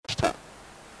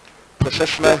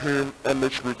6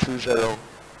 MHB208.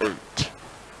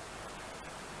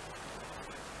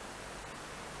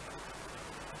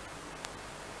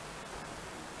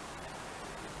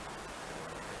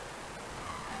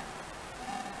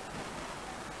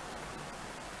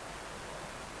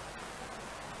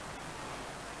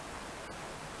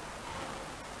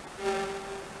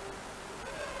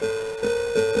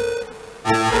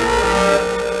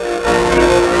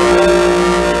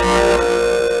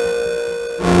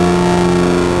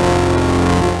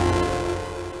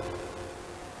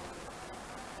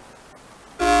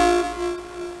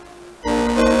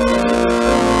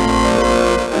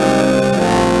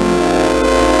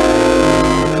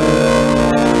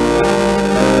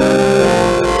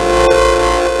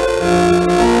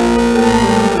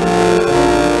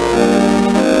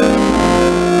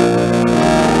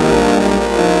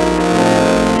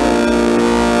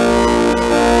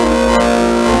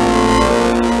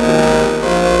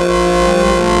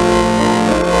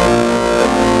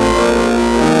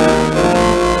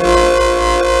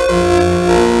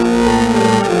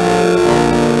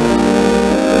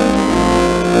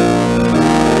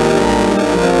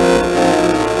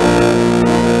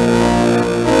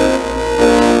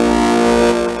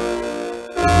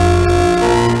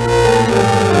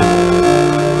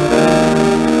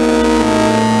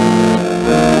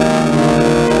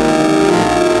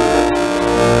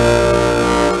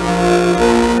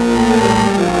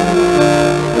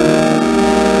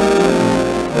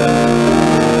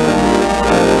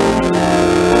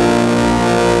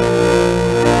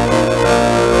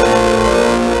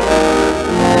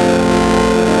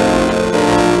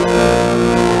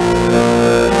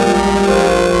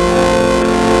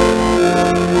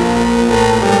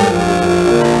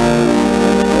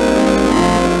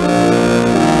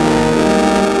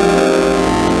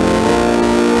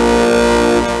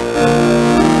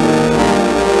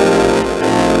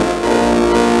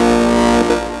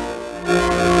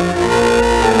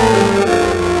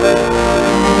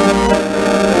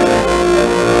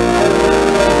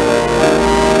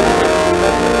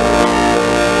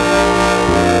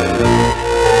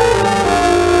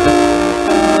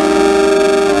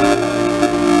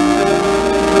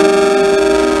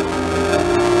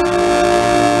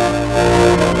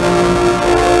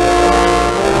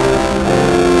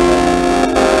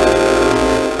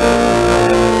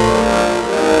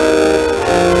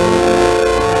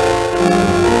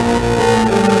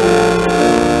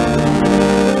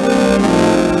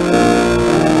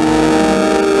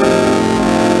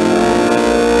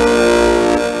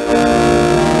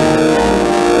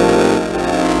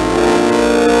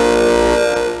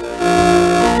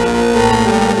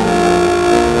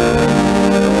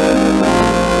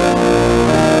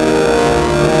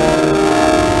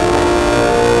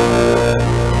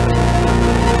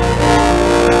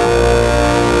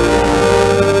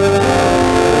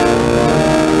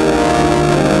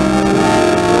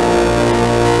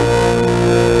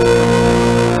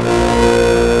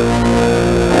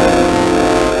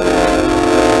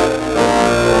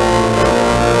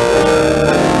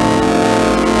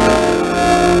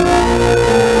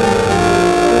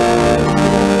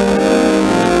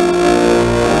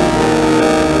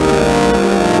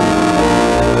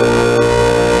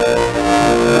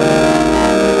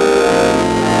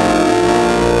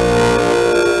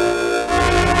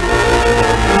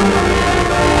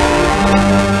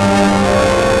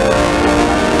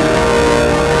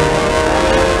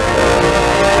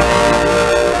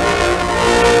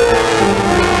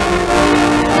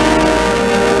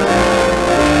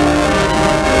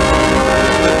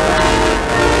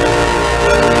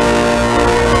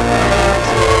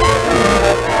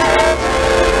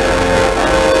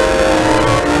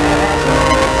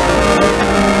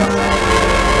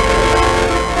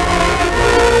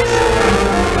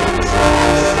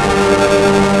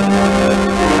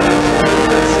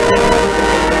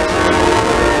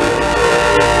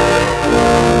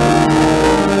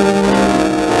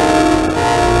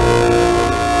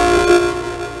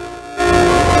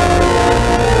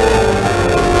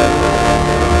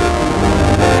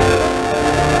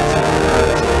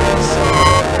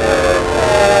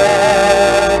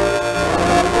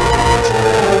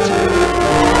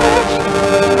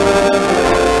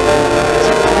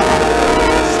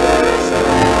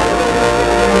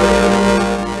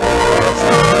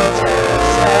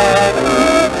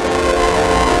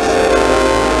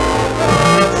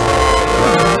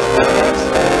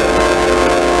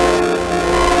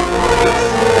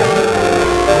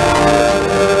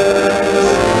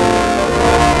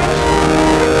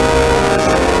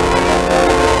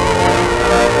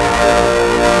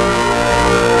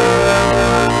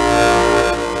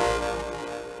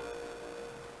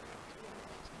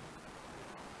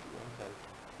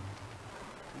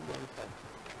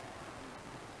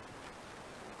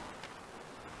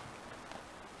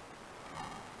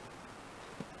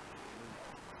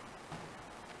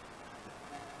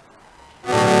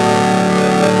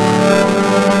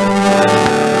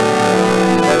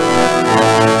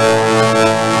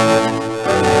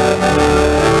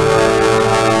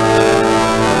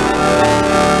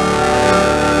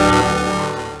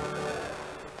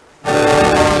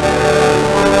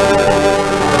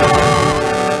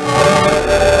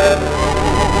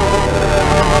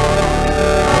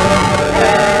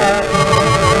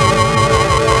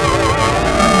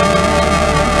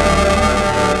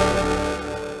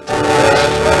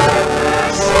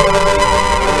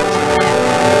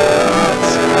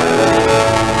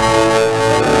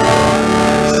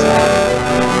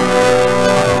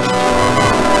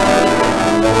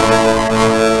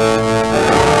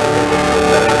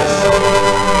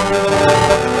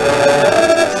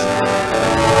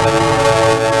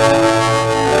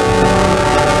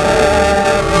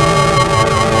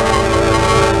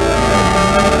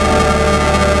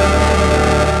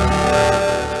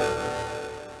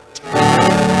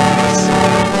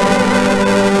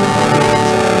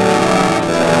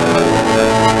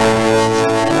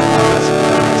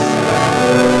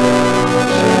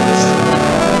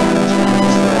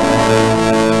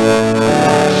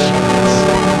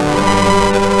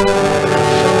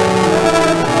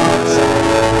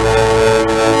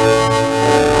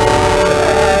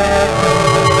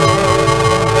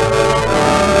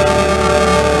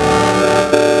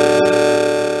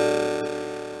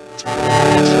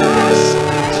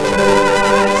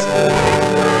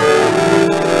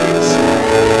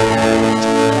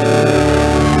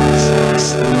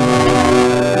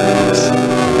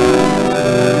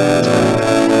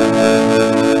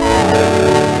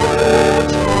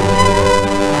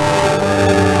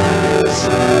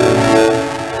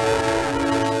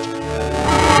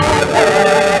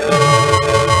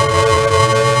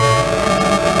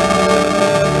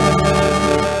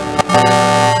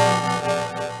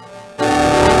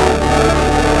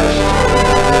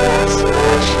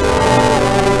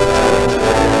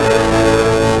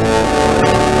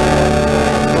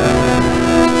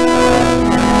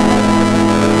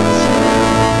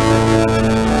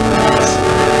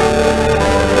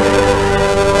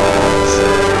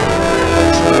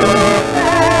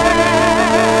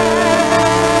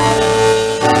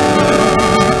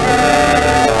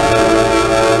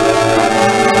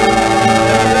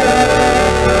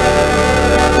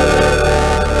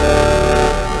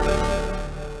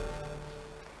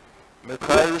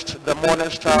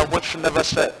 star which never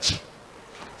sets.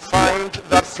 Find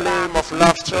that flame of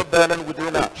love still burning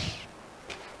within us.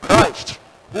 Christ,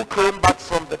 who came back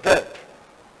from the dead.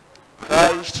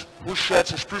 Christ, who sheds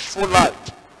his peaceful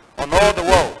light on all the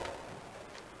world.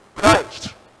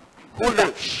 Christ, who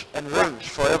lives and reigns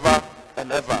forever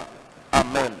and ever.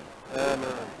 Amen.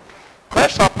 Amen.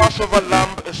 Christ, our Passover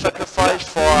lamb, is sacrificed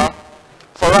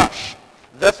for us.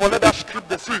 Therefore, let us keep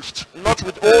the feast, not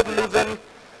with old leaven,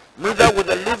 neither with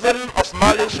the leaven of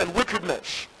malice and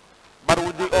wickedness, but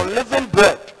with the unleavened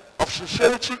bread of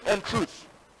sincerity and truth.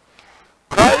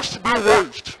 Christ, being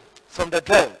raised from the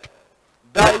dead,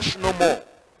 dies no more.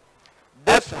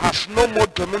 Death has no more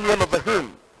dominion over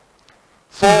him.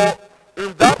 For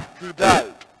in that he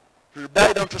died. He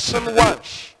died unto sin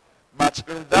once, but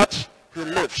in that he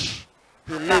lives.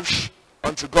 He lives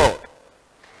unto God.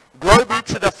 Glory be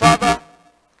to the Father,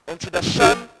 and to the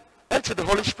Son, and to the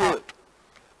Holy Spirit,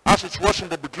 as it was in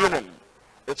the beginning,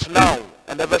 it's now,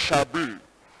 and ever shall be,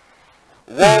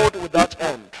 world without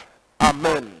end.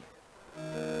 Amen.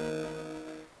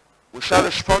 We shall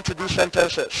respond to these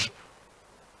sentences.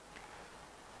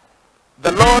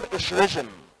 The Lord is risen.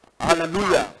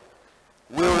 Hallelujah.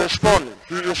 We will respond.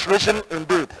 He is risen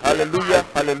indeed. Hallelujah.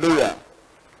 Hallelujah.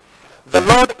 The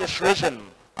Lord is risen.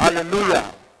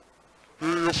 Hallelujah.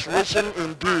 He is risen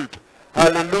indeed.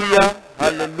 Hallelujah.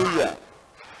 Hallelujah.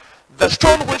 The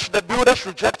stone which the builders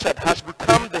rejected has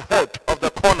become the head of the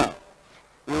corner.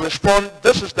 We respond,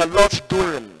 this is the Lord's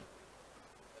doing.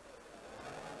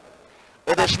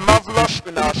 It is marvelous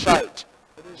in our sight.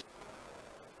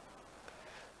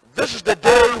 This is the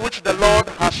day which the Lord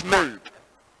has made.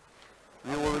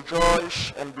 We will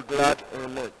rejoice and be glad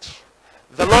in it.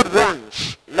 The Lord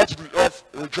reigns. Let the earth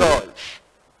rejoice.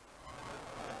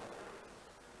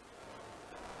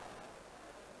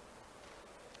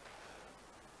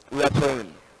 We are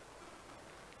praying.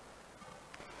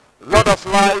 Lord of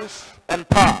life and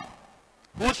power,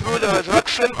 who through the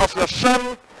resurrection of your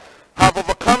Son have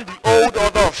overcome the old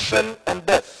order of sin and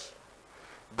death,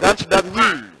 grant that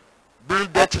we,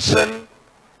 being dead to sin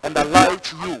and alive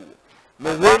to you,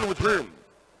 may reign with him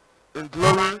in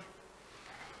glory,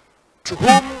 to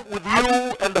whom with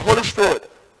you and the Holy Spirit,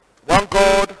 one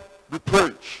God, be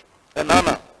praise and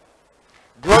honor,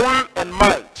 glory and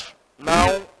might,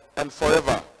 now and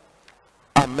forever.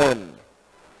 Amen.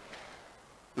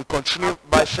 We continue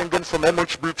by singing from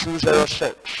MHB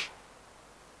 206.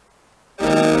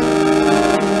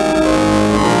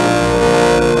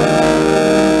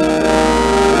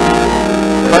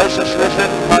 Christ is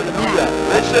risen, hallelujah.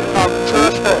 Risen our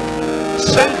church head.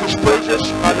 Sing his praises,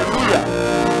 hallelujah.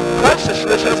 Christ is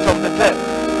risen from the dead.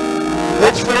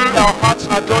 Gratefully our hearts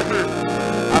adore him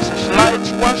as his light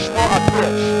once more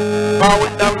appears,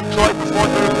 bowing down in joy before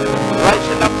him,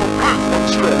 rising up from grief and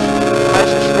tears.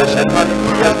 Christ is risen,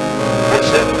 hallelujah.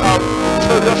 Risen our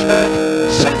victorious head.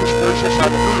 Sing his praises,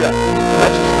 hallelujah.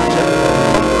 Christ is risen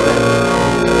from the dead.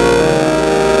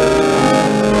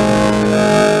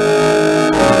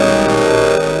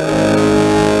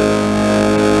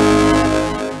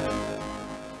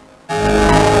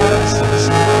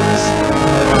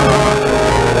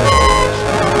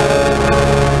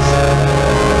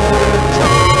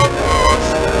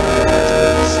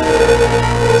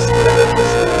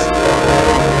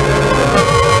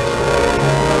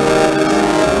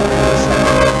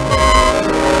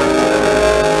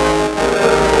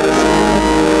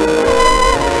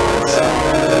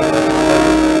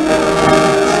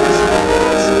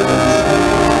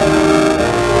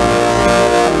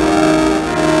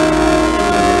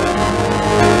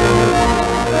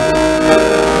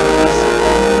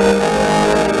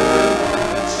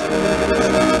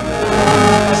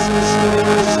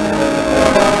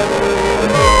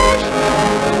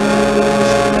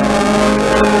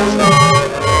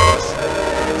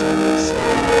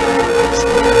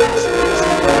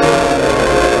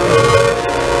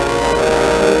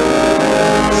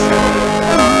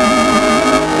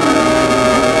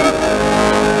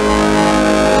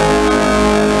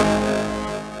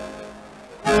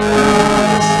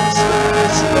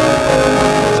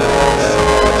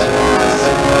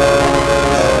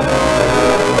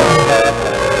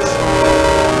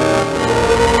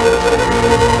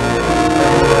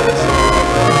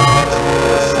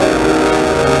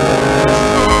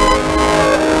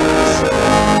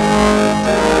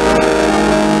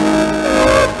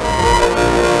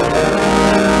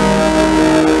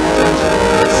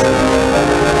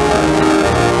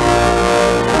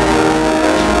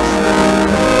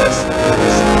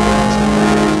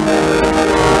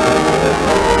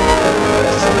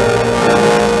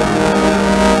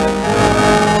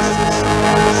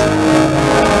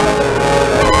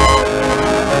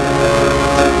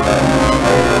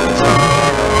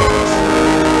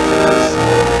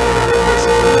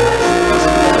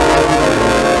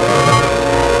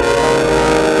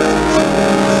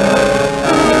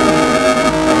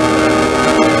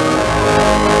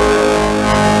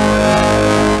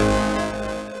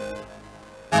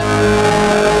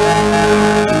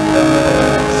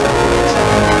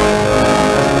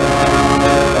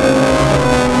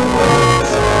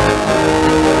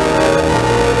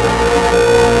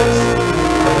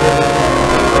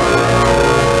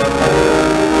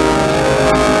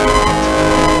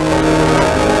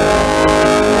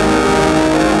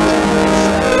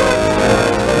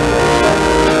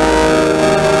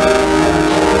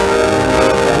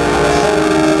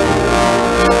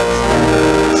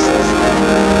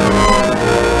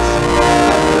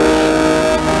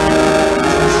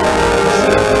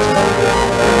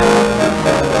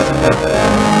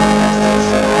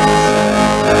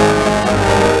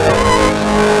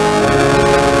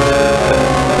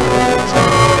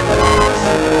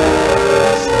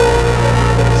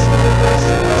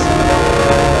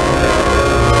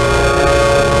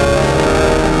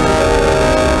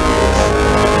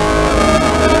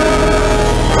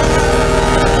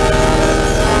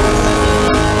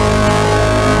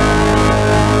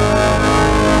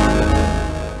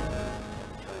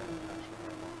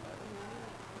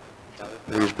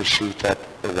 Please be seated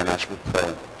even as we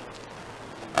pray.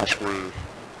 As we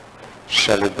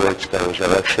celebrate the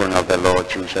resurrection of the Lord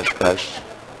Jesus Christ,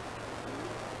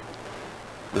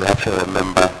 we have to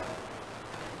remember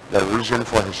the reason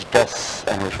for his death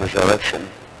and his resurrection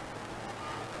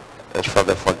is for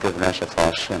the forgiveness of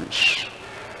our sins,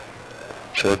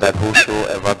 so that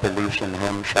whosoever believes in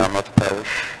him shall not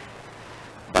perish,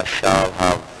 but shall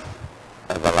have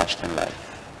everlasting life.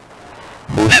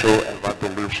 Whosoever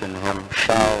believes in him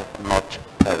shall not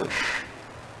perish,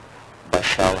 but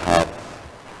shall have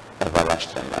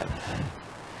everlasting life.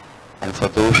 And for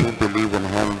those who believe in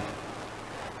him,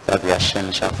 that their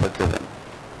sins are forgiven.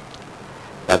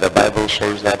 But the Bible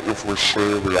says that if we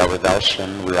say we are without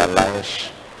sin, we are liars,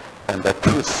 and the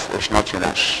truth is not in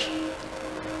us.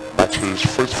 But he is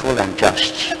faithful and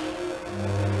just,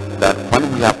 that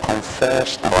when we have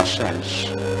confessed our sins,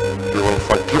 he will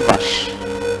forgive us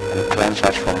and cleanse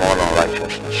us from all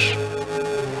unrighteousness.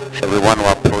 So we want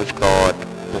to approach God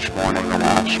this morning and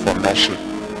ask for mercy,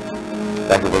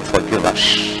 that he will forgive us.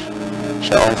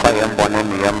 So on fire and born in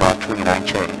the number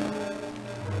 29.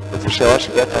 If you say us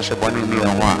get us a born in the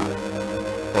one,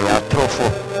 they are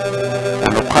truthful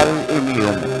and the quality in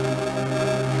the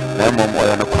Lemon or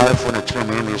an acquire for the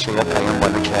training is a young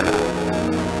one channel,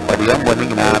 but the young one in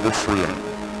be free.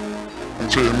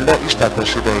 And see in the Easter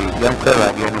today, young girl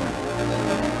again,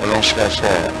 a young slash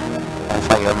on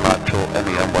fire march and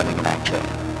a young one in action.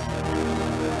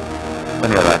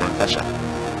 When you're riding, that's it.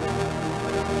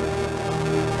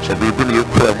 So we believe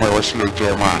prayer when we see a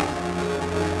Jeremiah.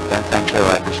 Then thanks you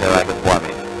like this, I like a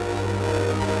woman.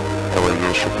 The way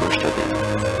you're supposed to be.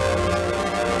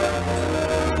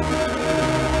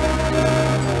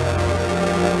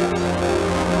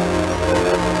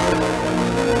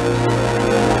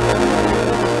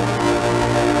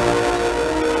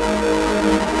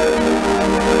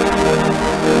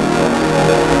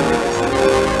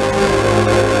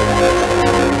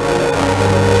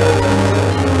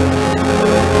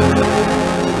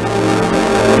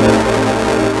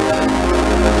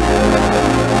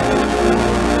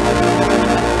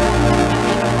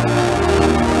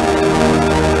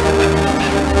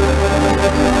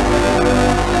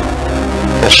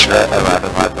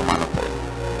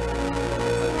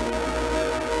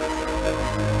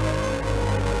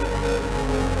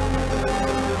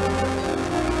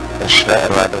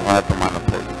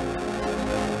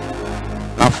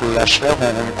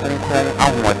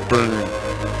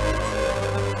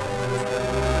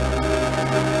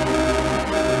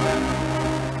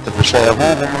 Say a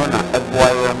woman, a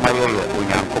boy, and my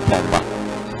uncle Pomba.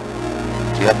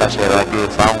 The other said, I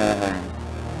gave found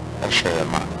a share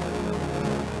man.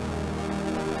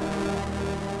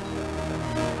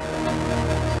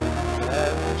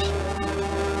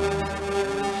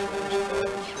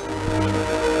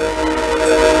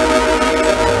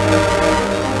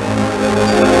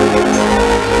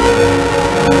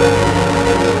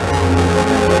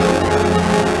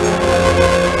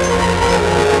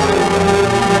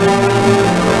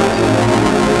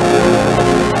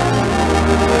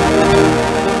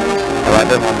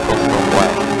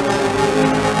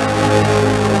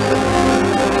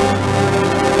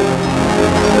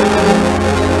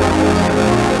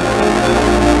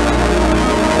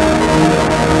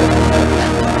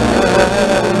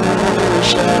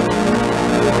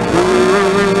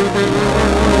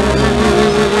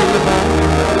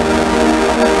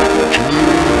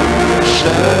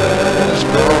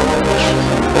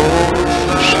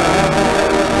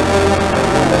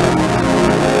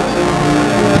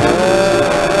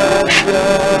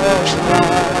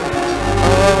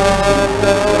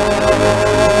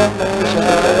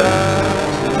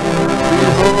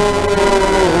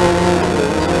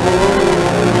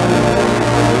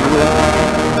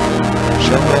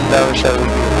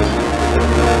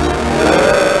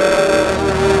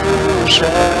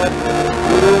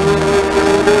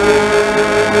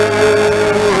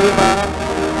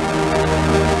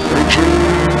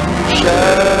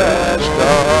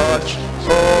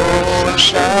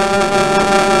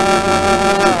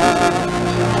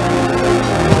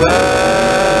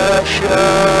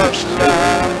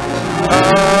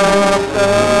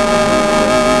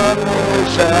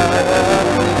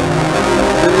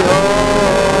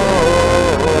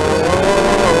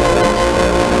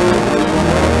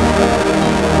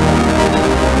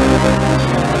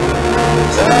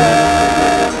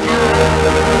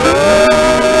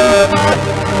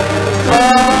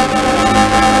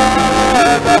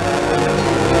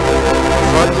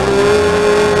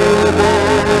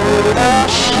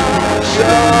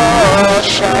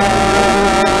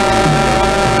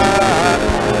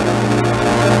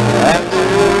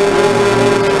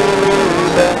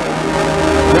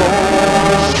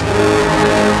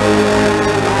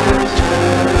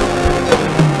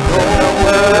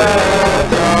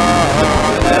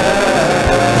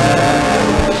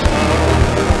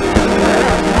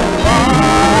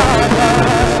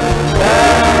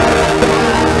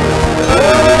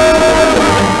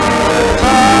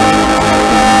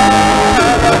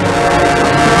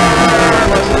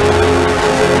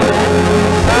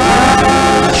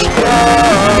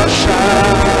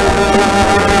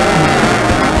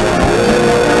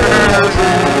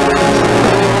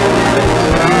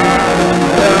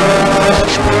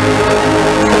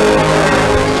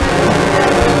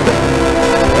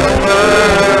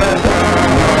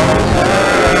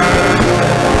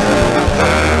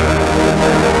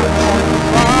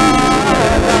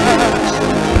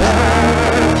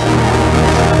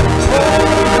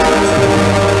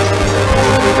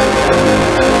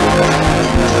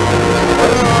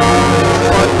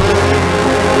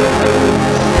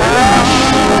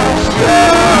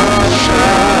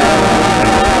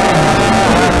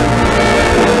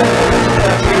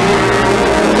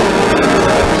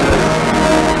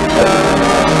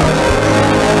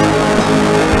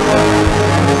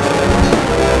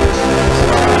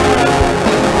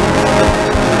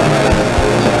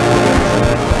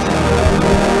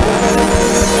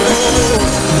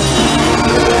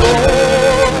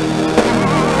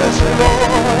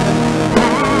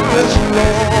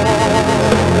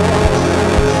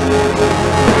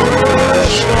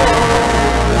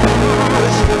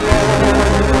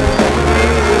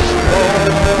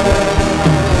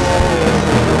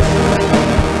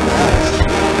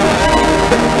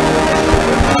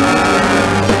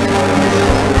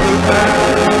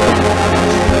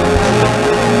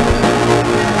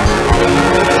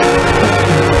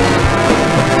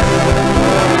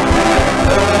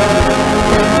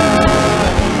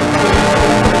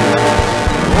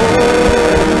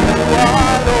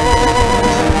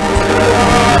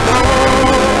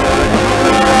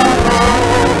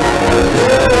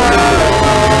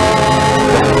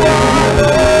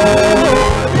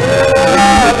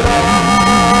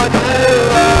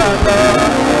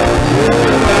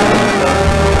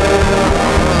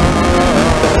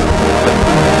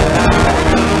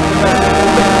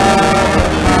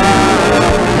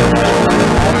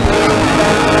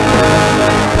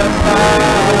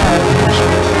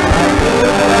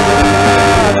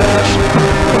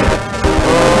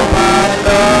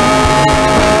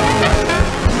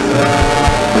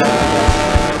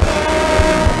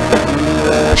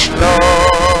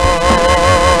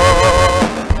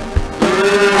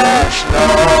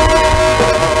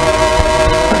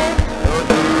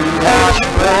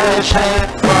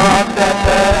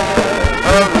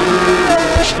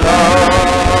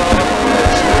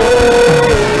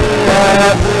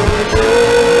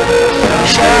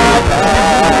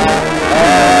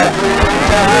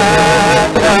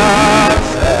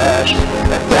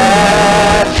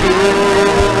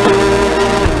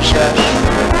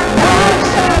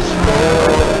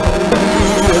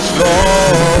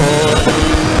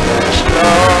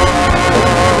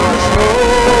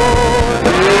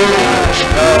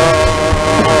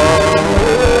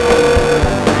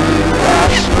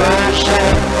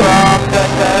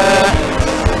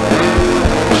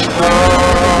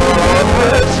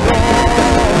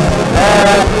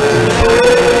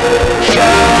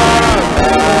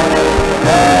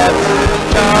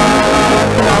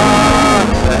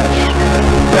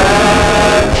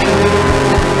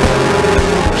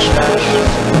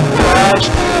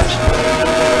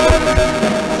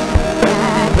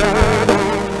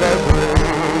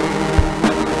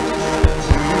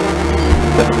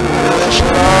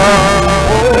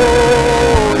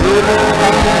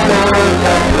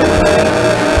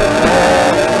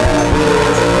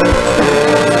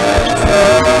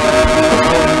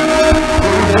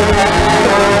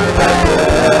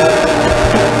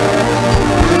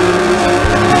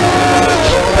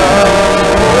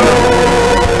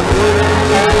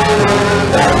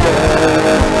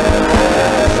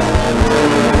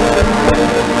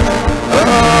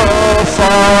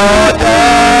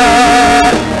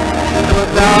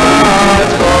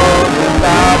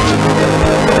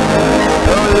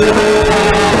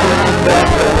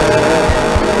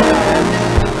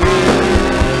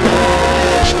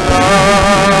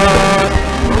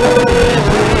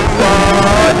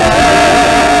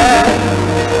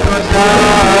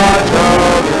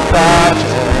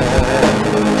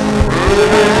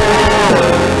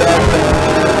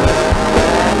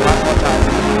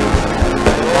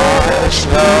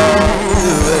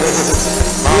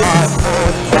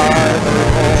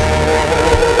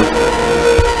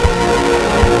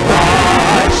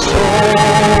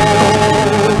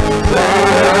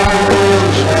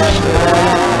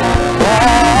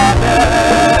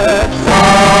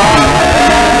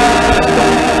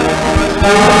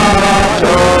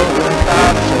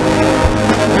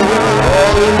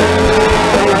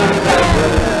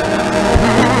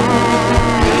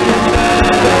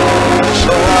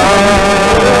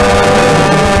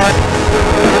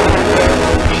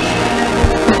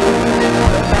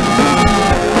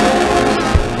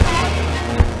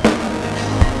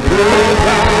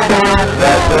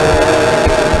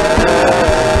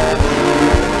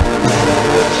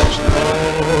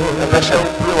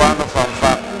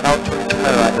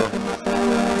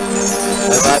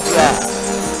 dia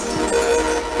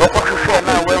wokohwehwe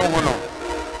na wenhu no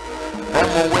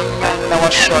emo wenyan na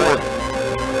wasore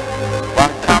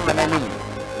wankamananim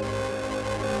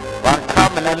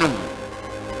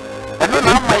eno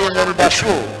na ama yenyo da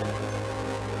show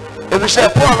ebi say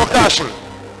Paul kashi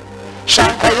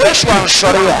shanka Yesu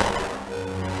ansore ya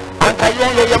anka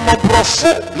ye mobrofo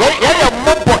ye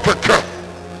mobokeke.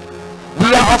 We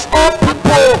are of all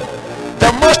people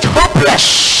the most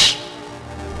hopeless,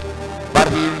 but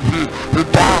he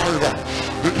died,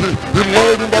 he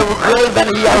laid in the grave and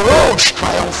he arose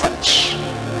triumphant.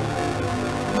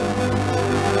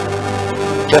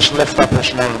 Just lift up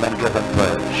his name and give him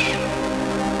praise.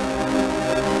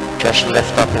 Just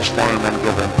lift up his name and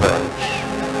give him praise.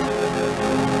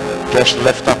 Just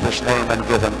lift up his name and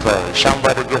give him praise.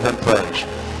 Somebody give him praise.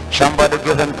 Somebody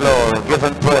give him glory, give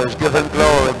him praise, give him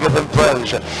glory, give him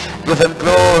praise, give him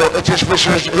glory. It is his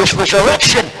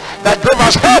resurrection that gives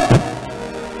us hope.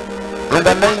 In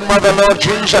the name of the Lord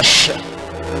Jesus.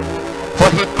 For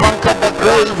he conquered the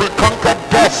grave, he conquered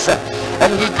death,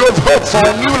 and he gave hope for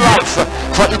a new life,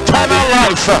 for eternal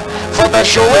life, for the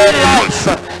Shoah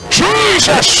life.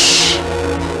 Jesus,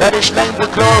 let his name be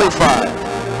glorified.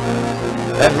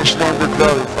 Let his name be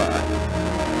glorified.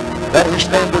 Let his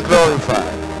name be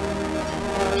glorified.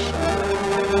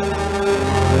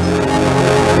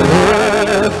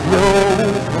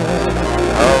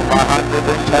 Oh, my hand is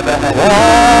in the hand.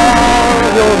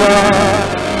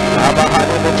 My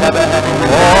hand is in the hand.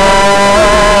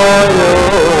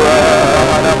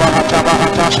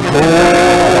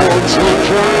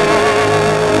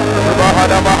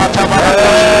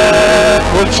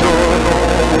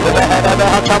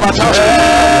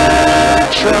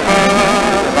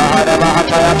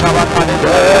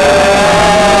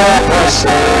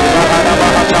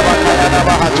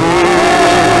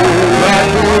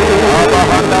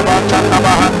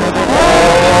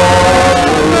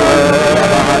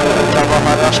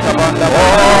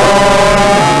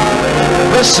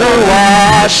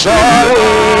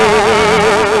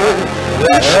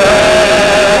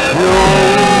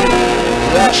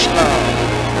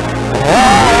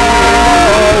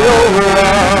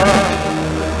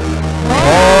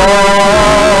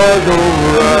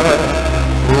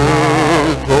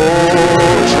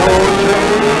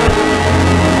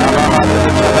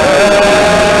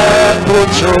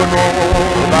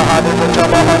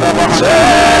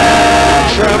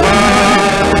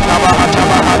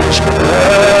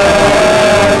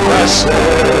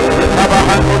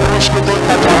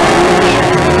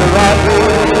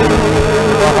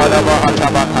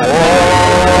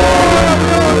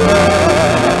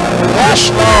 Yes,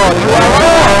 Lord, you are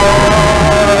Lord.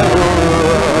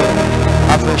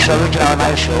 After showing down,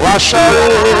 I show. Yes,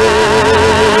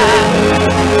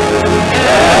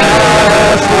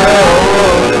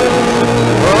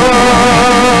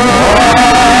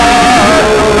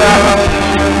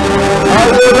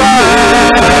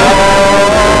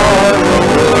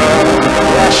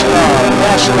 Lord,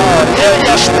 yes, Lord,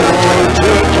 yes,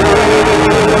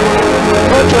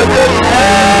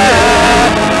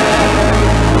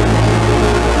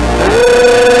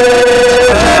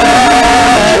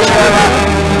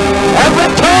 every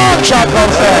tongue shall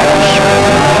confess.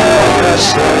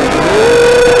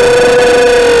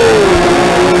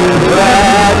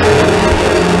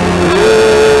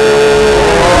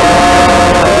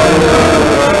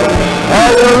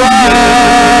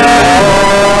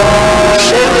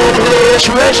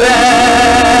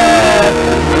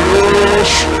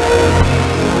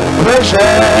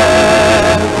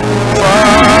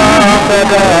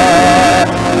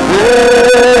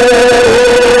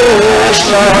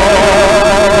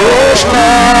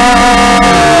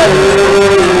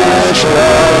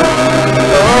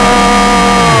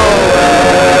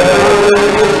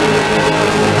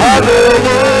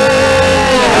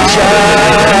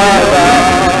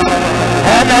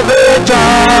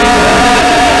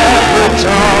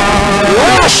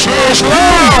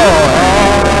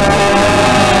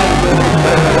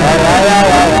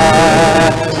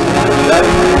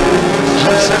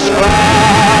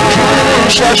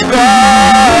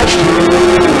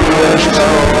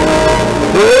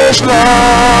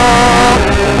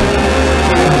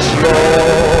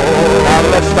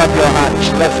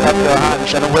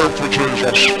 And wave to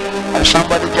Jesus. And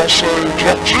somebody just say,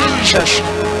 Jesus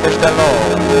is the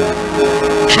Lord.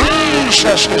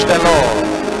 Jesus is the Lord.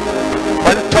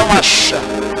 When Thomas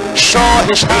saw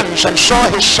his hands and saw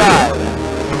his side,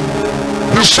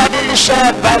 he suddenly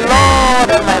said, my Lord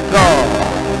and my God.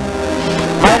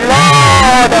 My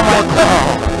Lord and my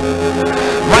God.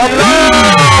 My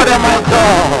Lord and my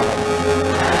God.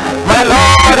 My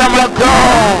Lord and my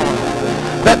God.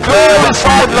 the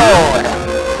glorified Lord,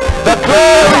 the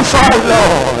glorified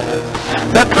Lord,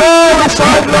 the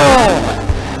glorified Lord,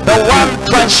 the one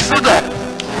transfigured,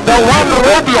 the one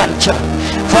radiant,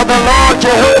 for the Lord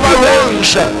Jehovah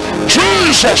reigns,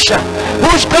 Jesus,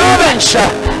 whose garments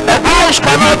the eyes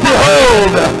cannot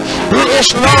behold. He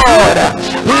is Lord,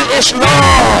 he is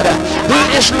Lord, he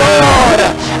is Lord,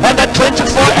 and the 24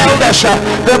 elders,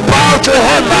 they bow to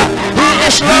him. He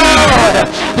is Lord,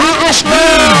 he is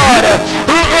Lord,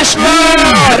 he is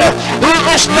Lord, he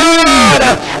is Lord,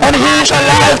 and he is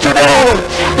alive today.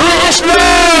 He is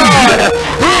Lord,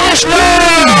 he is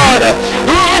Lord,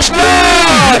 he is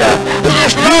Lord, he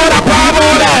is Lord above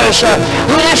all else,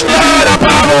 he is Lord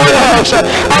above all else,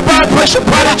 above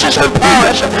principalities and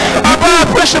powers, above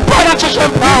principalities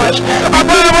and powers,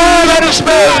 above all that is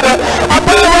made,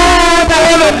 above all the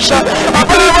heavens,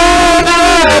 above all the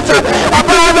earth,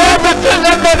 above everything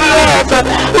under the earth.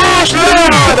 Who is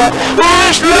Lord? Who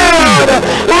is Lord?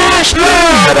 Who is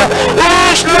Lord? Who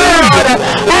is Lord?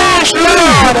 Who is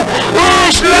Lord? Who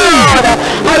is Lord?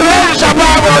 Who reigns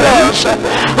above all else?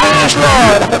 Who is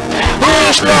Lord? Who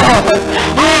is Lord?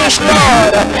 Who is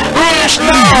Lord? Who is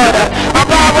Lord?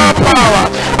 Above all power,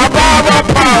 above all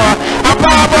power,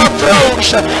 above all thrones,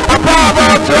 above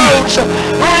all thrones.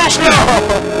 Who is Lord?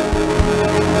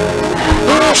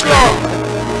 Who is Lord?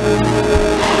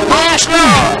 Who is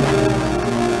Lord?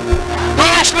 Who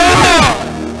is Lord?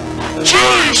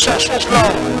 Jesus is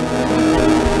Lord.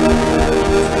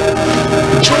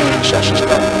 Jesus is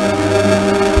Lord.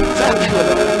 Thank you,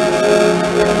 Lord.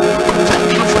 Thank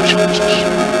you for Jesus.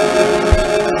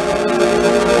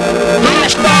 He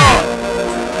is Lord.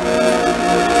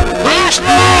 He is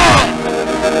Lord.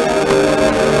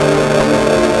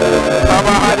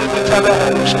 Baba, I didn't tell her.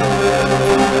 He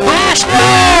is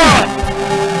Lord.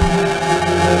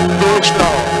 He is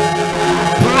Lord.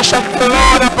 He is the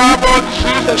Lord above all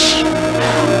diseases.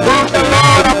 He is the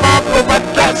Lord above over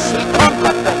death. He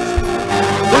conquered death.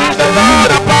 He is the Lord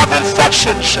above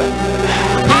infections.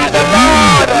 He is the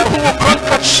Lord who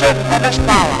conquered sin and its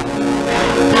power.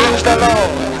 He is the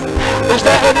Lord. Is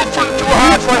there anything too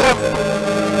hard for him?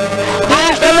 He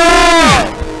is the Lord.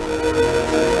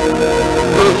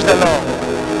 He is the Lord.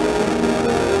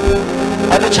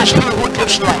 And it is he who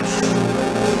gives life.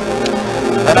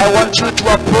 And I want you to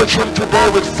approach him today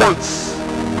with faith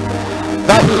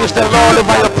that he is the Lord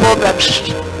over your problems.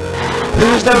 He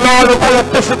is the Lord over your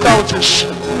difficulties.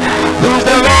 He is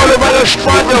the Lord over your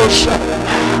struggles.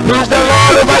 He is the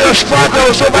Lord over your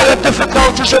struggles, over your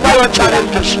difficulties, over your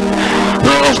challenges.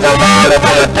 He is the Lord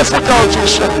over your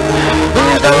difficulties. He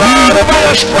is the Lord over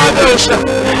your struggles.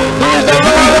 He is the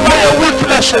Lord over your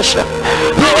weaknesses.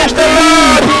 He is the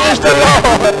Lord. He is the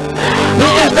Lord. He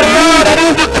is the Lord, and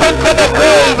if you conquer the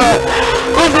grave,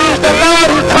 if he is the Lord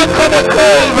who conquered the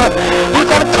grave, he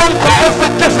can conquer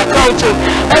every difficulty,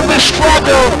 every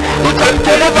struggle. He can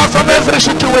deliver from every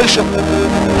situation.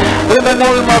 In the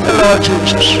name of the Lord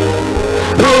Jesus.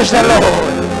 He is the Lord.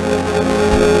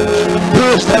 He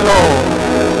is the Lord.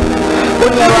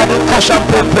 When you are in Kasham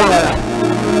Prayer,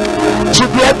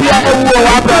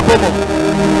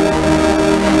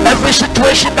 every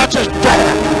situation that is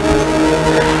there,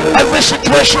 every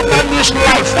situation that needs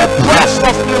life, a breath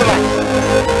of new life.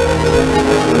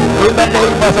 In the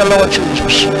name of the Lord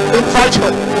Jesus, invite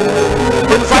him.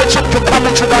 Invite him to come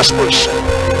into that space.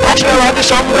 Touch your hand,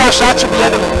 some brass out to the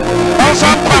enemy. Also,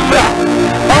 Pamra.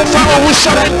 Also, we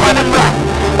shall in Panamra.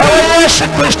 Oh, yes,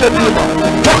 Christ the demon.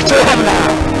 Talk to him now.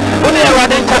 When you are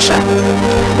running Kasha,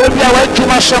 when you are waiting to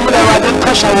my son, they are running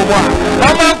Kasha.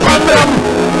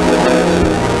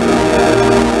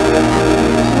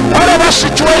 Whatever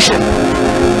situation,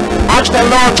 ask the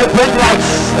Lord to bring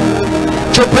life.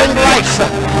 To bring life.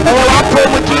 And will I pray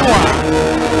with you?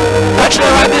 That's the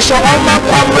right so all my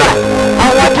Pamra.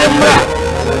 I want him.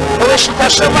 Oh, she can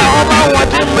say my home. I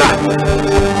want him.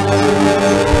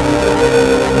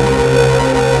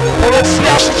 Oh, if you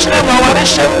ask his name, I want to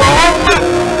say my home.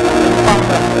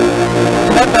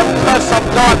 Let the breath of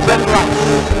God bring life.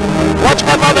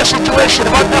 Whatever the situation,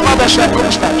 whatever the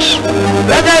circumstance,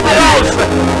 let there be life.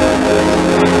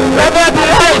 Let there be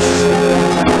life.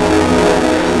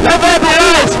 Let there be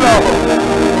life, Lord.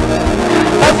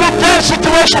 Every dead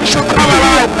situation should come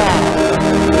alive now.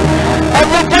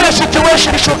 Every dead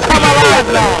situation should come alive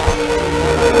now.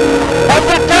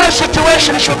 Every dead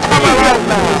situation should come alive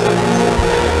now.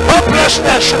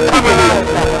 Hopelessness should come alive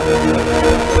now.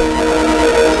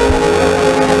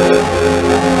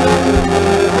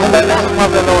 In the name of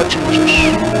the Lord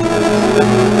Jesus,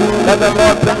 let the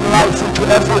Lord bring life into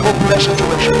every hopeless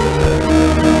situation.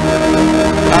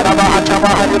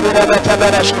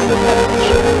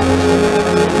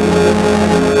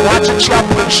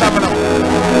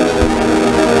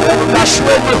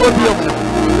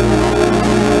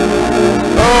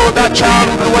 Oh, that child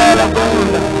will be well and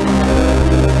good.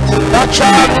 That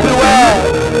child will be well.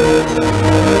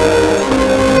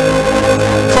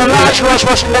 For Lazarus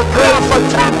was in the grave for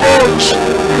 3 days.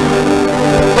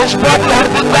 His body had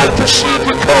begun to see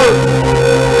decay.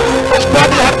 His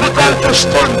body had begun to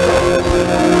stink.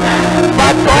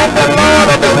 But when the Lord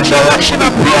of the resurrection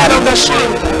appeared on the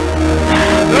scene,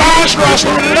 Lazarus,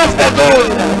 who lived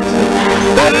again,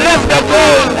 who lived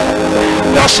again,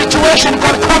 your situation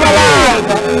can come alive.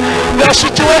 Your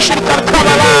situation can come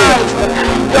alive.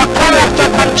 Your character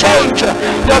can change.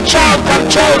 Your child can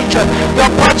change. Your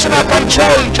partner can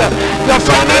change. Your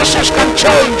finances can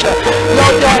change.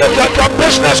 Your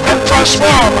business can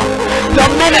transform. Your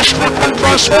ministry can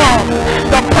transform.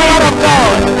 The power of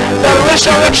God, the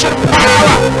resurrection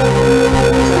power.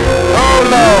 Oh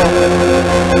Lord.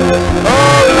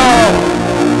 Oh Lord.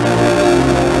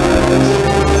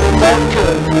 Thank you.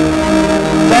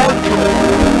 Thank you.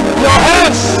 Your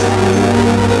health.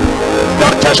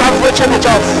 Doctors have written it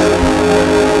off.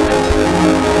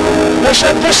 They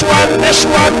said this one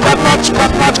cannot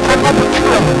be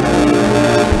cured.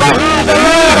 But he is the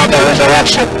Lord of the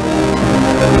resurrection.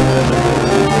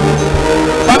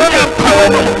 But I am power.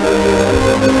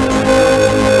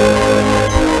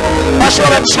 I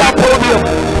said it's your podium.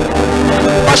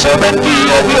 I said it's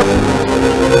your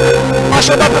I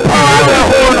said that the power of the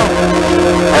whole.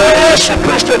 Oh, yes,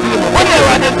 Christ, what do you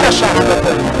want in this one?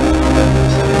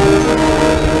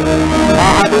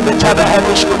 I didn't tell the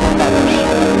heavy school of others.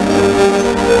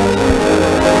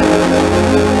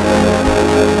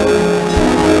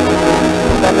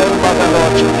 In the name of the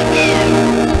Lord Jesus.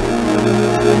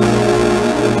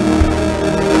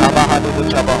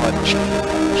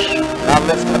 Now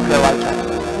lift up your right hand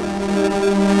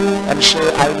and say,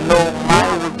 I know my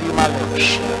Redeemer lives.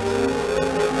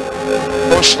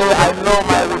 Oh, say, I know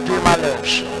my Redeemer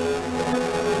lives.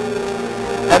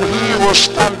 And he will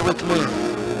stand with me.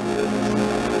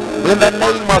 In the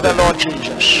name of the Lord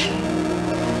Jesus.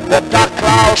 The dark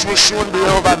clouds will soon be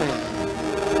over me.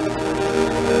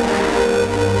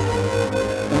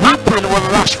 Weeping will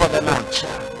last for the night.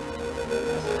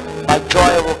 My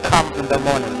joy will come in the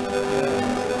morning.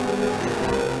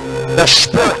 The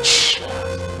spirits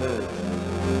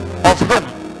of him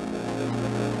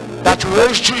that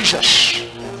raised Jesus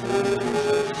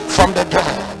from the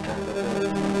dead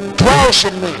dwells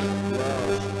in me.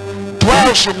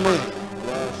 Dwells in me.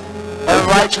 And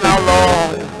right now,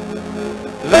 Lord,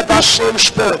 let that same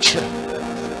spirit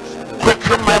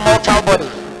quicken my mortal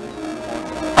body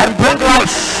and bring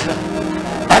life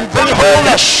and bring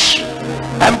wholeness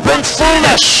and bring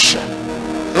fullness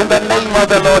in the name of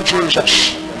the Lord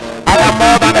Jesus. I am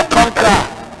more than a conqueror.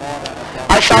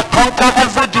 I shall conquer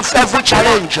every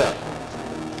challenge.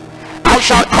 I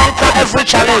shall conquer every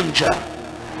challenge.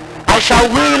 I shall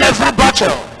win every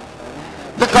battle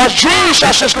because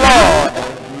Jesus is Lord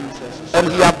and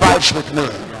he abides with me.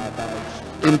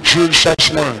 In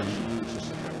Jesus' name.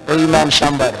 Amen,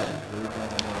 somebody.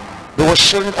 We will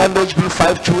sing MHB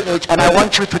 528 and I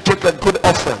want you to take a good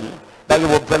offering that you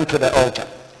will bring to the altar.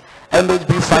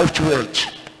 MHB 528.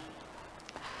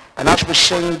 And as we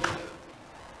sing,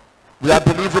 we are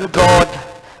believing God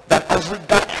that every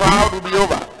dark cloud will be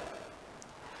over.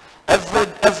 Every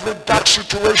dark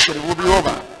situation will be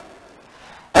over.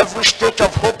 Every state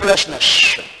of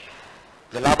hopelessness.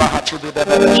 Hope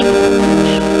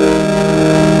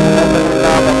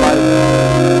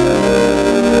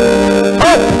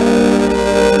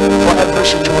for every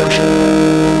situation.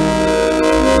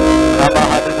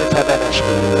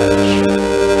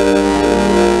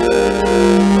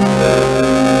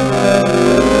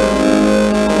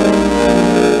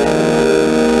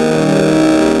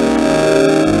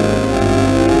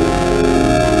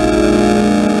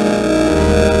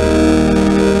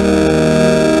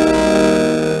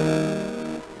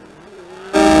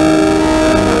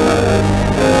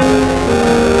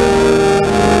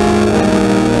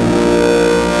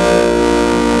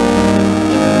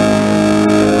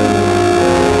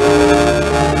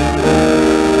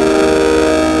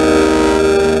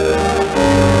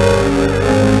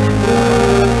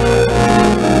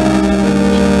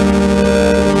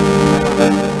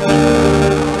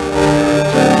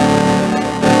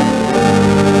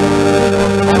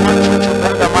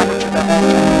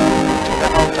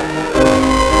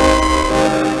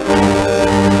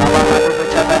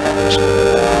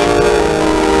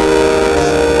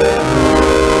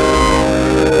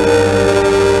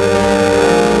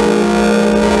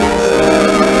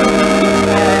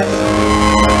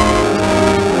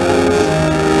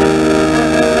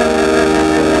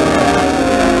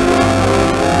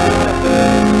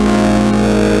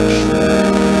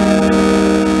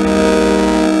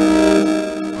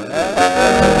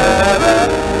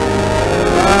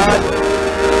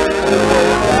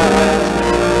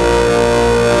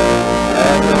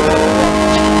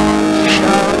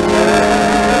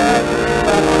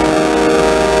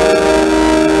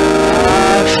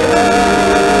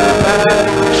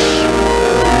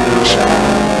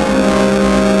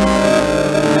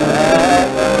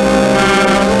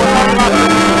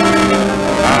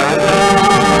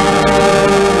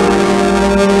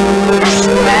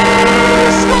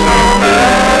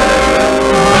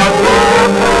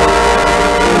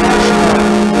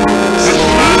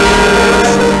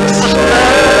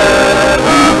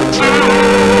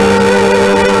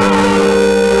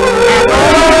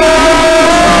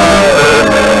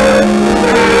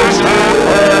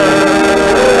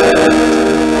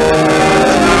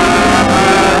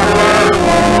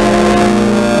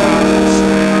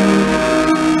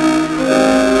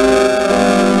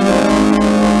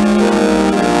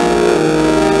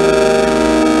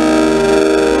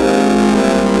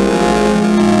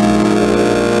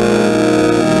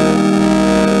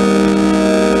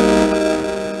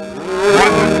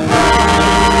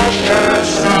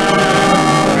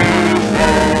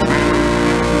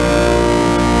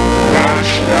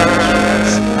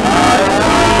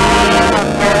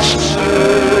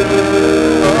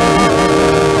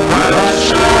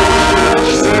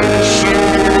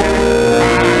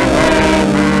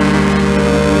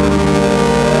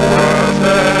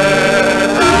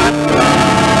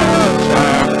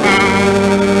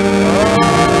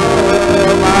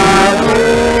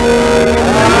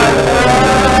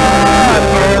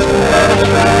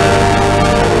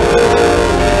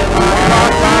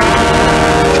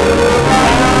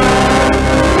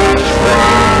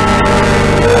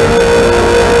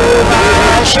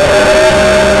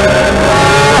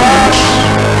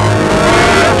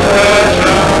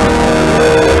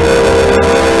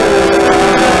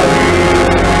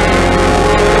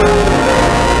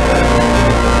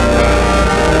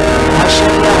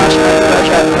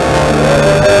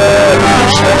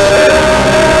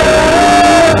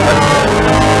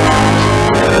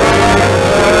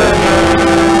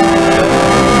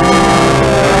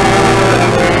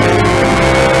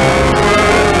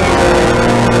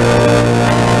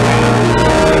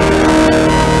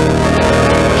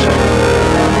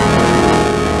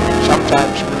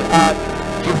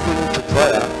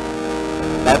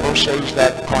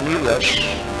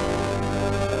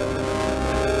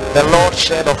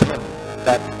 said of him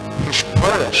that his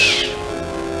prayers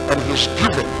and his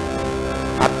giving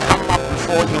had come up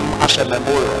before him as a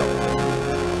memorial.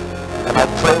 And I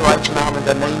pray right now in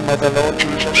the name of the Lord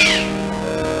Jesus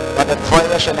that the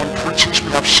prayers and entreaties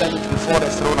we have sent before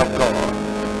the throne of God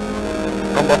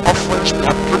and the offerings we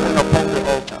have given upon the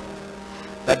altar,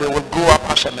 that they will go up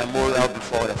as a memorial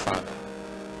before the Father.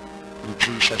 In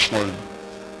Jesus' name,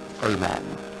 amen.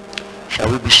 Shall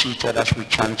we be seated as we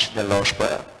chant the Lord's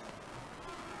Prayer?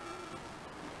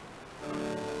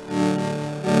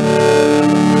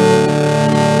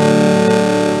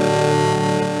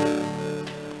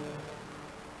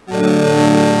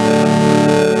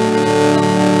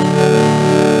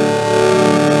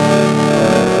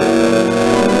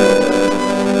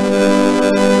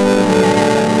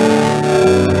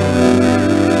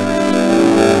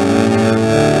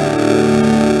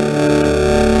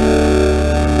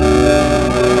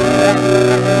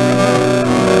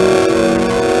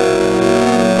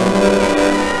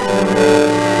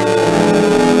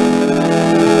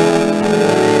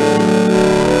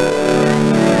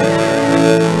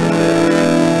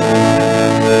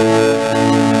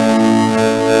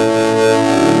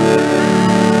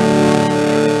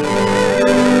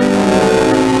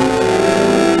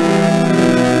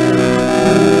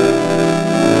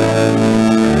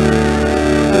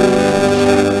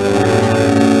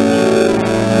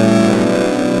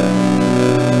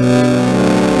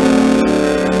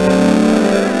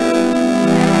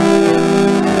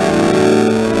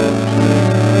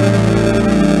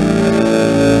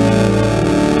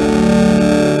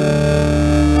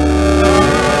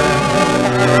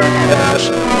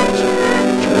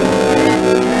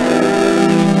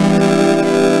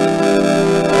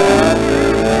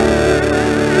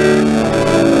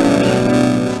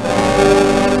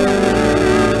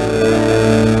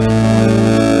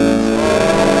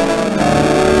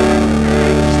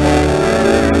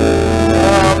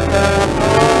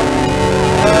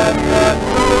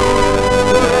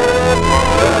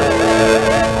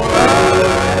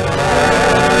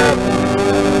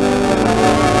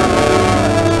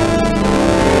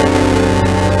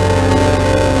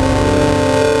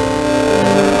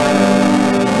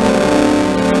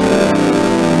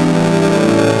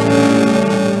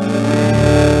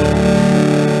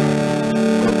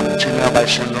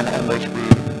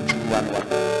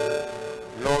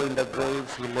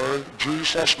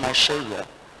 Jesus, my Savior,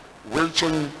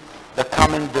 waiting the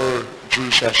coming day,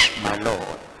 Jesus, my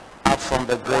Lord. Up from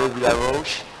the grave he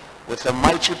arose, with a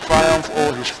mighty triumph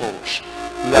o'er his foes.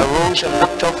 He arose a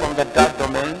victor from the dark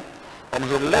domain, and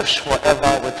he lives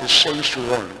forever with his saints to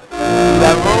reign. He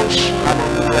arose,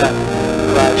 hallelujah,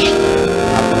 Christ,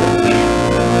 hallelujah.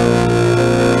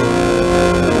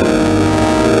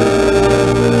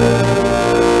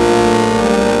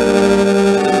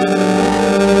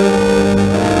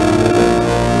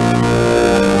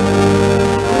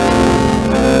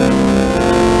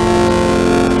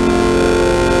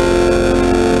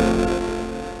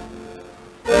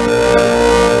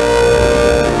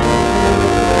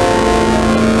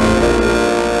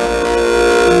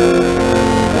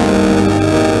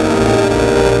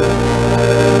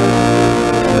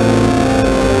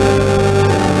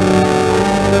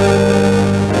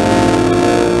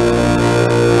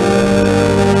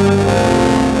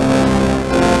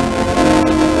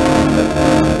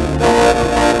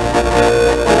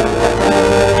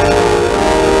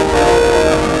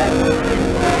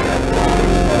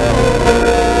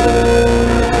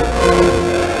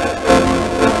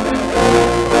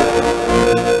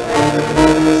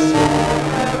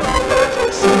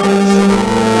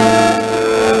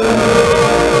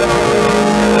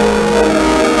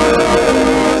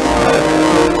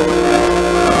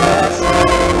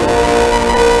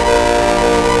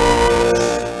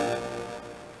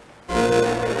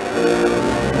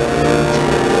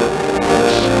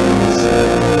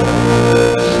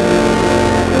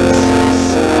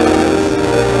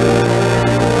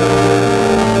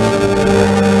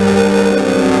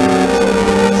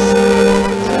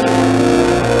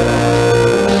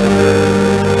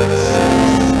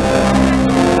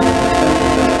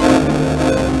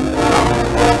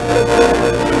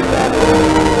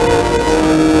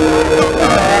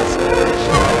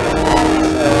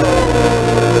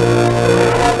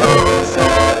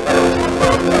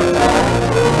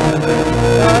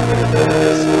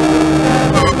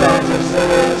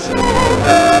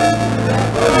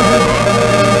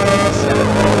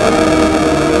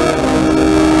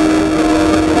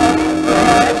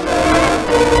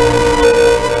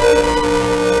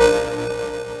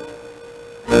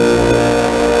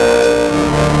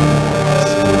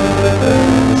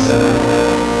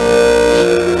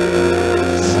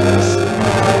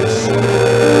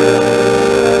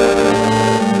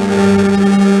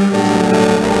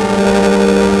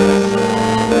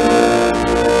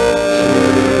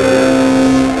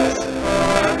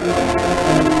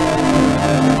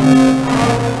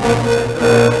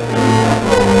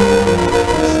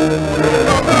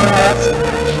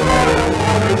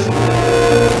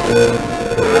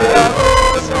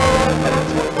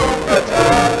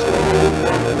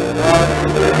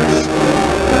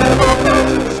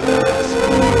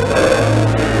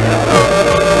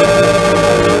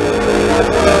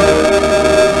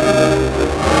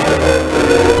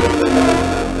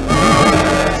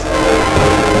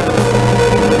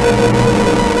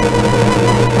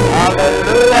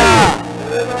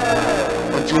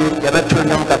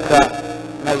 Yabetunyam kakra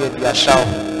na yedi ashaw.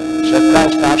 She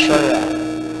Christ ashoya.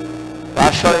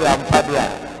 Ashoya mpadia.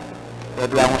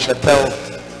 Yedi ahoshepew.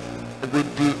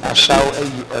 Ebidi ashaw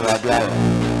eyi Awurade ayo.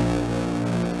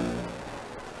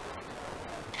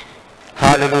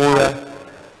 Hallelujah.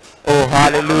 Oh,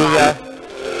 hallelujah.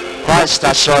 Christ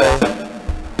ashoya.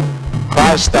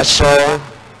 Christ ashoya.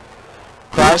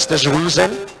 Christ is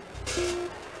risen.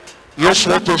 Yes,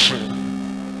 location.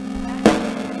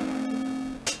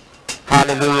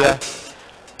 Hallelujah.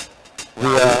 We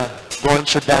are going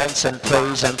to dance and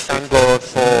praise and thank God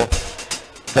for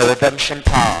the redemption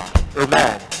power.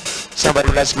 Amen.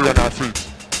 Somebody, let's be on our feet.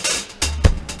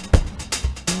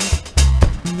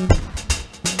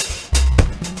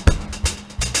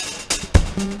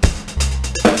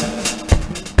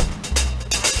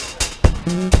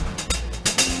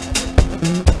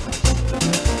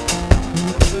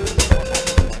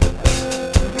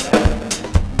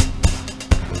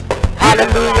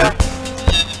 Hallelujah.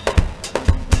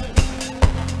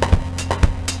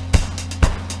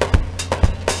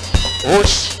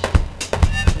 Whoosh.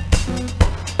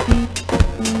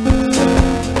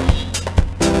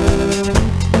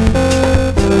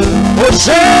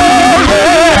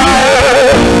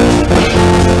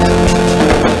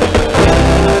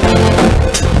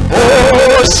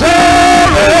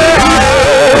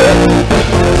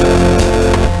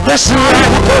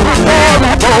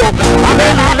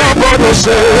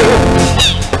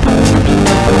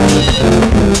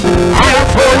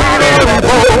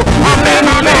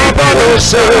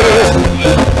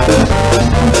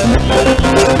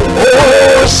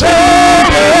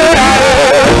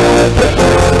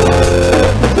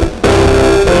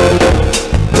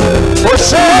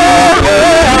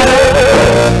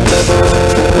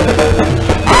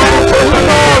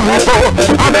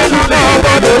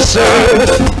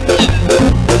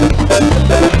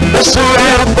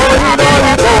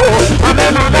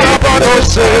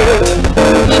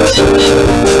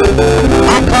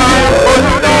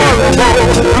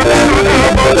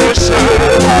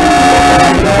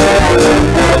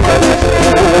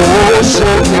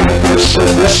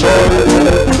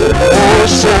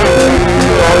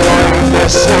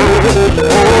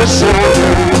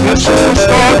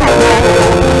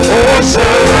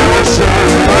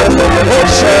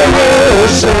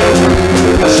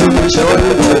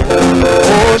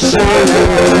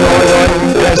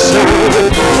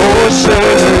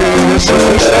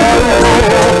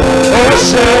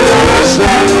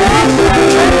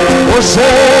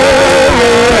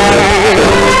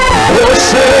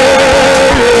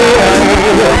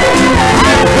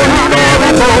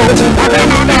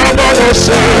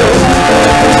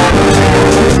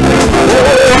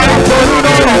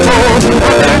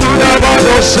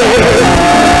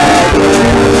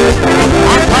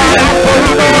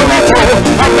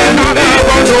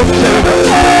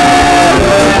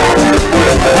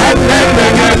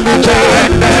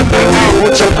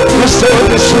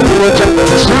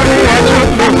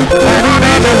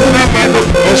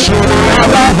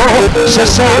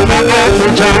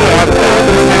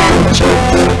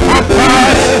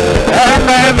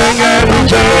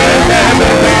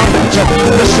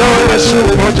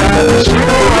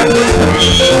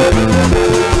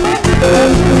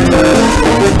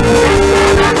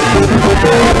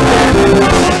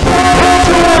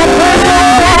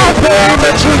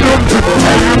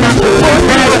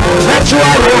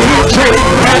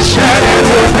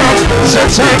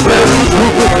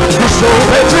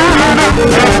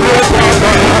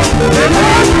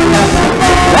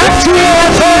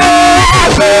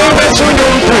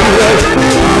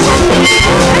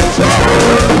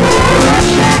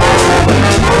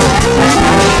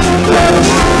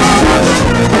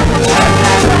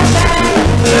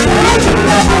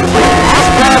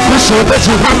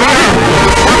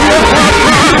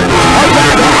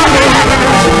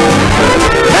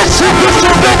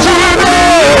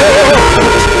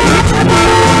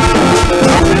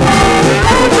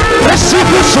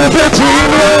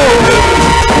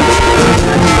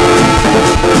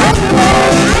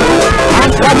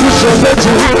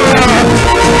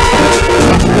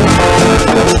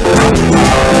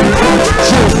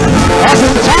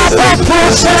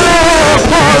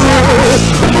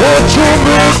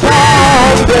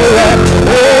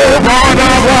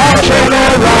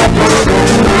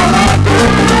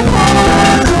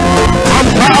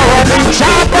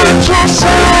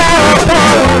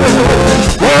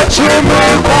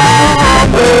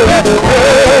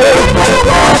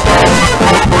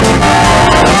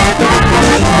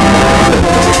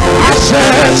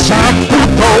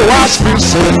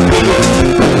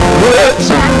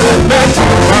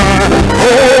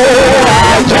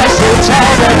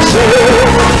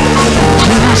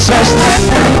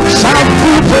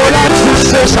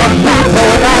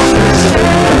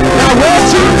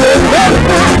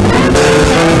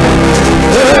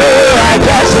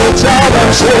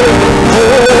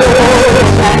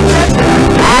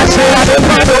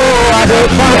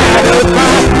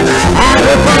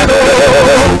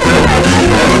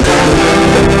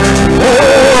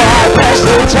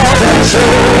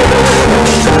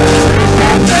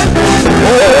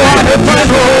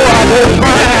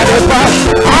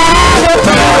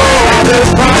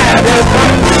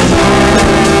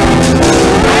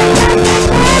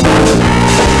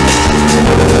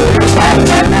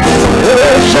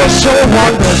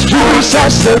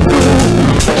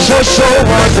 So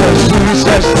wonders,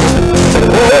 Jesus.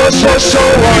 Oh, so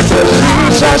wonders,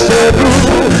 Jesus.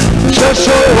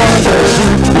 So wonders.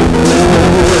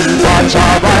 Watch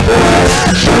out, my boy.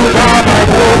 Shoot out my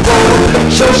boy.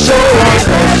 So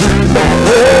wonders.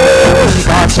 Oh,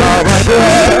 watch out, my boy.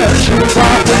 Shoot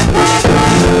out my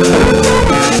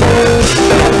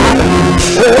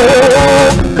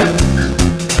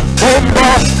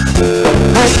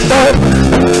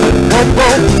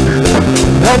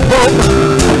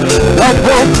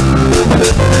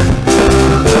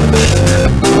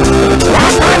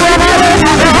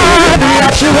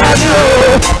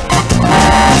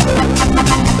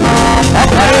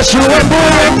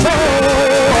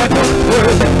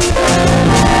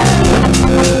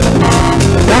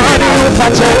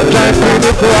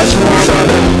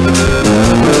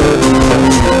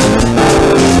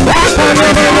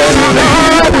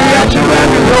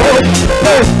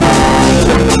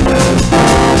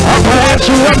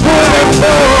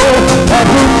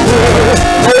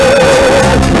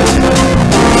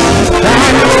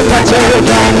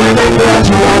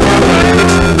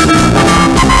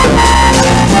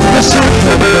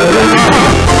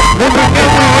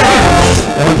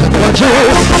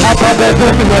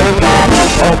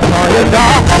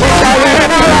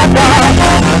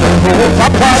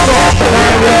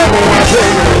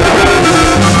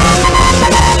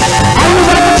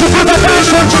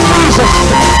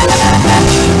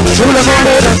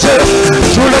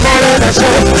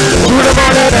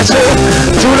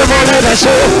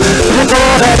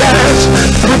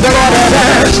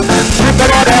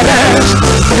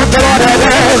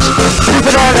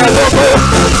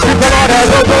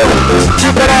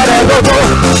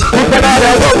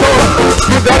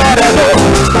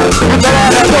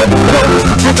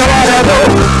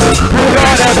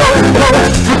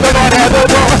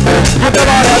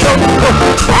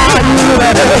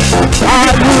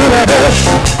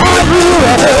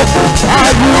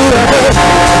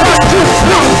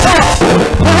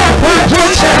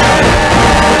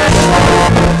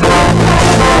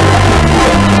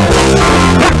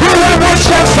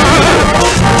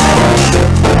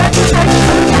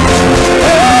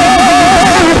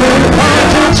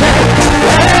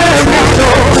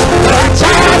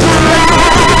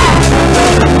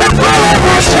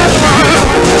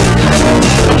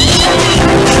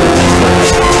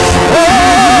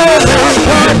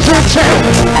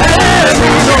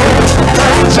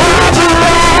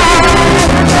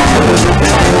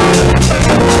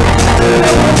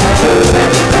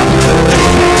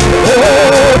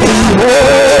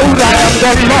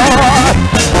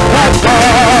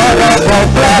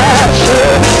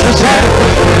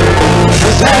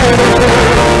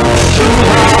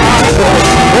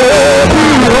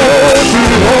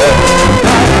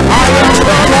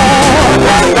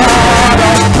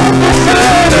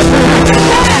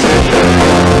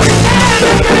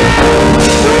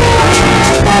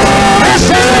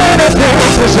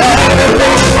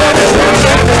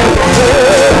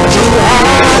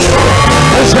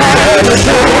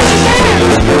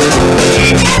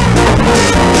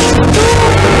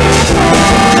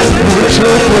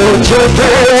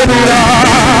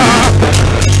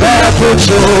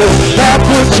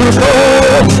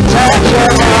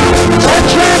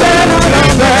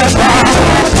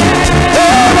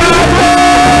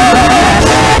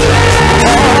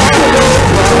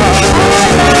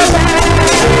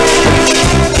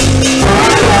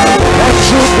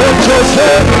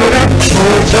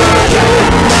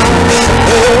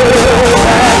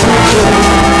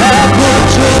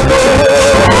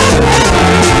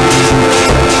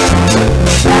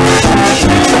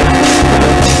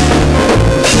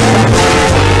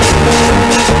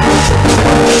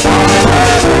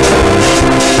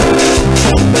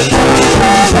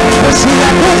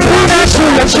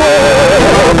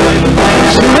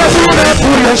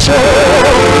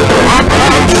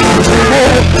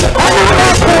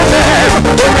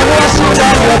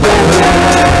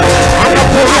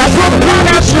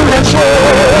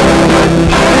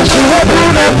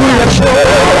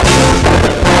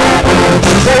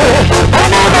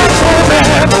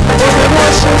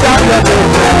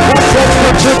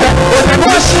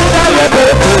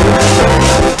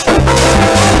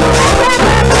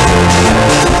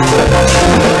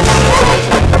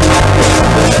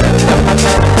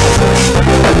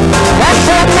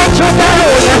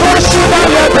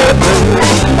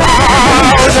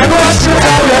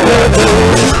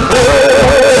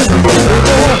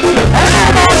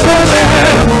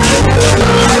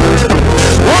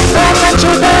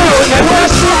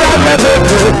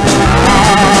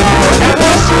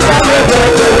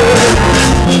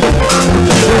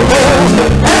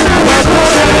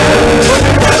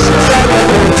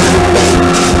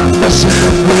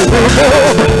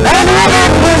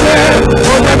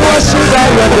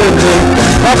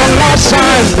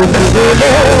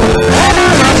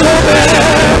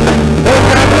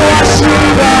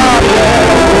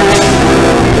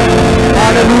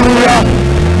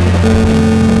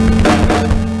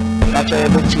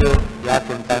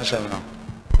MENSAH-SAWN.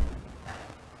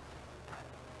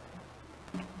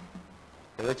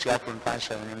 Which I can pass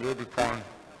on in the time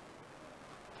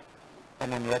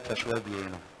and in the other will be,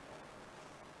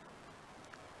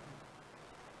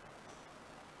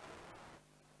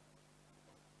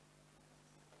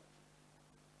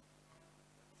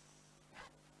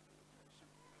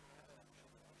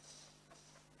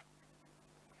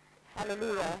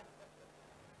 Hallelujah.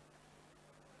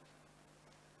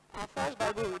 Our first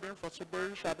Bible reading for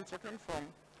today shall be taken from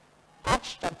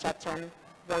Acts chapter 10,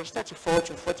 verse 34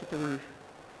 to 43.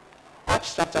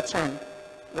 Acts chapter 10,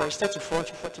 verse 34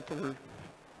 to 43.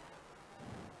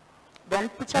 Then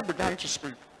Peter began to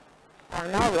speak. I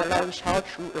now realize how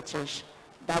true it is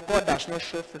that God does not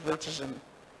show favoritism,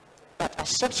 but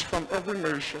accepts from every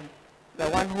nation the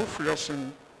one who fears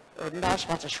him, and that's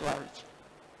what is right.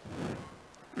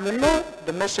 You know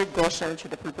the message God sent to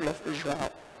the people of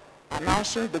Israel,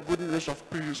 announcing the good news of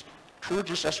peace through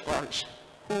Jesus Christ,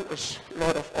 who is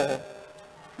Lord of all.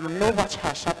 You know what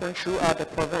has happened throughout the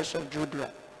province of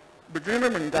Judea,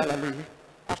 beginning in Galilee,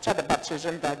 after the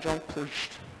baptism that John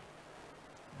preached.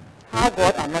 How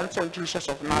God anointed Jesus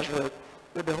of Nazareth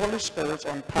with the Holy Spirit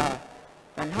and power,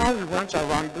 and how he went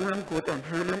around doing good and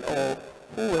healing all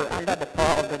who were under the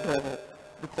power of the devil,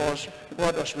 because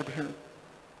God was with him.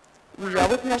 We are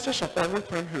witnesses of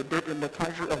everything he did in the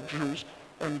country of Jews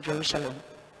and Jerusalem.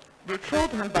 They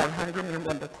killed him by hanging him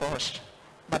on the cross,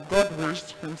 but God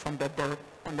raised him from the dead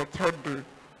on the third day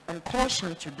and caused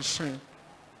him to be seen.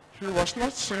 He was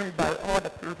not seen by all the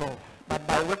people, but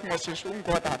by witnesses whom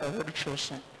God had already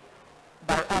chosen,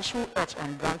 by us who ate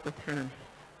and drank with him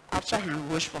after he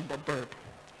rose from the dead.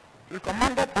 He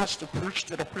commanded us to preach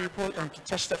to the people and to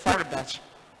testify that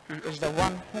he is the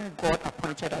one whom God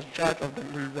appointed as judge of the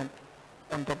living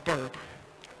and the dead.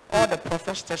 All the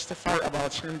prophets testify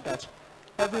about him that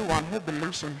everyone who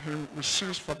believes in him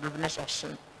receives forgiveness of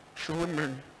sin through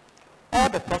name. All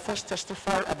the prophets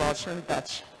testify about him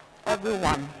that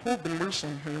everyone who believes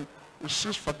in him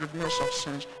receives forgiveness of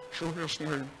sins through his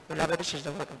name. Beloved, this is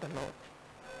the word of the Lord.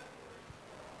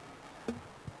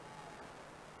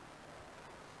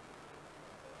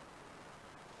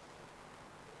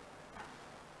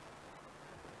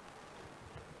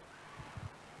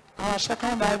 Our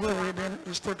second Bible reading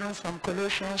is taken from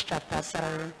Colossians chapter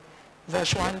 7,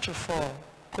 verse 1 to 4.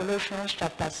 Colossians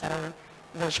chapter 7,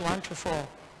 verse 1 to 4.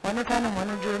 When can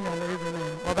one join your living?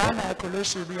 Obama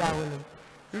Colossi be our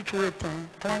each waiting,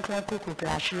 Franklin Cuckoo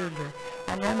Clashig,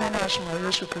 and your man as my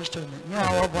Yesu Christian, you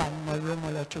are one, my room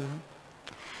or two.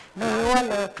 No, you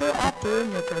are a apple,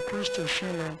 you can Christo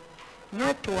Shilling,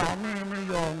 not to our name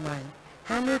your mind.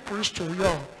 How many Christo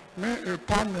your, me a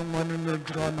time money no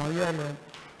draw no yellow.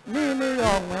 Me me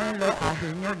your man, I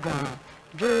hear your gun,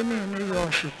 Jamie me your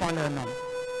shipolano.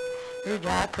 If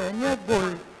I can your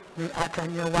boy, me I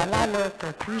can your walala,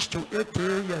 the Christo 8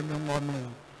 years and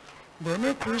woman.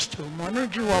 Bene Christo,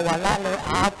 Monoju walale,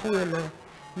 Apuele,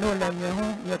 no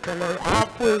lemon, Yakale,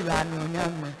 Apuela, no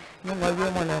yam, no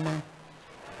woman.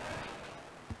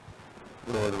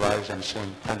 Lord, rise and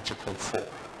sing Canticle 4.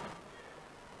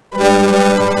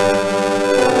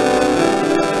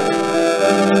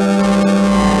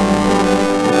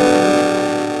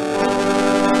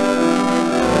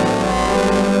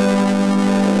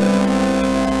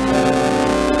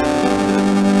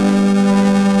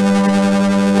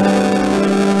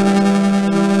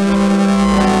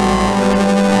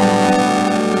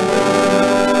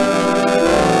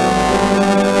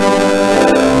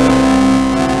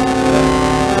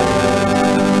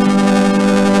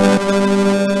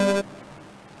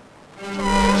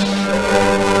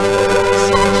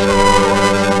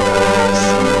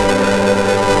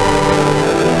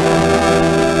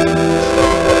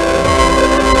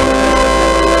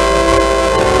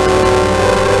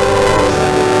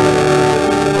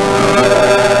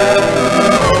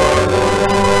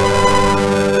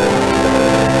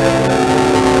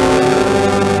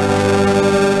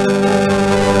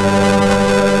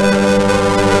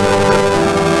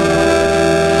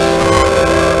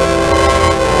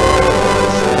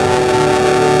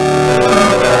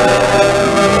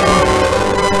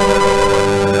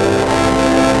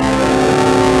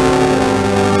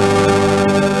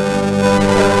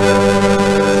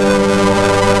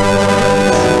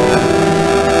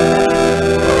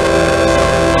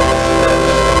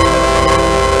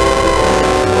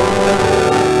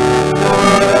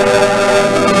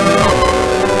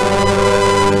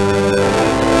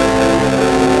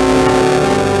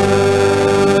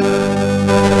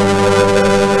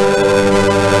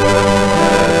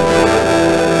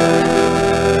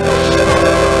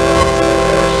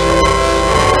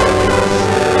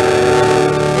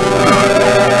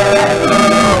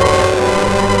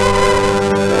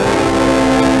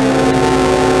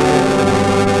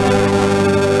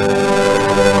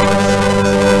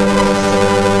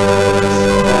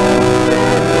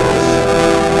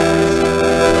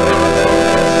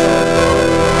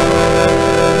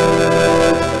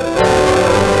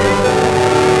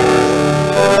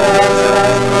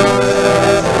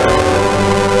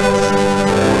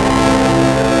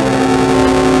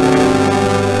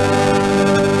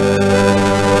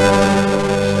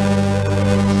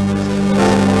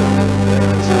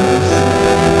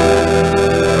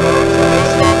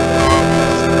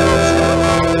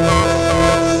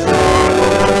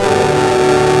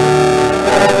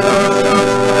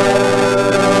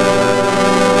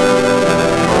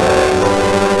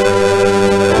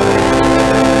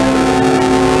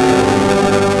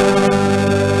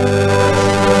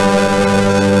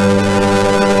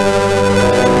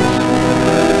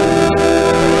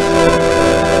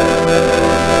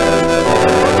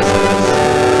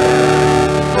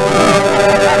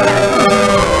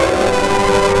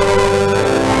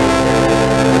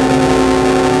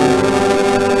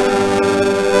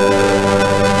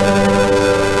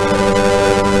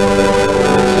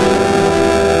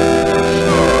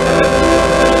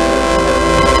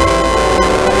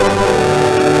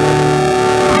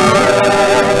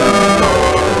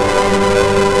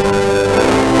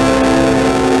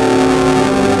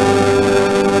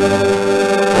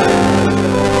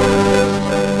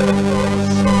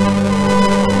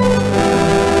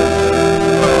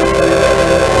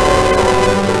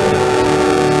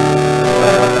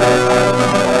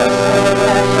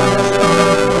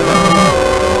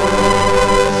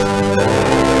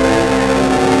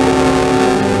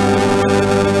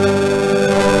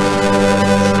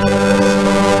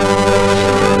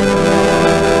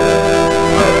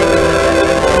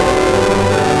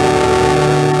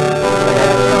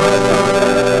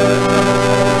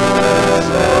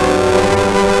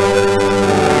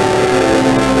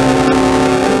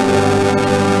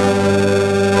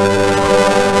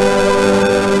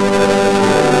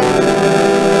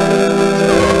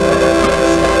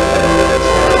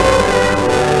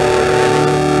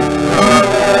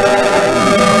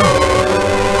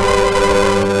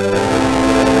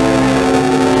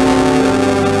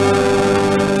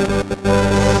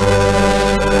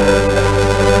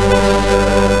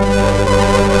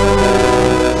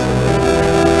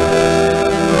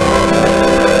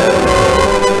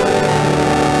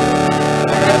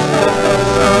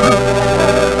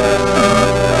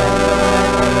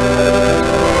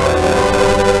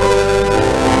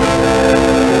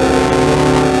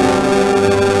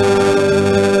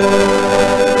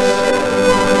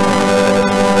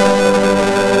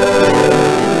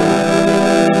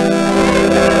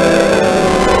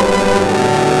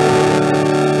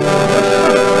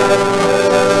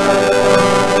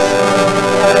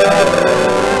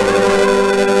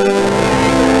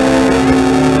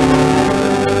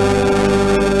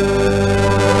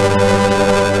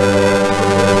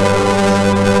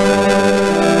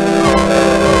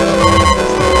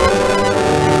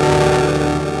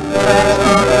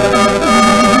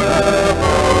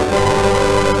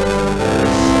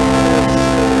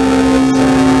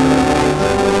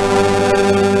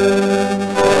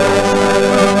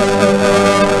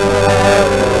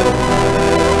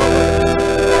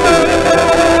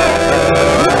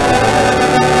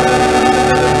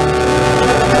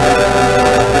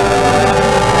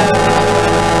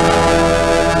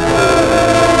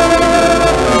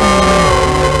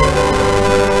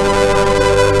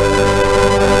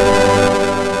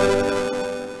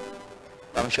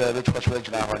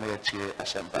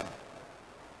 Asempa,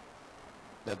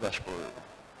 the Gospel reading.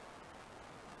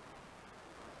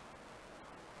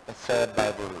 The third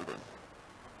Bible reading.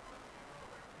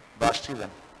 Brother Stephen.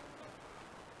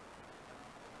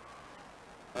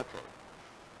 Okay.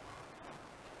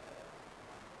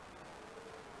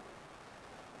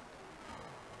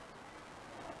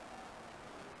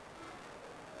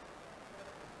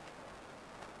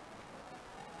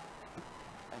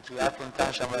 And so you can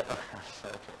come somewhere.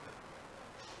 Okay.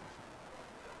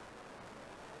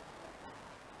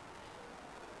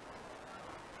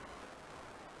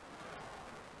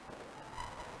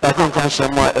 I think I'm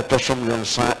somewhere at the Shumyan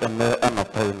side and there and a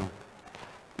pain.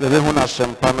 The little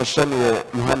Nasem Panosani,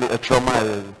 you had a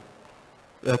trauma.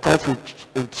 The Catholic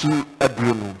into a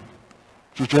Bruno.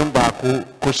 To join Baku,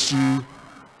 Kosi,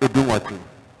 Edumatu.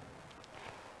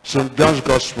 St. John's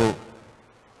Gospel,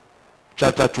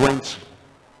 chapter 20,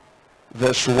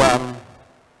 verse 1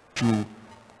 to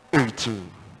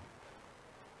 18.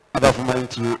 Above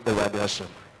 90, a radiation.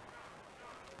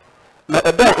 Na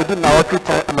ebe edi na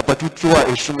wakita anapatutu a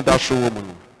esum da so wo mu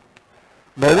no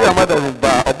Mary amada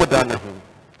ba oboda ne ho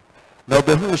na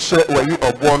obehu se wayi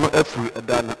obo no afiri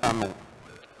eda na ano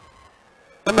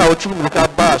na otum ni ka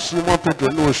ba Simon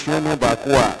Peter no osuani ba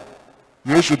ko a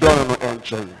Yesu don no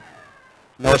enchen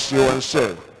na osie won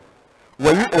se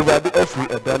wayi Ewurade afiri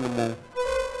eda no mu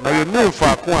na ye ne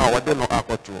fa ko a wode no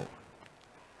akoto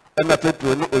na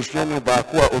Peter no osuani ba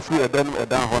ko a ofiri eda no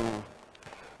eda ho no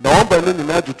na wɔn bɛn no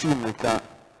nyinaa tutu mmirika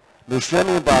na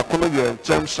osuani baako no yɛ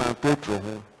nkyɛn san Petro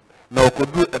ho na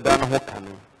ɔkɔduru ɛda no ho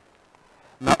kane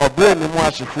na ɔbrɛ ne mu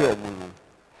ahyehyɛ mu no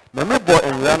na mebɔ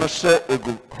nwura no sɛ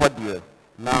egu hɔ deɛ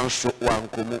nanso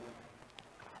wankɔ mu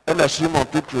ɛna Simon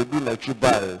Petro di n'akyi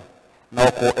baeɛ na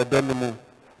ɔkɔ ɛda no mu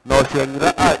na ɔhwɛ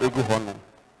nwura a egu hɔ no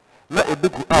na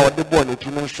eduku a wɔde bɔɔ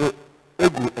n'akyi no nso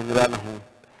egu nwura no ho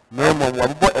na mmom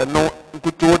wɔbobɔ ɛno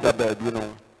nkutoo da baabi no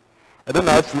ɛde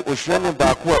na afi osuani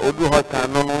baako a odu hɔ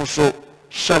kan no nso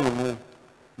hyɛ ne mu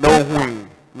na ohui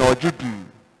na ɔgye dii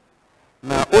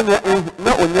na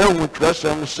onya ehu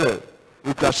twerɛsɛm sɛ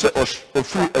etwa sɛ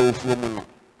ofiri awufuo mu no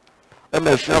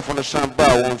ɛna asuafo no san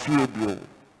baa wɔn fie bio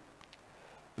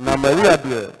na Maria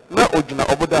deɛ na ogyina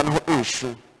ɔboda no ho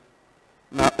esu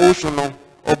na osu no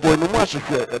ɔbɔ ne mu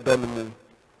ahyehyɛ ɛda no mu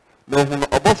na ohunu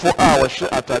ɔbɔfo a wɔhyɛ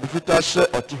atade fitaa sɛ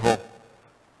ɔte hɔ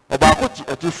Ọbaako ti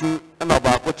atifi na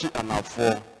ọbaako ti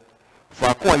anafoɔ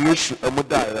faako a Yesu amu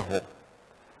daeɛ hɔ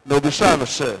na obisaa no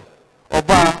sɛ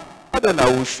ɔbaa ada na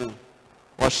wosu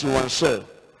ɔsi wɔn sɛ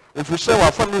efi sɛ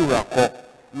wafa ne wura kɔ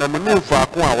na menim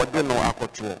faako a wɔde no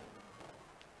akɔtoɔ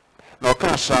na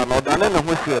ɔka saa na ɔdane ne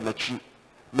ho hwɛɛ n'akyi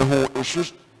na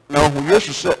ɔhu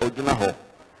Yesu sɛ ogyina hɔ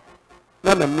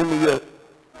na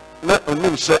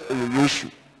onim sɛ ɛyɛ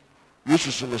Yesu Yesu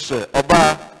si ne sɛ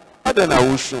ɔbaa ada na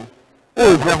wosu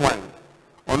o hwan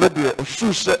ono de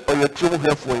osu se oyetum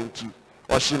hwefo nti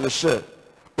o si ne se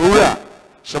owura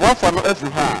se wafa no afi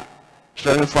ha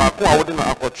hwere faako a wode no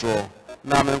akɔtro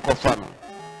na me nkɔfa no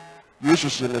Yesu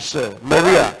si ne se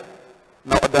Maria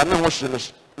na ɔdane ho si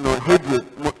no Hebrew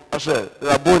ase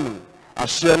Raboni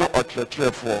ase no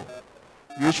ɔkyerɛkyerɛfo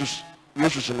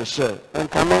Yesu si ne se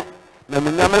nka no na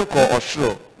menyame nkɔ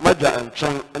ɔsoro magya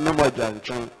nkyɛn ne magya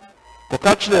nkyɛn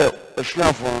kɔka kyerɛ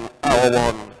asuafo a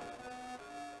wɔwɔ no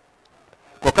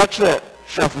kɔka kyerɛ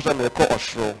suafo sɛ mekɔ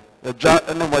ɔsoro agya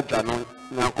ne magya no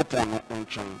Nyankopɔn no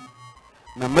nkyɛn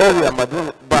na Mary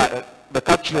amadene ba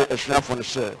bɛka kyerɛ asuafo no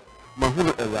sɛ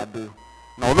mahunu Awurade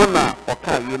na ɔno na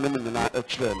ɔka yie no nyinaa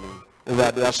akyerɛ no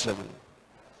Awurade asɛm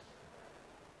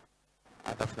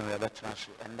adafo no yɛbɛtena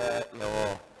so ɛndɛ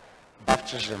yɛwɔ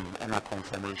baptism and a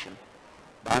confirmation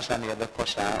baansa no yɛbɛkɔ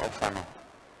saa ɔfa no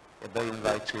yɛbɛ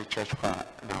invite to church hɔ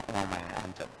a na ɔma yɛ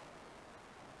anthem.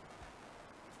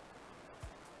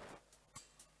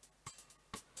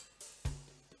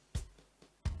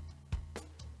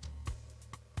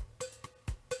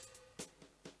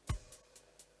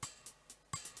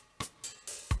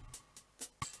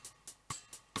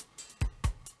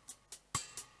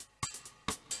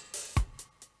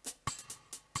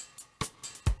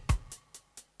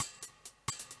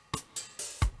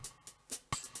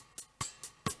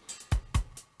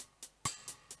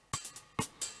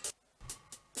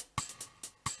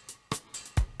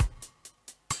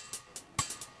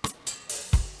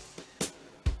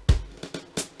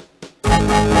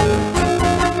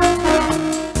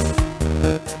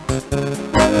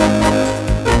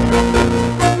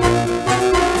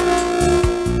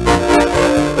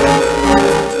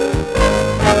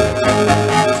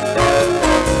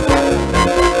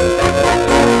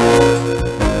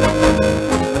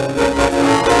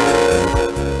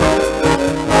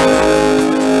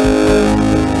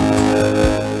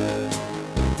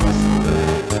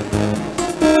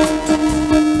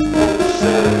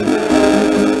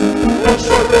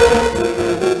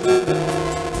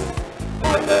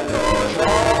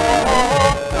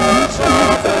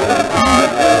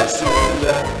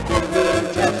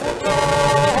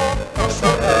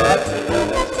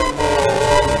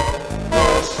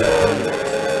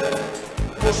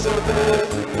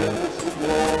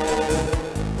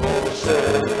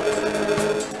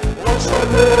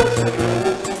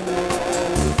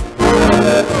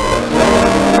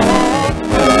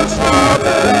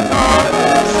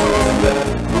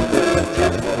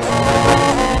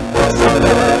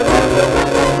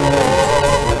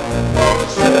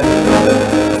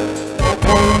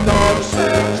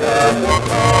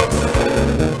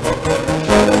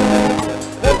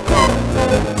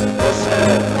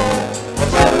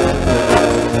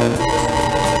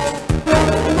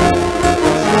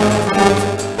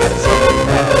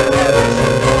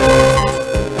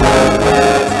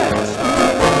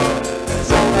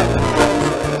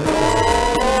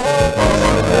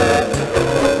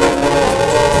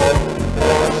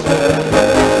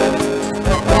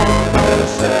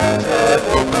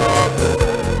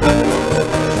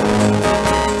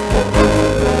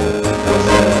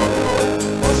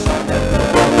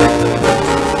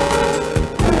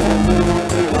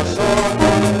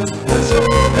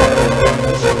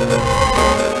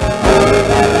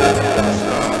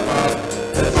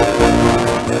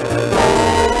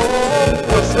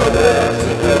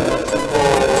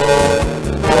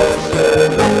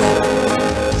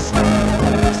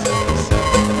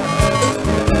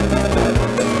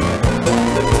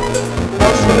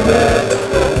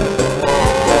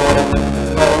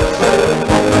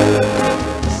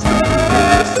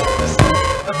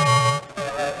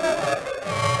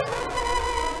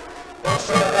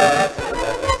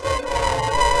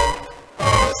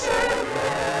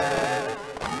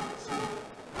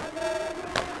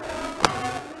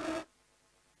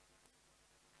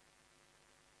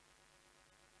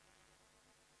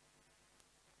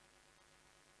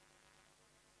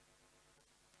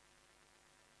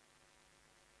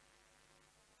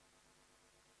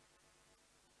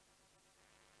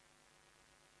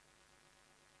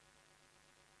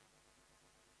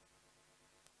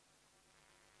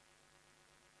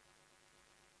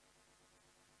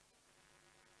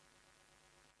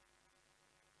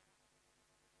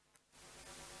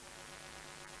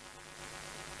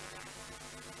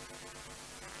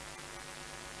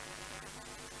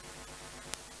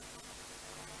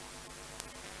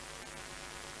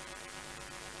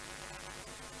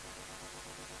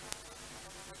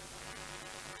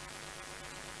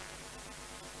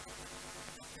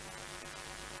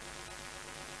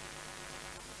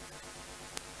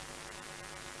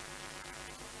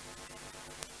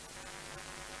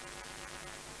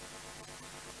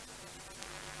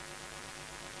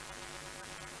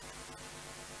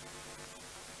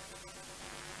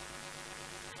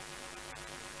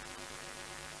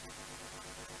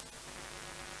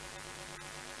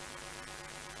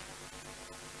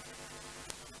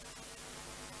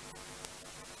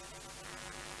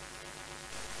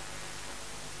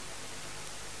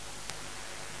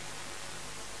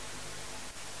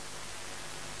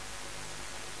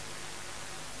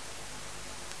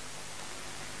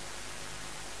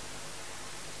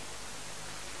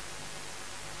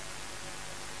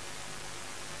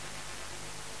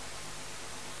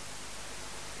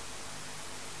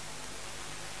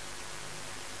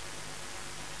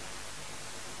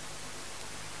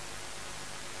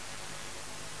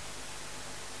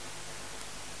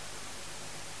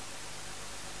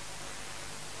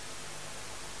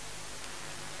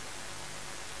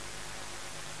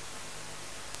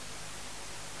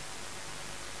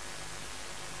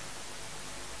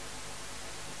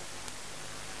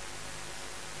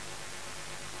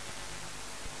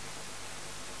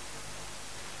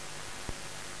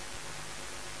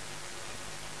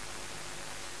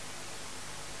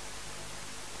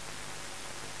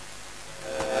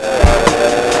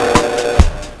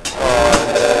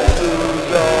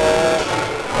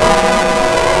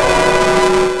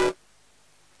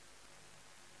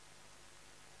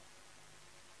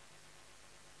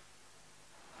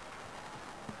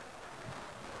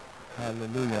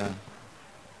 Hallelujah.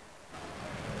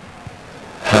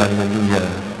 Hallelujah.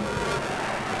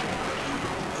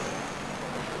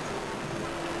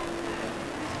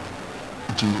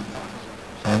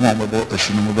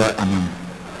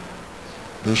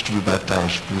 Those to be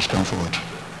baptized, please come forward.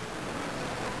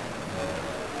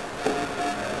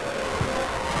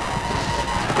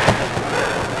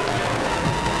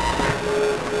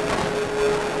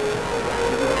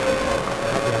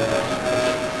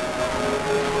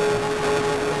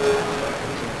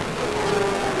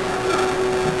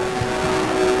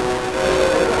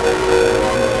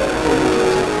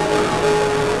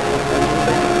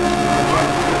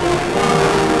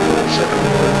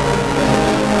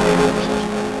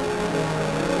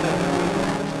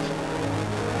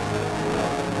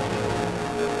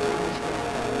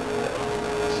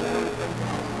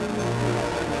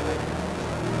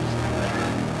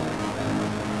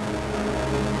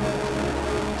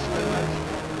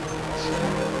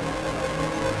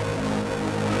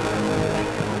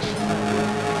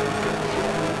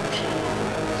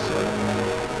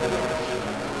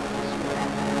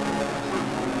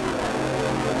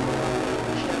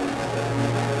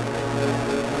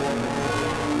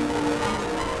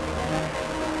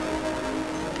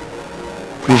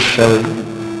 Please shall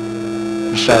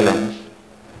be silent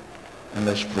and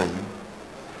let's pray.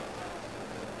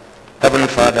 Heavenly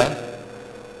Father,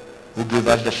 who gave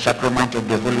us the sacrament of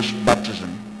the Holy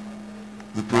Baptism,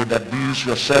 we pray that these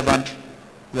your servants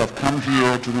who have come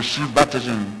here to receive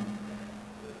baptism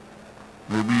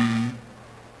may be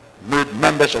made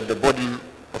members of the body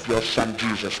of your Son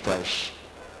Jesus Christ.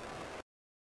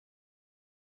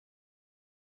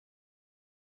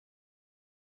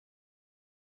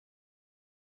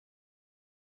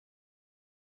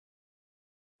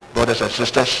 Brothers and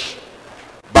sisters,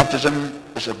 baptism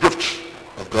is a gift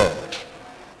of God.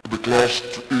 It declares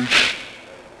to each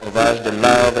of us the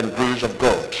love and grace of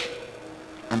God.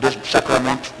 In this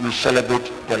sacrament, we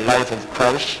celebrate the life of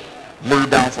Christ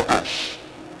laid down for us,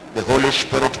 the Holy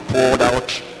Spirit poured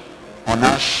out on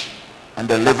us, and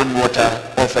the living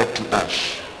water offered to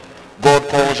us. God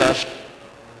calls us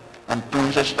and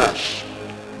cleanses us,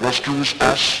 rescues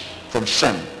us from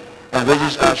sin, and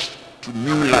raises us to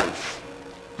new life.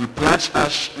 He plants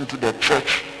us into the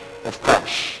church of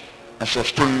Christ and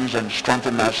sustains and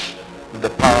strengthens us with the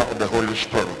power of the Holy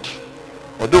Spirit.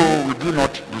 Although we do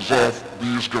not deserve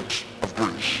these gifts of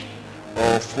grace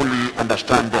or fully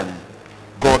understand them,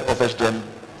 God offers them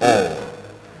all,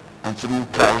 and through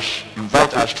Christ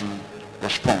invite us to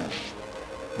response.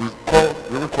 We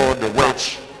recall the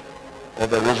words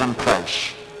of the risen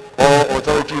Christ. All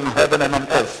authority in heaven and on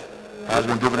earth has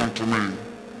been given unto me.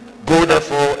 Go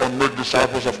therefore and make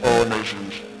disciples of all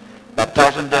nations,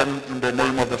 baptizing them in the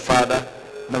name of the Father,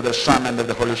 and of the Son, and of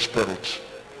the Holy Spirit,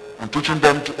 and teaching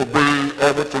them to obey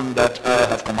everything that I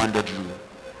have commanded you.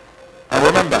 And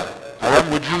remember, I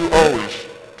am with you always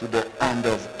to the end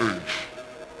of age.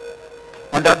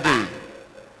 On that day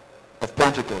of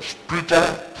Pentecost,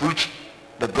 Peter preached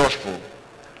the gospel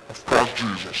of Christ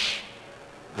Jesus,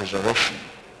 resurrection.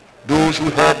 Those who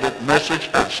heard the message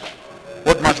asked,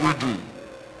 what must we do?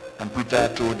 And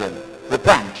Peter told them,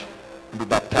 repent and be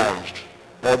baptized,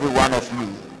 every one of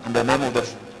you, in the name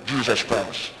of Jesus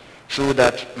Christ, so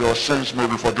that your sins may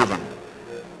be forgiven.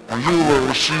 And you will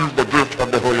receive the gift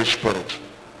of the Holy Spirit.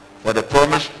 For the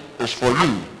promise is for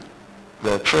you,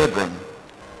 your children,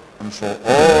 and for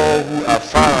all who are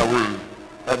far away,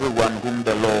 everyone whom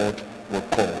the Lord will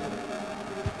call.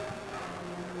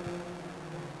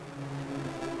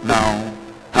 Now,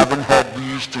 having heard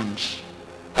these things,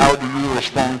 how do you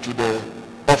respond to the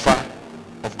offer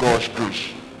of God's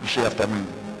grace? You say after me,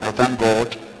 I thank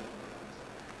God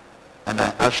and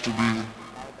I ask to be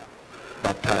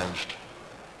baptized.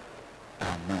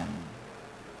 Amen.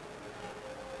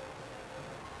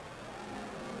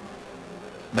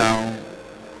 Now,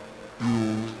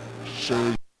 you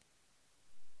say,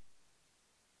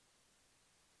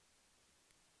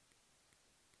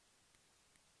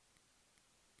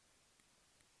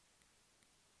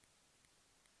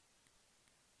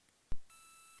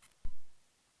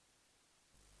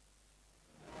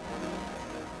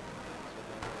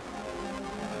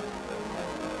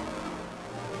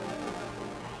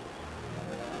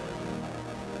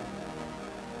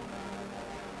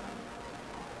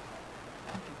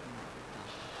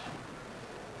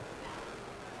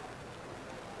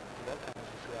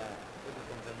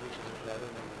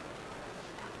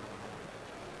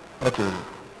 okay,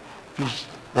 please,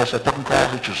 there's a technical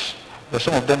hitches. But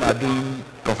some of them are doing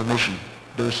confirmation.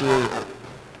 They will say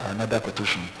another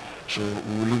quotation. So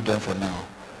we will leave them for now.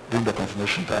 During the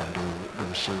confirmation time, they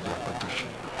will say their quotation.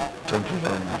 Thank you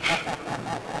very much.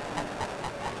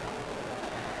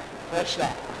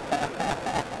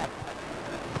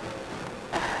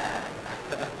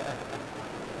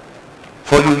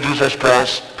 For you, Jesus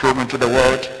Christ came into the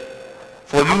world.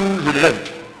 For you, he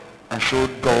lived and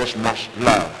showed God's much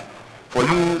love. For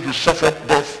you, he suffered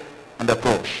death on the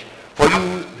cross. For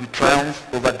you, he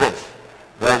triumphed over death,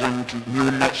 rising to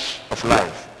newness of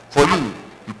life. For you,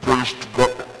 he praised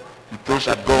God. He praised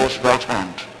at God's right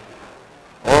hand.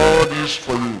 All this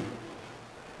for you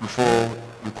before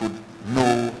you could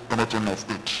know anything of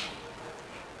it.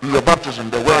 In your baptism,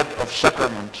 the word of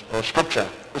sacrament or scripture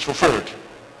is fulfilled.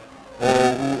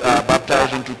 All who are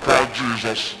baptized into Christ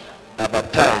Jesus are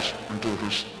baptized into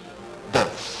his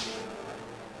death.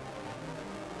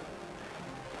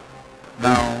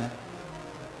 Now,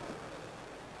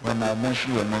 when I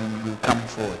mention your name, you come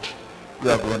forward. You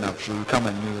are grown up, so you come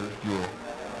and kneel here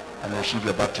and receive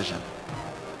your baptism.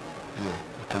 Here,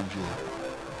 you come here.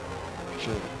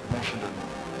 So, mention the name.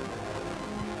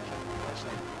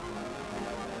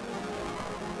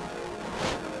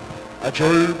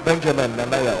 Actually, Benjamin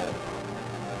Nanaya.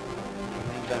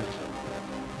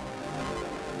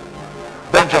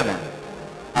 Benjamin,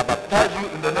 I baptize you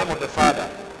in the name of the Father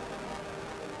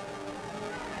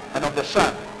and of the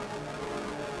Son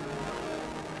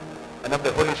and of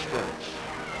the Holy Spirit.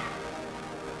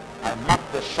 I mark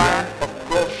the sign of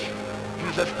cross,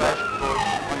 Jesus Christ's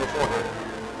cross on your forehead.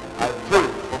 I pray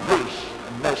for grace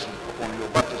and mercy upon your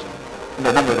baptism. In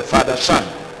the name of the Father, Son,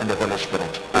 and the Holy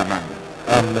Spirit. Amen.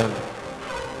 Amen.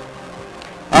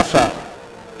 After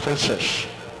Princess.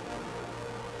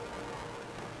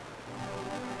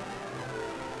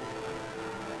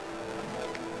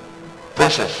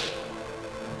 Princess,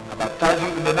 I baptize you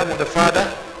in the name of the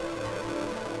Father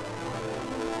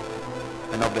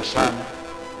and of the Son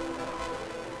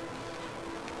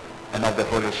and of the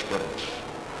Holy Spirit.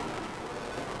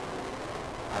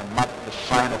 I mark the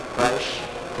sign of Christ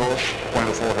cross upon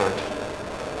your forehead.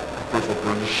 I pray for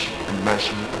grace and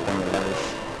mercy upon your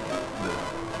life, your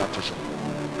baptism.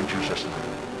 In Jesus' name.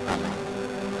 Amen.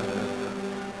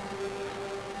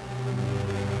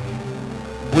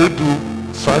 We do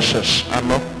Francis,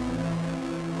 Amo.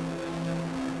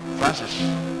 Francis,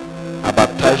 I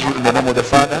baptize you in the name of the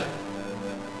Father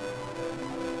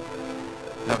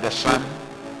and of the Son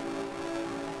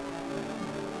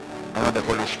and of the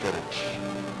Holy Spirit.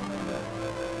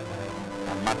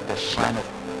 I mark the sign of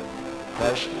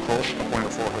Christ cross upon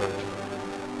your forehead.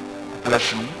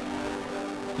 Bless you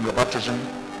in your baptism.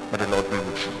 May the Lord be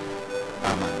with you.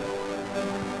 Amen.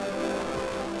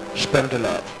 Spend the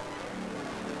love.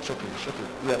 It's okay, it's okay.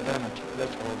 We have done it.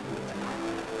 Let's all do it.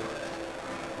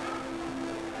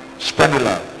 Spend the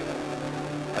love.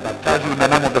 I baptize you in the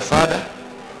name of the Father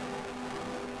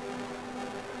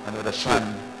and of the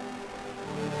Son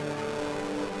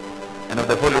and of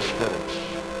the Holy Spirit.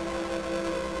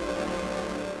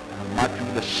 I mark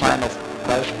you the sign of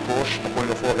Christ's cross upon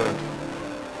your forehead.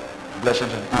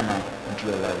 Blessings and honor into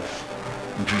your life.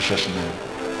 In Jesus' name.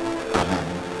 Amen.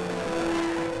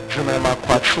 Jumema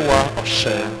Kwachua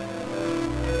Ose.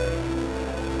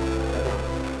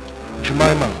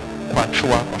 Jemima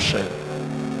Kwachua Ose.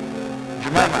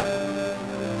 Jemima,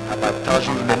 I baptize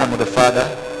you in the name of the Father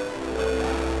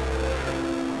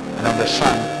and of the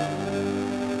Son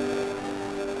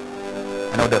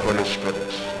and of the Holy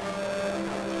Spirit.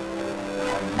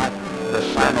 I mark the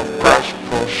sign of Christ's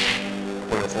cross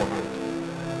for your forehead.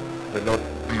 The Lord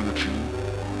be with you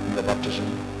in the baptism.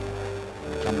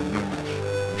 Become a new man.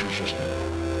 In Jesus'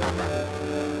 name. Amen.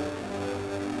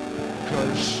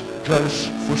 Joyce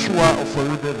Fushua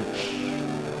Oforidelis.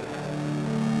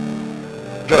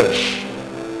 Joyce,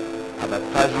 I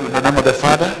baptize you in the name of the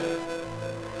Father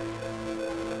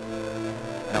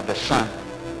and of the Son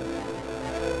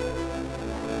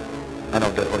and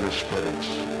of the Holy Spirit.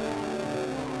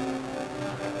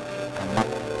 I mark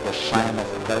the sign of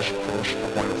Christ's cross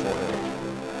upon your forehead.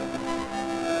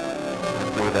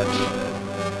 I pray that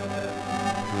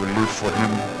you will live for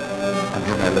him and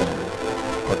him alone.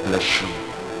 God bless you.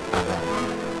 Amen.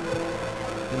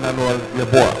 Emmanuel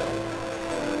Yeboah.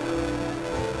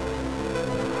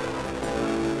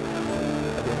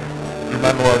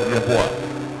 Emmanuel Yeboah.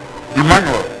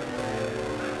 Emmanuel,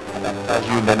 I baptize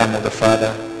you in the name of the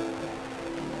Father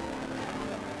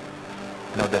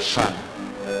and of the Son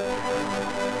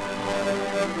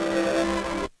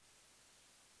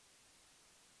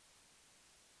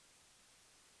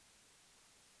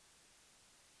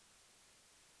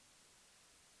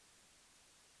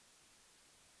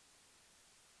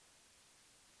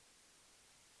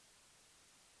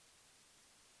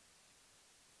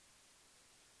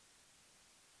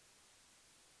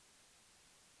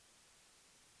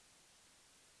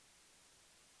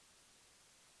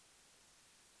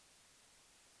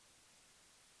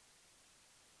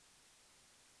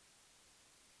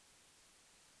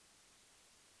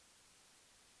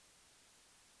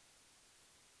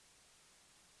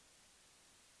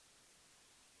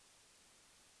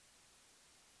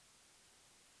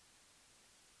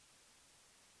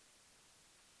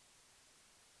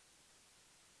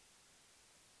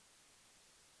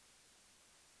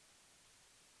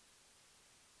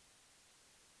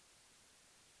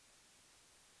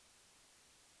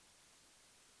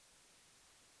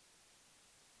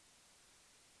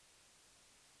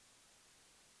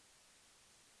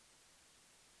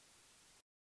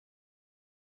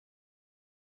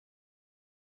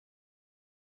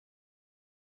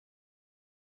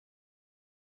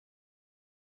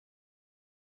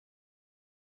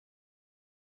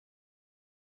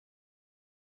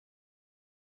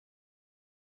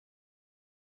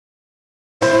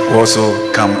will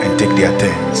also come and take their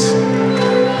turns.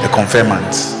 The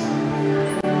confirmants.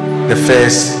 The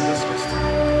first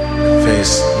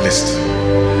list.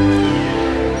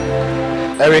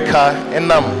 Erica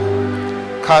Enam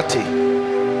Kati,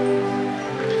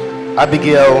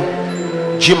 Abigail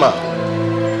Jima,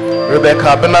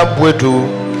 Rebecca Benabwedu,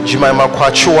 Jimaima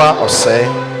Kwachua Ose,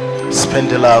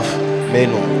 Spendilove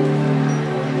Menu.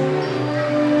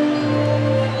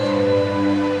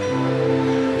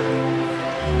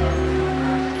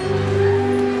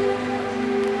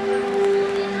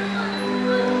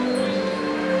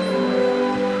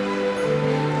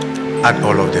 Add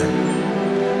all of them.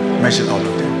 Mention all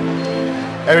of them.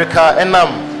 Erica Enam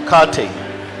Kate,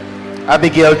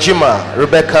 Abigail Jima,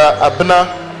 Rebecca Abna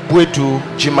Bwedu,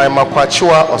 Jimaima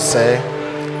Kwachua Ose,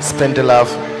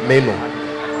 Spendilove Menu.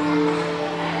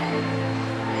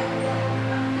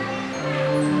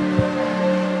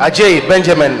 Ajay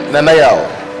Benjamin Nanayao,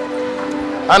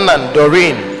 Annan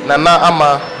Doreen Nana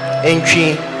Ama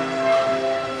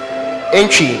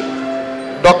Entry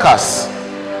Dorcas,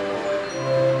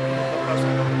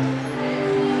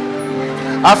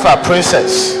 Afa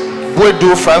Princess,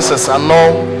 Bwedu Francis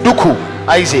Ano, Duku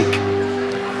Isaac,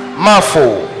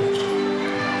 Mafo,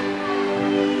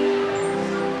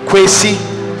 Kwesi,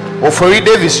 Ofori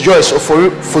Davis Joyce,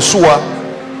 Ofori Fosua,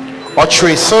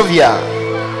 Ochre Sylvia,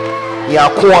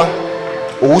 Yakwa,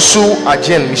 Owusu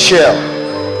Ajen Michelle,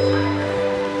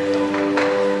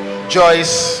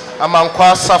 Joyce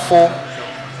Amankwa Safo,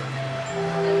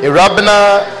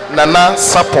 Irabna Nana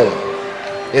Sapon,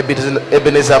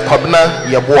 Ebenezer Kwabna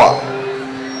Yabua.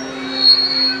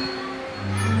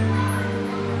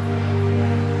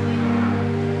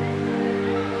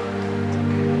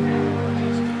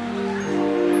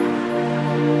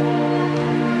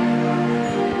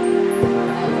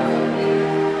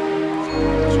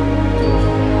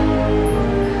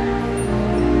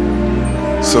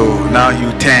 So now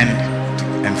you turn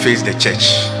and face the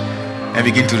church and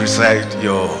begin to recite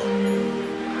your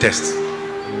text.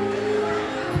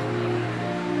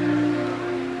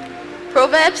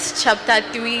 Proverbs chapter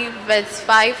 3 verse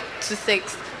 5 to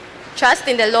 6. Trust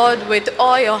in the Lord with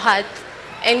all your heart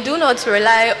and do not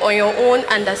rely on your own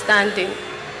understanding.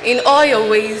 In all your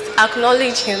ways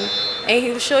acknowledge him and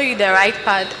he will show you the right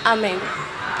path. Amen.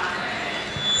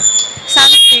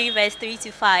 Psalm 3 verse 3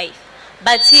 to 5.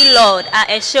 But you, Lord, are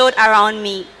a shield around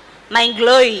me, my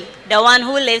glory, the one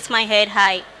who lifts my head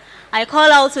high. I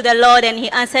call out to the Lord and he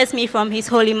answers me from his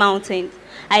holy mountain.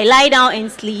 I lie down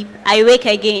and sleep, I wake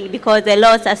again because the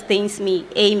Lord sustains me.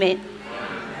 Amen.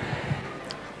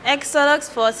 Exodus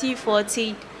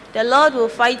 40:14. The Lord will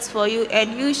fight for you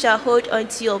and you shall hold on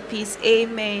to your peace.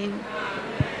 Amen.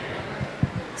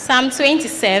 Psalm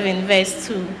 27 verse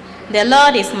 2. The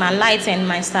Lord is my light and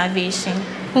my salvation.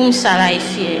 Whom shall I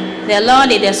fear? The Lord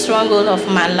is the stronghold of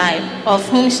my life. Of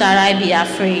whom shall I be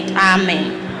afraid?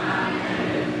 Amen.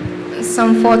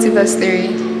 Psalm 40 verse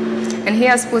 3. And he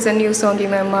has put a new song in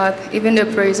my mouth, even the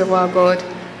praise of our God.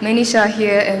 Many shall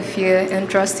hear and fear and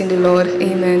trust in the Lord.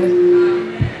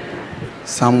 Amen.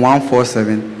 Psalm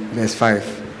 147 verse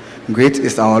 5. Great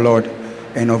is our Lord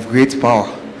and of great power.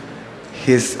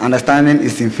 His understanding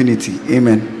is infinity.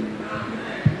 Amen.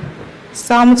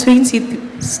 Psalm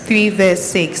 23 verse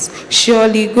 6.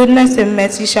 Surely goodness and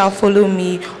mercy shall follow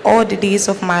me all the days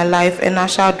of my life, and I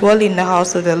shall dwell in the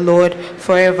house of the Lord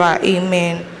forever.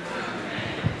 Amen.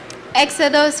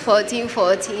 Exodus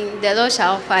 14:14. The Lord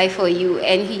shall fight for you,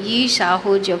 and ye shall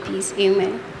hold your peace.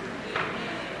 Amen.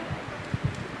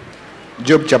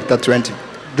 Job chapter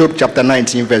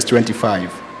 19 verse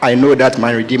 25. I know that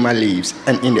my Redeemer lives,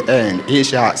 and in the end he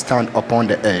shall stand upon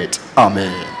the earth.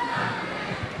 Amen.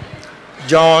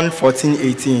 John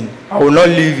 14:18. I will not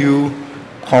leave you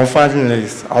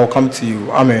comfortless. I will come to you.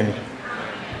 Amen.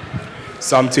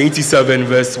 Psalm 27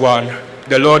 verse 1.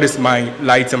 The Lord is my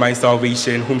light and my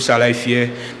salvation. Whom shall I fear?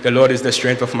 The Lord is the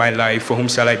strength of my life. For whom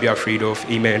shall I be afraid of?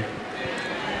 Amen.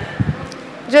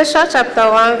 Joshua chapter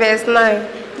 1 verse 9.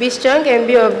 Be strong and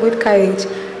be of good courage.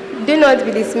 Do not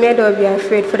be dismayed or be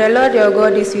afraid, for the Lord your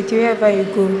God is with you wherever you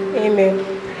go. Amen.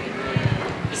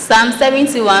 Psalm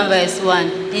 71 verse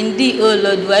 1. In thee, O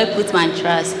Lord, do I put my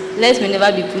trust. Let me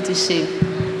never be put to shame.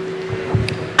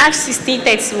 Acts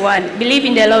 16:31. Believe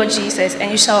in the Lord Jesus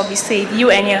and you shall be saved, you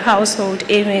and your household.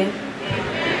 Amen.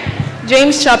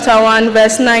 James chapter 1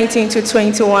 verse 19 to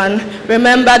 21.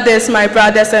 Remember this, my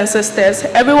brothers and sisters.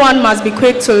 Everyone must be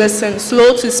quick to listen,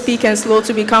 slow to speak, and slow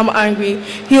to become angry.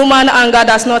 Human anger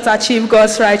does not achieve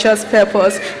God's righteous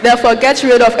purpose. Therefore, get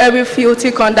rid of every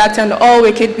filthy conduct and all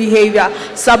wicked behavior.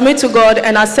 Submit to God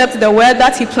and accept the word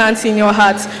that he plants in your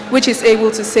heart, which is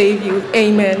able to save you.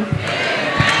 Amen.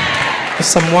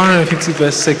 Psalm 150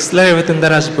 verse 6. Let everything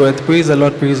that has breath praise the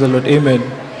Lord, praise the Lord. Amen.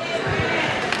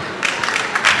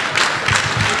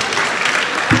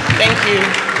 Thank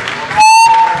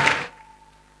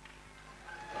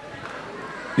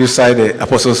you. You say the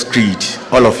Apostles' Creed,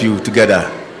 all of you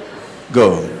together.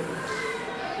 Go.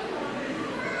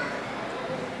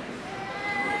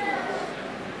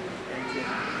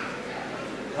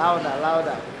 Louder,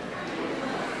 louder.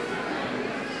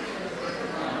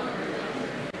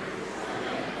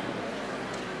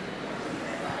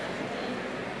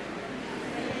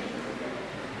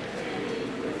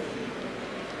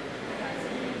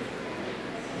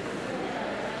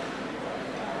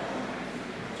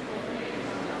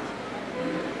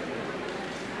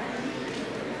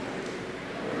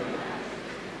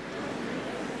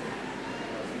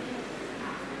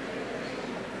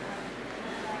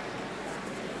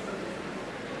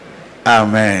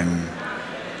 Amen.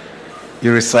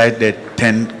 You recite the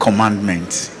 10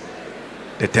 commandments.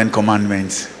 The 10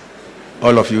 commandments.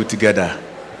 All of you together.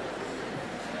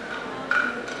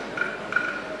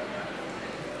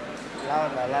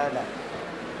 Louder, louder.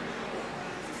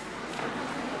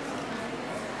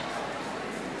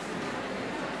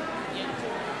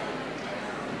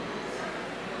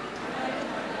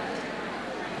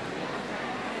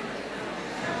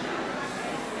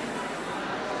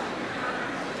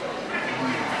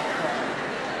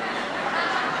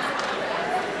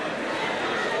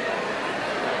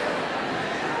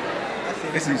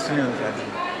 This is serious.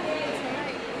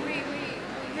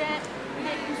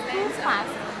 Too fast.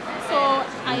 So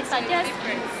I suggest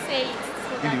you say it.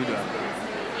 So that Individual.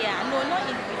 Yeah, no, not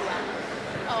individual.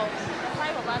 Oh, the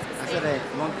 5 of us will I say said, it.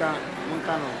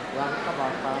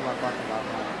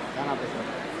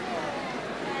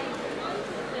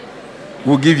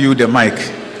 We'll give you the mic.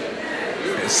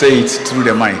 Say it through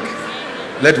the mic.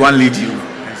 Let one lead you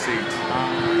and say it.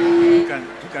 You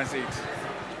can say it.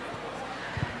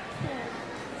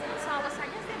 So I was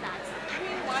suggesting that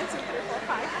 1, 2, 3, 4,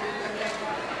 5.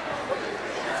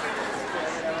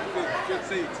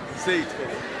 Say it. Say it.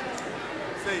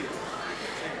 Say it.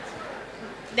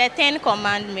 The 10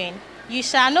 Commandments. You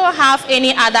shall not have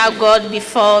any other God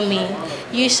before me.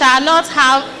 You shall not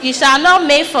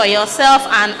make for yourself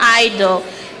an idol.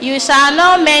 You shall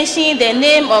not mention the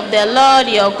name of the Lord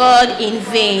your God in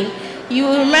vain. You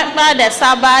remember the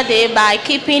Sabbath day by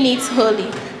keeping it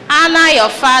holy. Honor your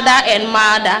father and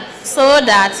mother, so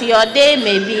that your day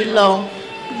may be long.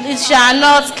 You shall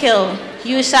not kill.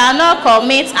 You shall not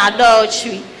commit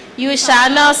adultery. You shall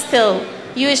not steal.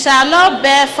 You shall not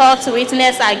bear false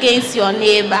witness against your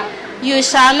neighbor. You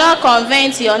shall not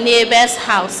covet your neighbor's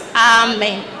house.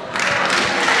 Amen.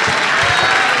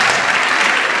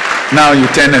 Now you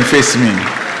turn and face me.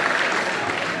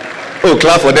 Oh,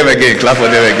 clap for them again. Clap for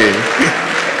them again.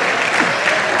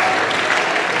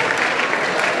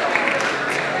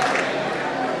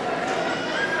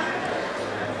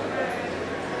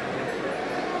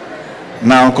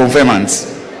 Now, confirmants.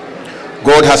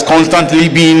 God has constantly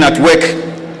been at work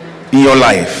in your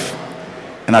life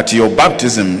and at your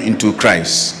baptism into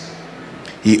Christ.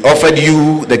 He offered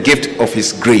you the gift of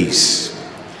his grace.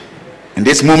 In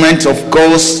this moment of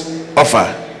God's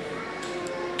offer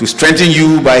to strengthen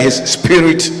you by his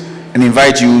spirit and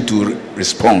invite you to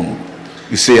respond,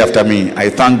 you say after me, I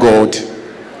thank God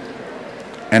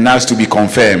and ask to be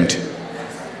confirmed.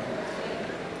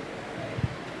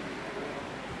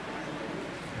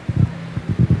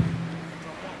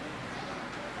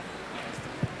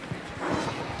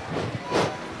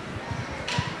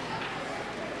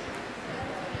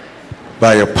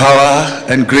 By your power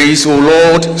and grace, O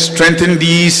Lord, strengthen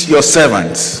these your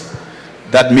servants,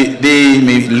 that they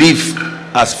may live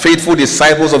as faithful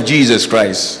disciples of Jesus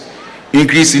Christ.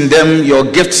 Increase in them your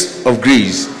gifts of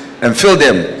grace and fill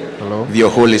them with your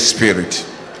Holy Spirit,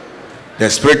 the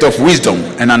spirit of wisdom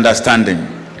and understanding,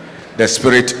 the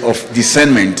spirit of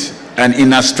discernment and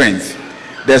inner strength,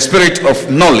 the spirit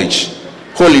of knowledge,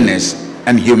 holiness,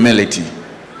 and humility.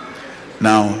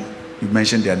 Now, you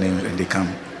mentioned their names and they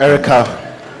come.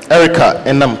 Erica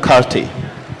Enam Karte.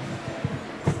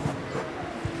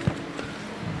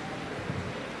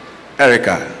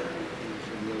 Erica.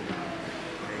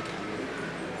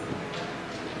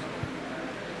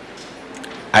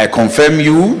 I confirm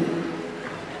you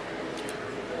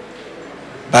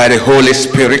by the Holy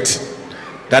Spirit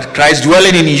that Christ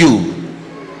dwelling in you,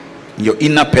 in your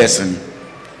inner person,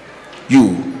 you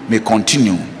may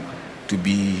continue to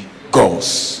be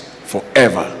God's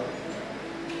forever.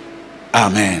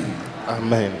 Amen.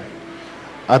 Amen.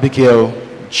 Abigail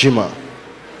Jima.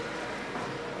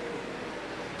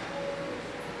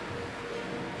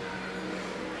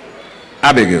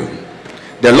 Abigail,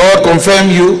 The Lord confirm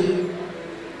you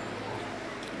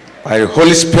by the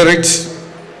Holy Spirit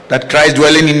that Christ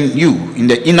dwelling in you, in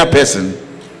the inner person,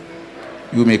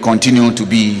 you may continue to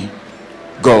be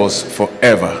God's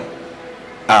forever.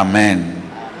 Amen.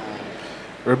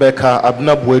 Rebecca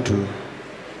Abnabwedu.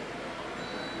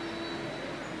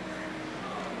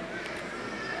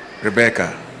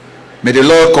 Rebecca, may the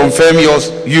Lord confirm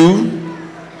you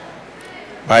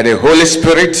by the Holy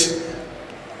Spirit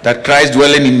that Christ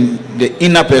dwelling in the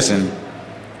inner person,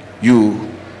 you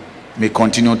may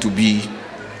continue to be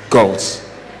God's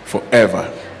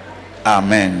forever.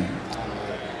 Amen.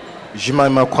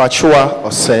 Jimaima Kwachua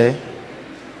Ose.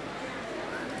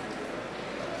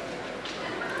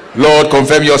 Lord,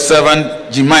 confirm your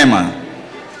servant Jemima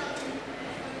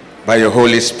by your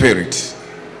Holy Spirit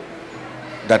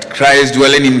that Christ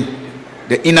dwelling in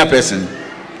the inner person,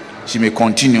 she may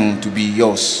continue to be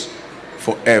yours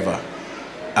forever.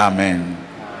 Amen.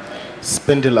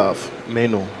 Spendilove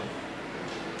Meno.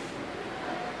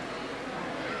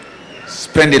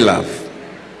 Spendilove,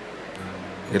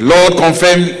 the Lord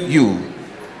confirm you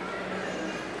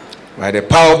by the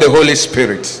power of the Holy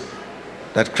Spirit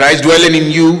that Christ dwelling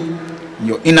in you, in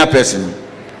your inner person,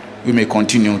 you may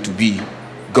continue to be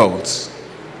God's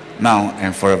now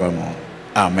and forevermore.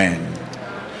 Amen.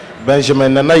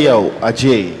 Benjamin Nanayo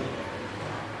Ajay.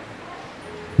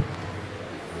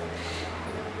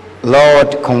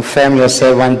 Lord, confirm your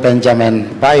servant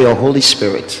Benjamin by your Holy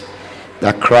Spirit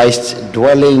that Christ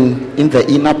dwelling in the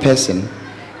inner person,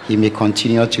 he may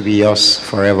continue to be yours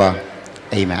forever.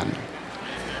 Amen.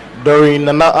 Doreen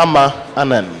Nana Ama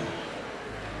Annan.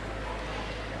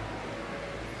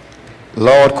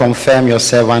 Lord, confirm your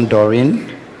servant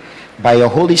Doreen by your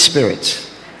Holy Spirit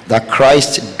that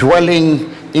Christ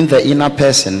dwelling in the inner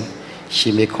person,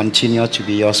 she may continue to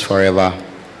be yours forever.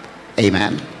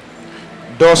 Amen.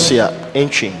 Dorcia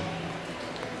Entry.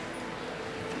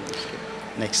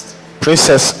 Next.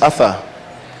 Princess Arthur.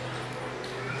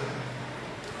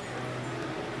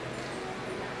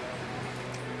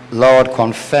 Lord,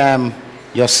 confirm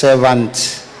your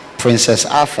servant Princess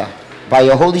Arthur by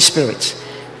your Holy Spirit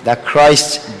that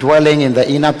Christ dwelling in the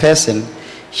inner person,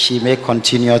 she may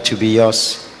continue to be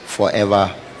yours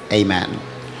forever. Amen.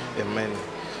 Amen.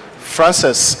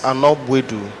 Francis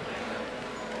Anobwedu.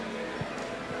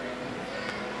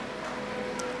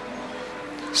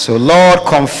 So Lord,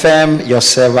 confirm your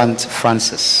servant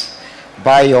Francis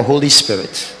by your Holy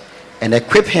Spirit and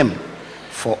equip him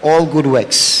for all good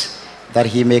works that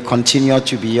he may continue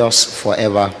to be yours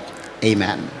forever.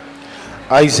 Amen.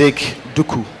 Isaac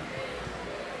Duku.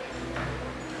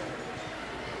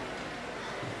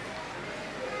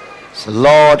 So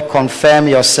Lord, confirm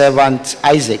your servant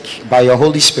Isaac by your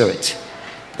Holy Spirit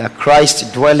that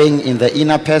Christ dwelling in the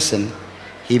inner person,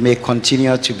 he may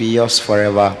continue to be yours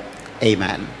forever.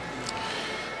 Amen.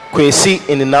 Kwesi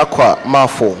Ininakwa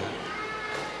Mafo.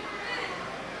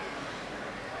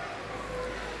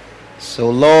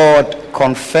 So Lord,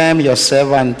 confirm your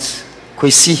servant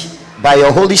Kwesi by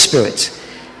your Holy Spirit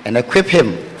and equip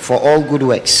him for all good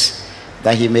works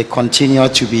that he may continue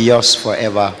to be yours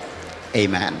forever.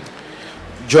 Amen.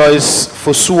 Joyce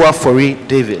Fosua Fori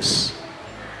Davis.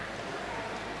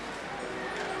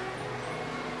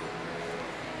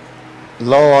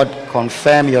 Lord,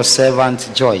 confirm your servant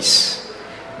Joyce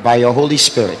by your Holy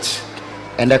Spirit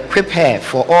and equip her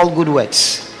for all good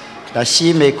works that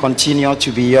she may continue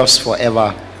to be yours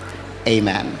forever.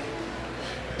 Amen.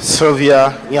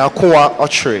 Sylvia Yakua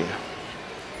Ochre.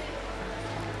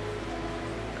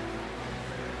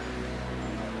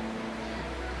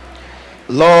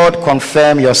 Lord,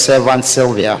 confirm your servant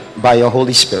Sylvia by your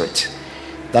Holy Spirit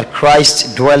that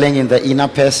Christ dwelling in the inner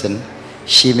person,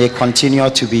 she may continue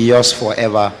to be yours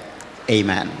forever.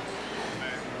 Amen.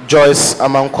 Joyce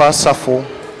Amankwa Safo.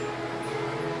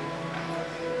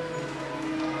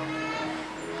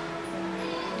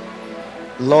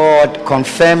 Lord,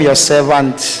 confirm your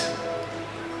servant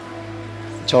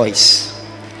Joyce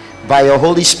by your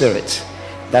Holy Spirit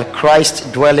that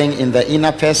Christ dwelling in the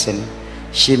inner person,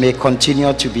 she may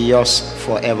continue to be yours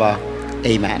forever.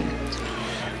 Amen.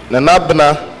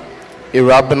 Nanabna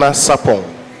Irabna Sapon.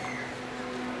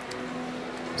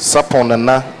 Sapon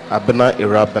Nana Abna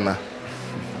Irabna.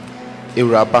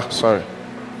 Iraba, sorry.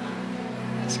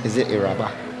 Is it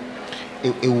Iraba?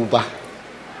 Iwuba.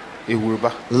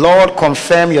 Iwuba. Lord,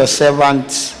 confirm your servant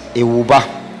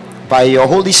Iwuba by your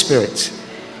Holy Spirit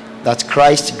that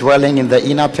Christ dwelling in the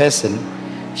inner person,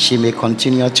 she may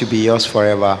continue to be yours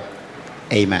forever.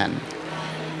 Amen.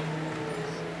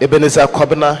 Ebenezer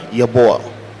Kwabena Yaboa.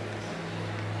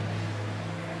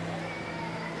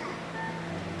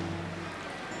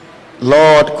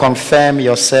 Lord, confirm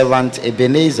your servant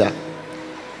Ebenezer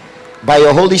by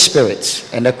your Holy Spirit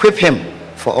and equip him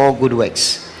for all good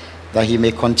works, that he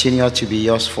may continue to be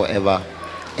yours forever.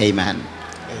 Amen.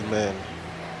 Amen.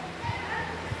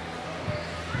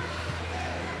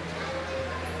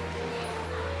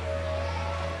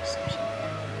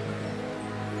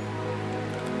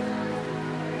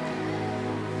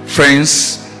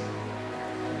 Friends,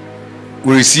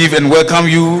 we receive and welcome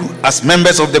you as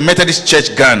members of the Methodist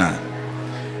Church Ghana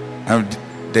and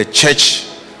the church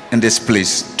in this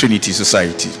place, Trinity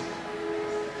Society.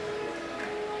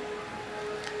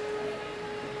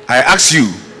 I ask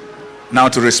you now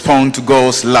to respond to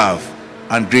God's love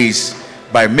and grace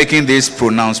by making these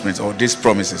pronouncements or these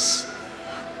promises.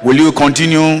 Will you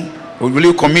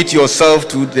commit yourself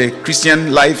to the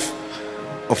Christian life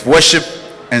of worship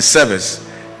and service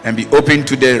and be open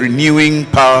to the renewing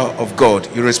power of God?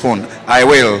 You respond, I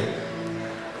will.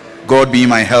 God be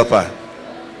my helper.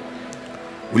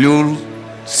 Will you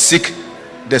seek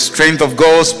the strength of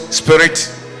God's Spirit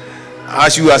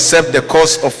as you accept the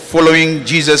course of following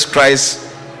Jesus Christ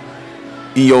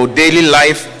in your daily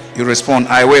life? You respond,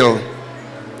 I will.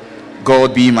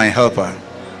 God be my helper.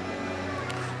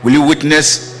 Will you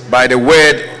witness by the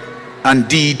word and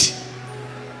deed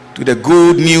to the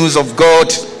good news of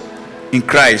God in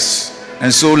Christ,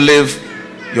 and so live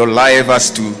your life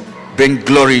as to bring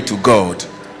glory to God?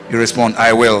 You respond,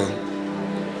 I will.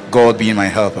 God be my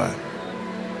helper.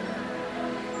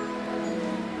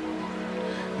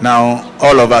 Now,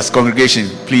 all of us, congregation,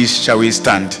 please shall we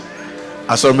stand?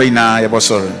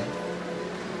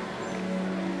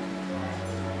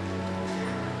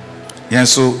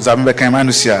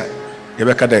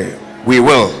 We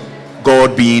will,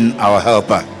 God being our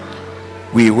helper.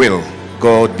 We will,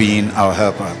 God being our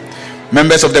helper.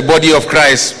 Members of the body of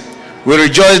Christ, we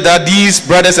rejoice that these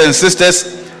brothers and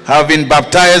sisters have been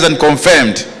baptized and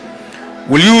confirmed.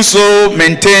 Will you so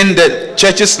maintain the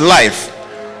church's life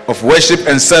of worship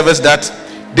and service that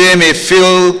they may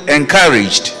feel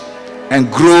encouraged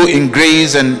and grow in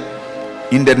grace and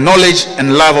in the knowledge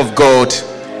and love of God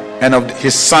and of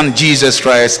his Son Jesus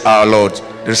Christ our Lord?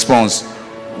 The response,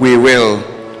 we will,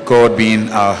 God being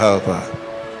our helper.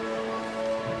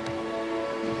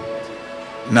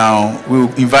 Now we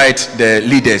will invite the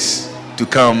leaders to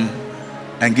come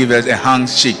and give us a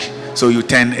handshake. So you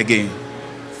turn again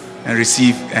and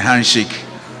receive a handshake.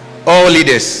 All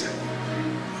leaders.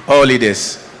 All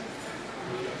leaders.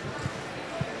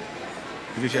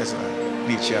 I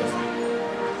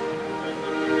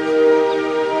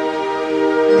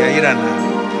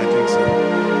think so.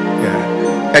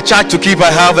 Yeah. A church to keep, I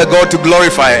have a God to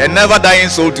glorify, a never dying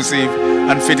soul to save,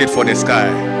 and fitted for the sky.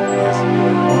 Yes.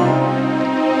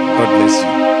 God bless you.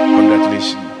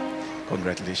 Congratulations.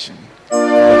 Congratulations. God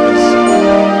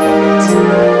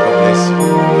bless you.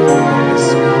 God bless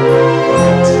you.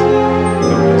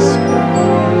 God bless you. God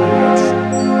bless you.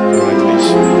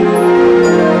 Congratulations.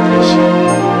 Congratulations.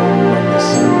 God bless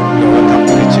you. You're welcome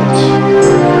to the church.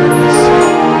 God bless you.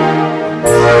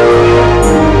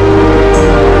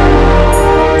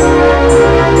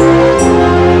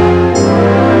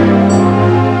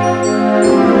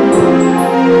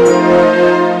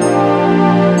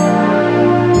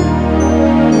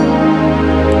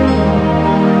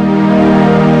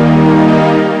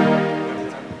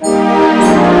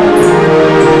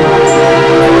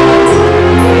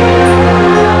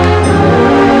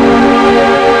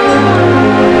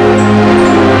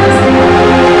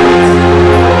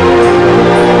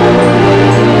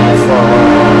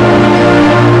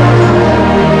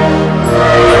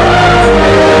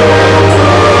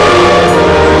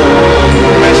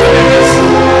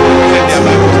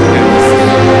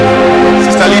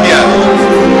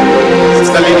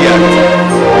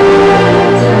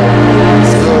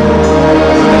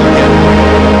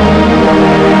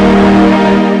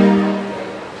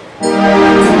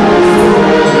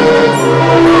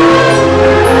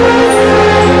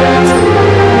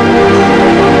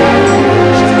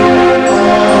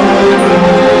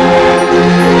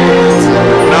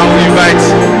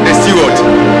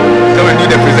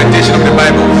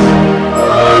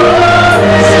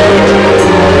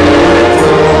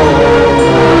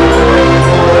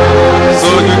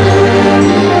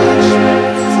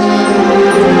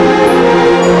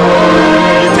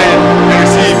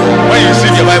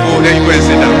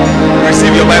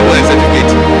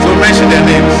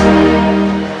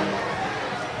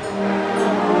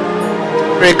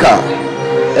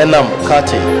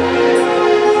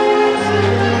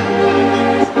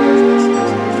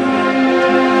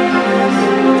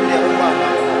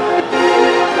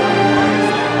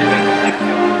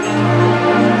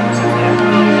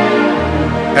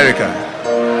 Erica.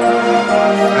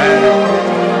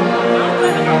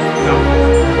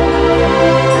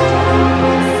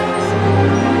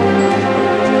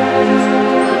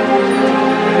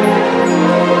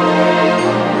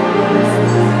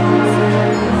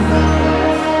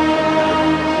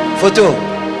 Photo.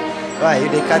 Why you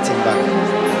they cut him back?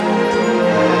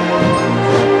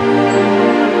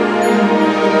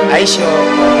 Are you sure?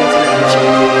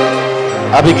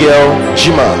 Abigail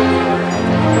Jima.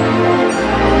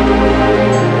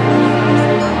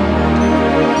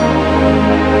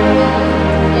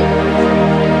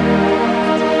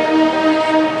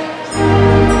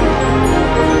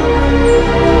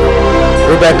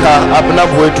 Rebecca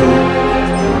Abnabwedu.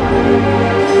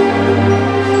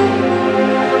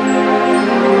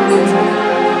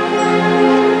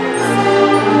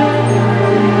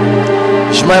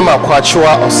 Jemima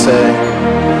Kwachua Ose.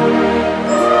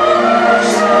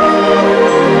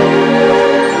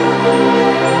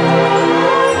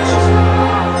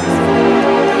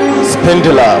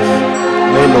 Spendilove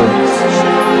Neno.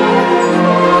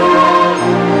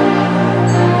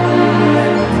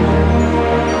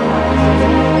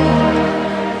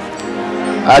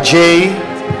 Ajay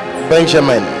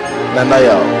Benjamin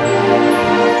Nanaya.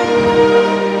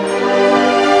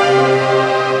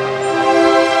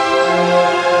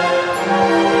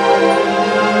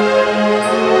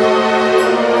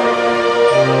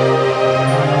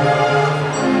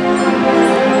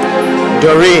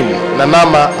 Doreen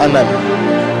Nanama Annan.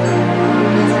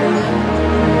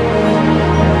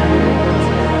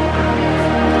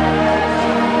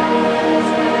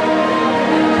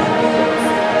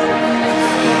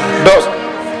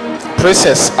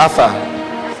 Princess Arthur.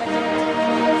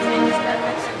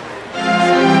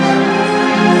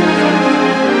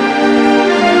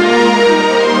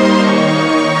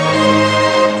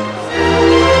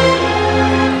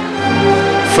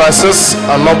 Francis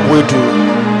Anobwedu.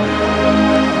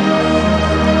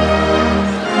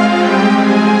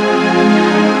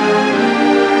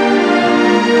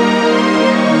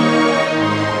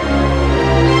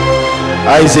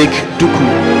 Isaac Duku.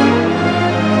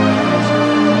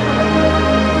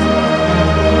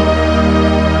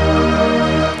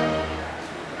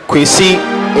 Kwesi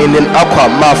in an aqua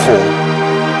mafo.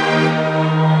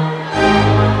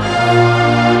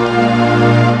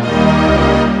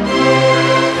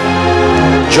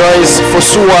 Joyce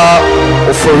Fosua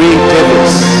Ofori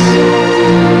Davis.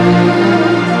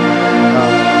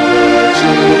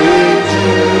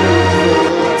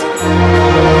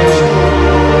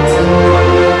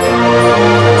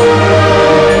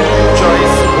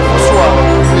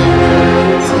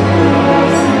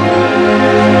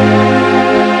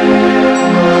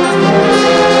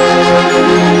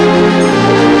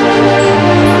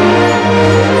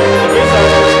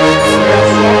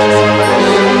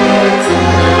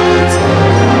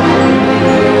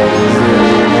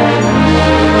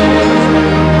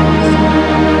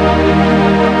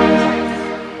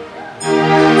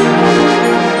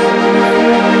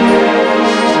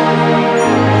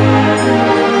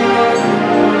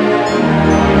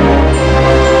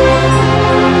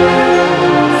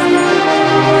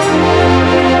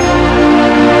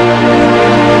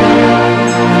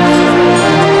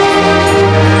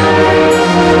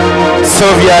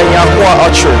 Sylvia Yakwa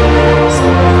Archer.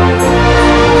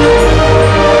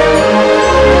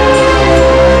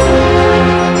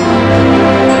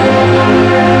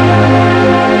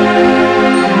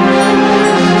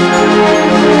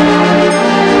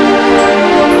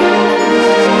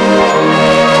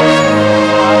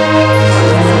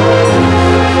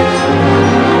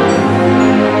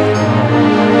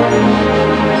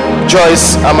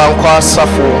 Joyce Amankwa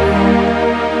Safo.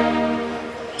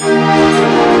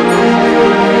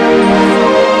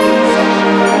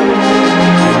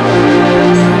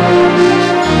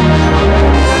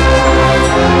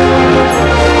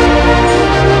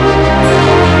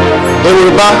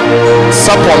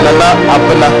 Sapon Nana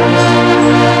Abena.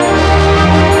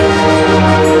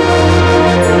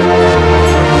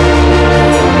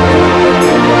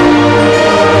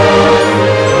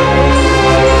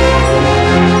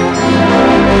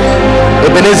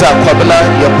 Ebenezer Kwabena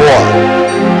Yeboah.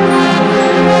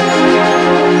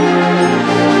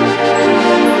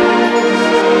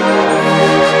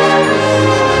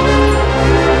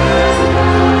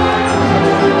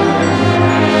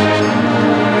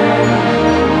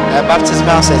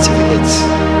 Baptismal certificates.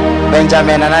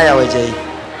 Benjamin and I are Jay.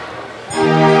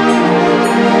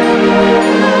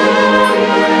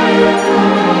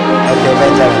 Okay,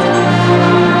 Benjamin.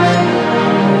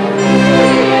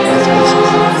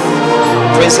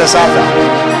 Princess Arthur.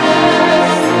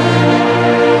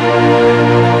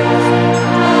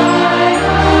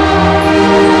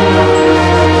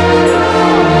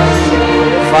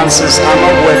 Francis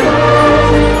Amogwedo.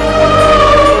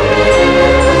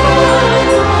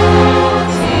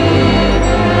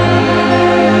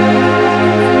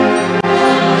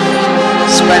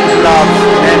 Spend love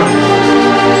and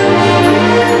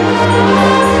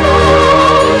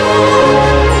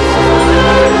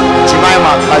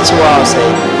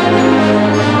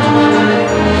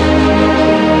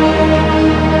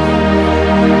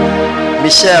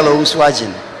Michelle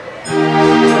Ouswajin,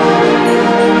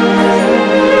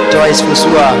 Joyce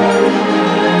Fusua,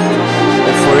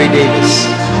 Ofori Davis,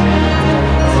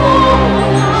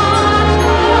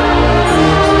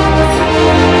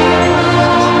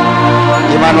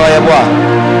 Emmanuel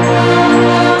Yeboah,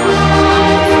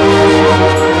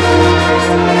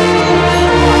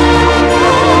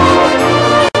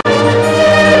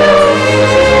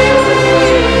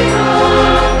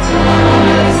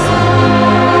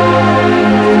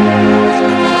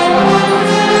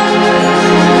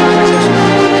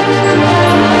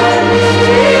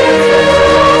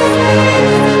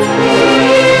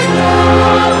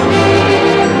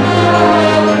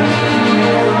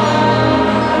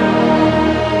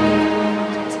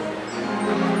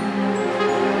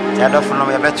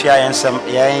 Betua yensem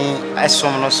yen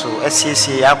esom no so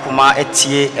asiesie yakoma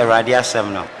etie erade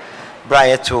asem no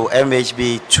bra to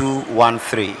MHB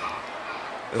 213.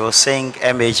 We will sing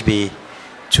MHB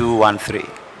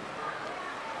 213.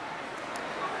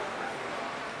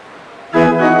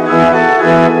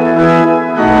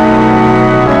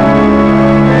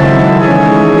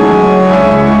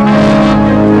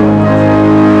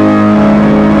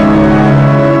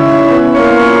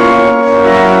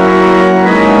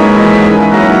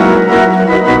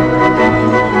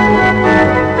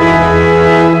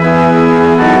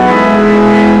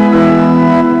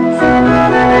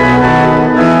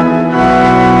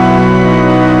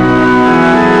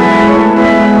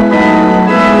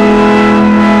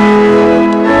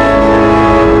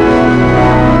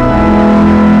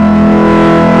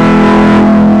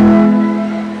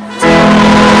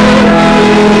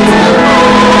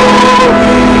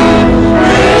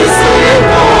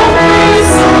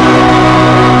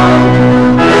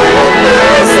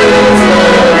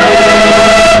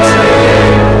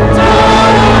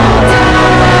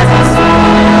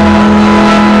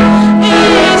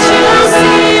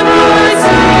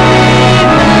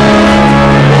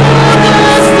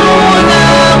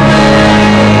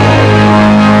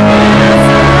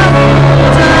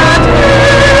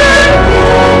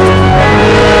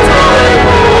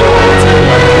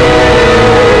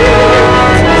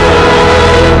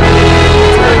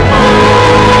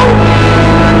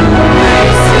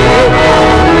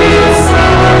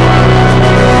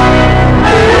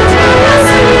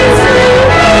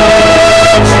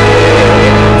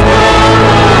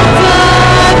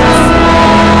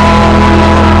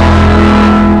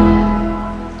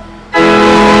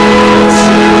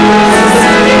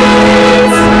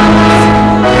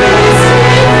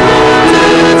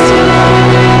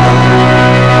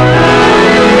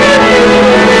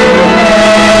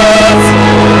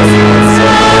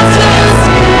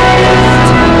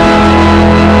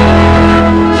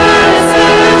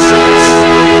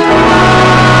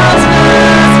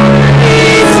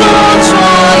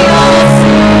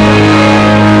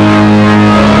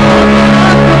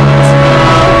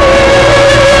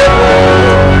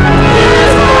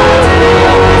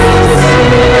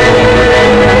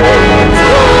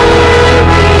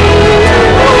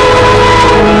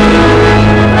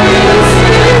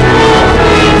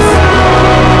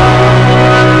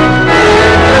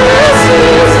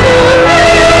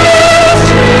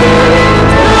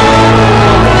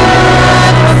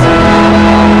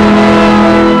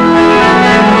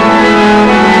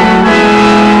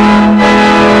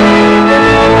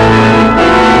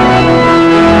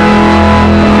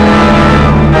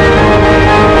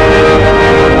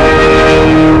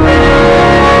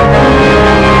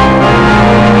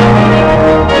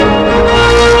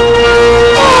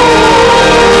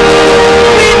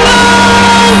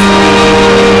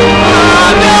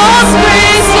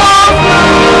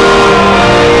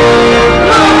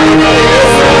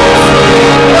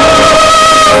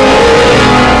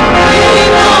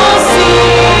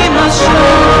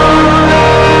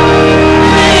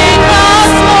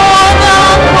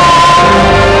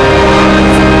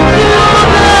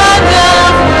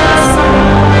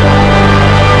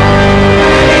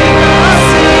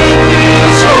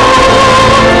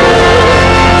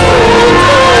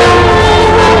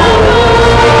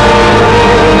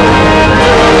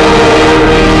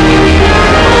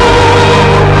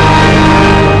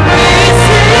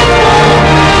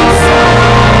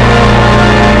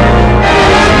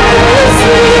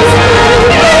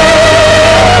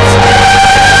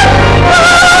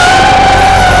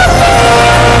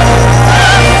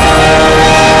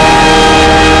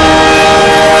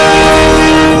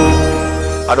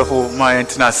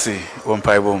 Tenasi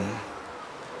Wompaibum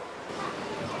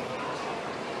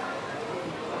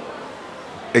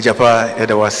Ejapa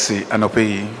Edawasi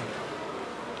Anope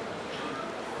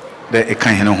the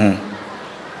Ekanheno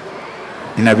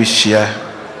Inabishia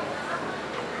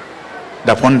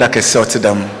da ponda kese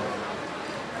otedam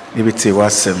ibite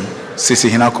wasem sisi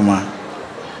hina kuma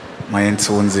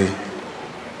mayentwonze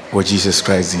o Jesus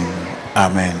Christ in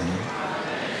amen.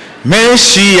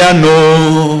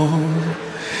 Messiano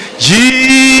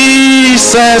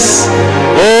Jesus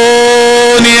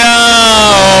onia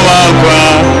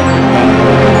omagwa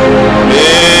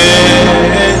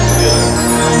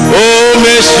oh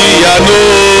Messiano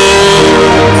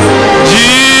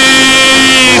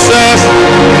Jesus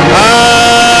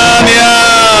ania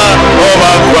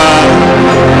omagwa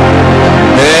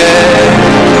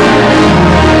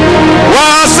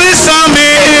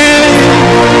wasisami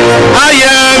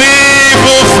ayemi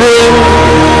fufru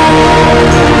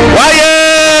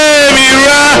wayemi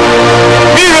ra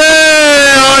mire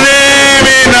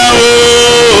onemi nawo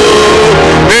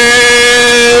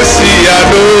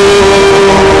Messiano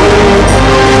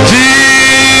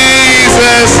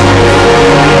Jesus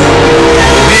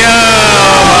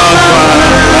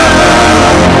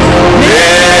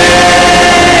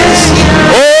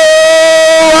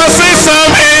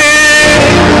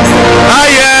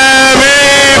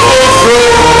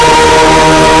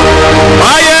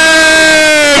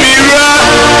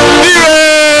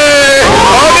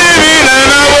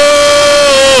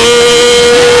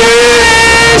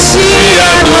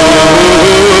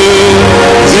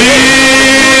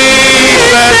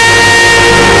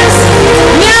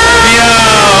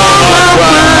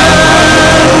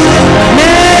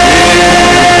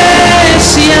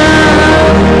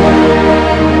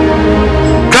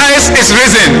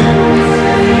risen.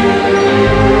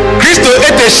 Christo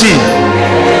eteshi.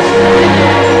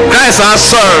 Christ our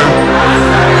Sir.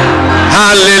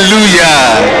 Hallelujah.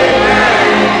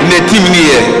 In the team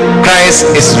here, Christ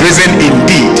is risen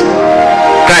indeed.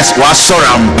 Christ was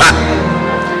sorampa.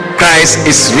 Christ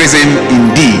is risen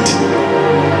indeed.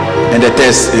 And the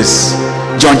text is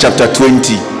John chapter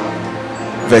 20,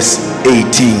 verse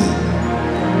 18.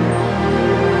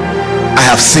 I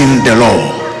have seen the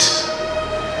Lord.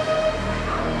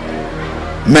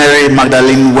 Mary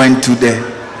Magdalene went to the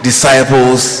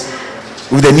disciples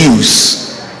with the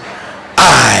news.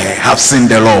 I have seen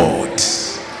the Lord.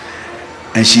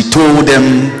 And she told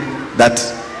them that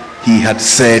he had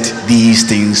said these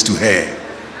things to her.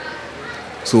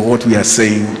 So what we are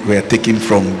saying, we are taking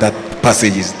from that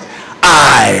passage is,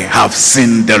 I have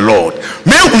seen the Lord.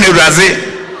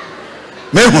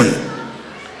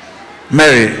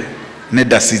 Mary ne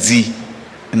dasizi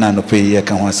na no pe ye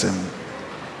kan wasem.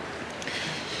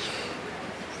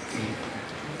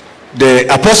 The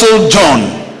Apostle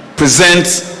John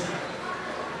presents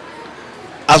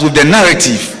us with the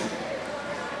narrative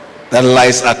that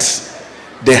lies at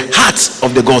the heart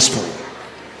of the gospel.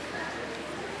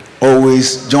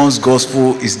 Always, John's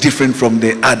gospel is different from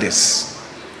the others.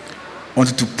 I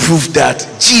wanted to prove that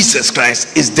Jesus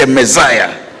Christ is the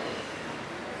Messiah.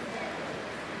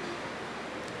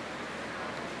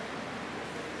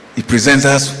 He presents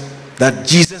us that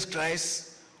Jesus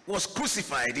Christ was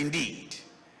crucified indeed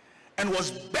and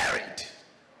was buried.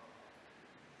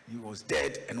 He was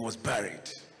dead and was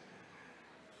buried.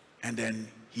 And then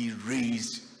he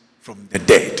raised from the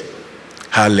dead.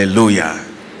 Hallelujah.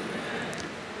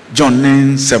 John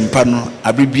nen sempano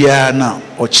abibia na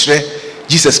ochre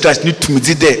Jesus Christ ni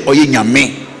tumidi de oye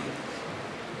nyame.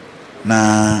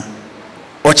 Na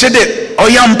oche de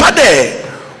oyampa de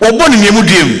oboni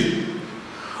nyemudiem.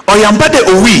 Oyampa de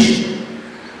owi.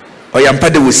 Oyampa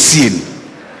de wosin.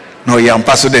 No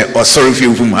oyampa so de osori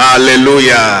fiufum.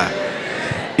 Hallelujah.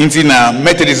 Inti na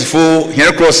Methodist fo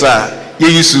here crosser ye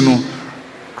yusu no.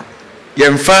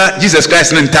 Yemfa Jesus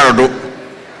Christ na ntarodo.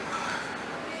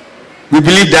 We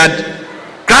believe that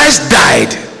Christ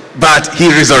died, but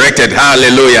he resurrected.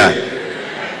 Hallelujah.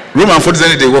 Roman 40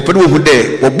 day,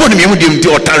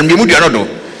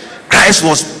 Christ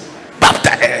was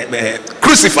baptized,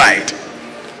 crucified.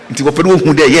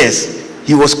 Yes,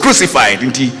 he was crucified.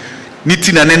 But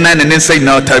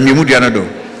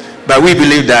we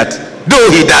believe that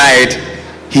though he died,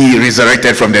 he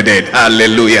resurrected from the dead.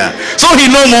 Hallelujah. So he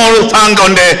no more hung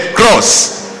on the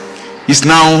cross. He's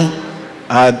now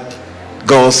at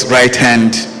God's right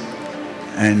hand,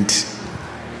 and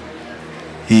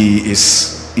he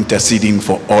is interceding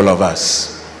for all of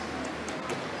us.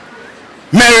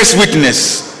 Mary's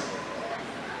witness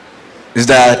is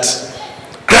that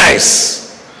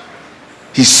Christ,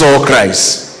 he saw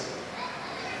Christ,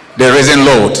 the risen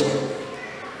Lord.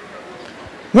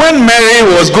 When Mary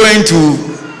was going to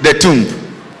the tomb,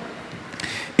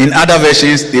 in other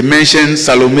versions they mention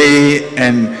Salome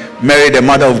and Mary, the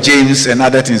mother of James, and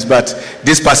other things, but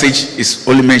this passage is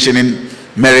only mentioning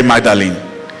Mary Magdalene.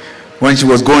 When she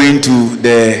was going to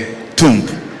the tomb,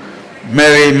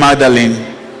 Mary Magdalene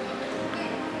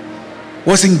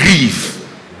was in grief.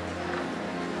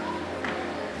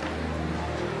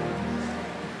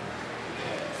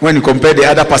 When you compare the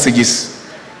other passages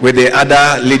with the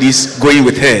other ladies going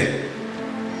with her,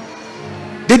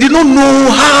 they did not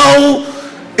know how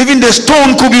even the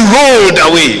stone could be rolled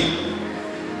away.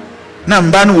 Na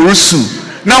mban wurusu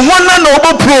na wana na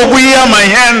obo probu ya my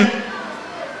hand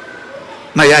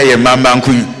na ya ye mamba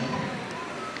nkun.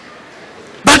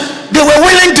 But they were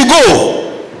willing to go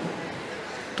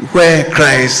to where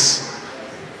Christ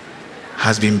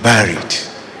has been buried.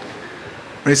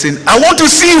 Saying, I want to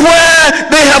see where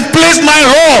they have placed my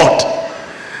Lord.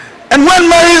 And when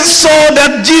Mary saw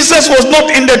that Jesus was not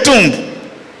in the tomb,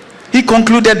 he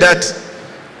concluded that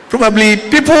probably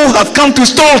people have come to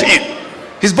steal him,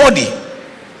 his body.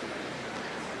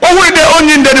 Oh, wait, the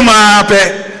onion that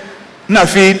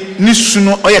Nafi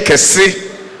Nisuno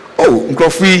Oyakese. Oh,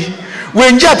 Nkrofi.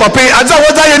 When Japa pay as I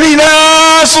was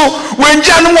I so when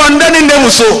Jan wondered in them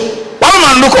so. One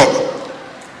man look up.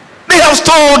 They have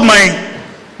stolen my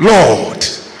Lord.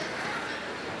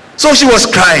 So she was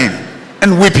crying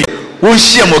and weeping.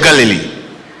 Galilee.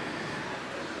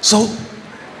 So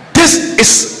this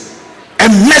is a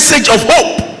message of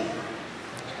hope.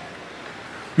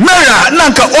 Mary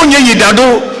nanka onye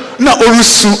yidado na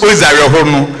orusu ozare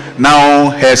hono. Now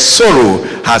her sorrow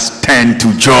has turned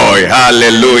to joy.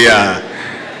 Hallelujah.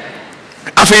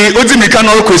 Afi odi meka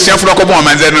no question furo ko bon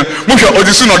manze no. Mo hwe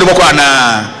odisu no de boko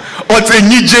ana. I have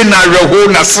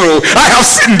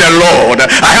seen the Lord.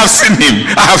 I have seen him.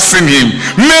 I have seen him.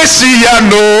 Messiah,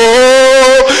 no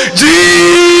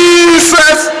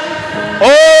Jesus.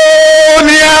 Oh,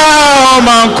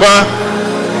 Niamankwa.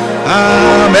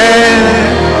 Amen.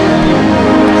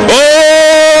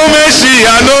 Oh,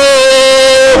 Messiah, no.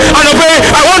 And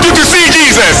I want you to see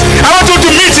Jesus. I want you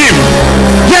to meet him.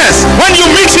 Yes, when you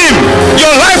meet him,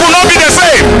 your life will not be the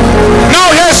same. Now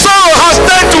her sorrow has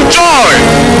turned to joy.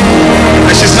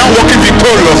 And she's now walking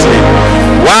victoriously.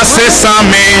 What's it,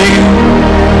 Sammy?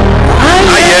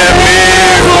 I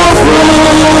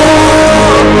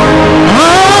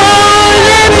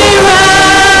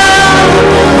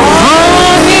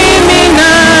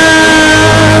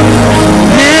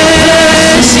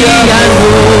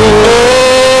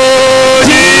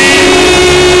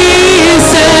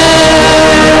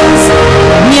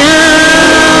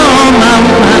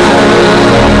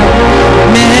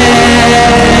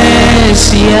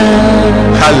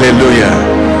Hallelujah.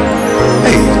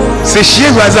 Hey, say she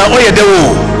was a oye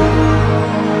dewo.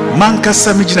 Manka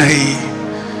samijina hey.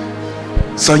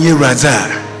 Sonye raza.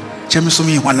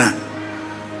 Chemisumi wana.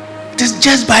 It is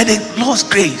just by the Lord's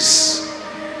grace.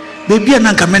 Baby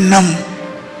ananka menam.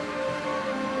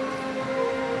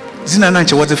 Zina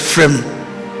nanche was a frame.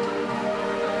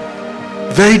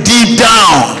 Very deep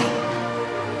down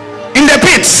in the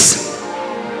pits.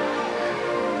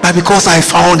 But because I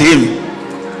found him,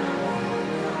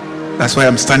 that's why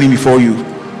I'm standing before you.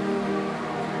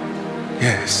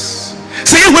 Yes.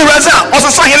 See we raza also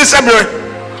son here sebre.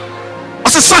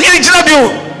 Also son here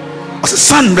jinabio. Also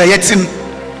son reyetin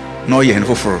no ye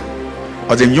henfoforo.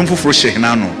 Or the nyum foforo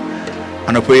shehinano.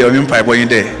 Anopo ye nyum pai boy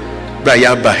there. Bra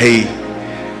ya ba hey.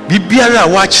 Bibiara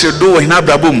watch do hina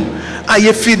brabom.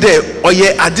 Aye fi there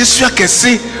oye adesua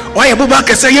kese. Oye boba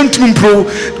kese yentum pro.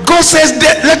 God says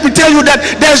that, let me tell you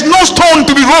that there's no stone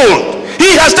to be rolled.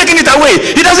 He has taken it away.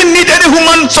 He doesn't need any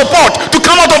human support to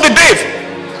come out of the grave.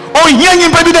 Oh, and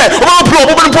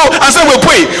say we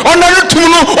pray.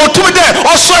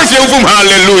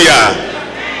 Hallelujah.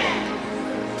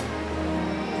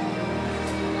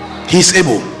 He is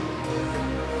able.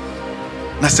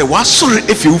 Now say what sorry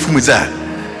if you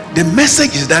the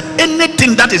message is that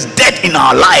anything that is dead in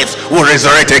our lives will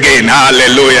resurrect again.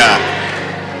 Hallelujah.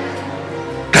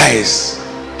 Christ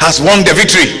has won the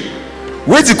victory.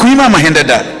 Where's the queen of my hand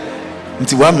that?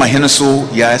 Until one my hand so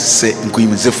yes say queen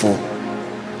zefo.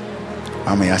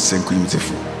 I may ask queen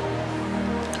zefo.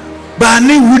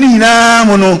 Bani wuni na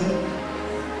mono.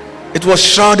 It was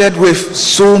shrouded with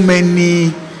so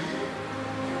many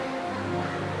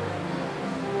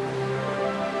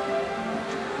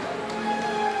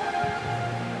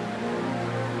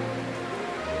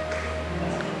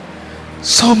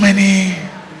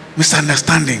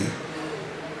misunderstanding.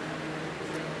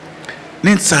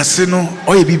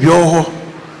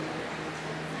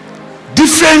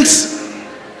 Different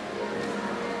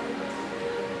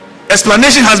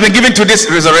explanation has been given to this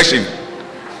resurrection.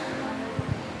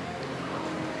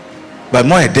 But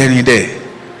more than day,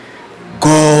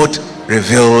 God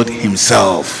revealed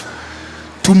himself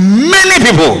to many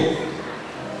people.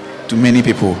 To many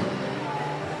people.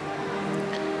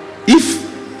 If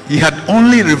he had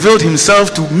only revealed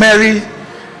himself to Mary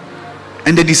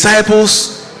and the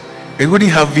disciples, it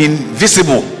wouldn't have been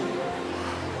visible.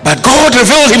 But God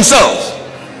revealed himself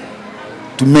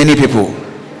to many people.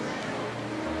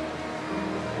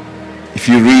 If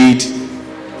you read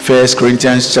 1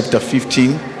 Corinthians chapter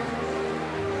 15,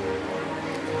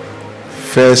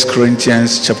 1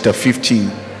 Corinthians chapter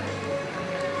 15,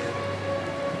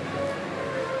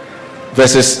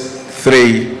 verses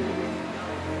 3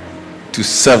 to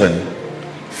 7.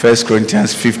 1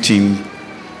 Corinthians 15,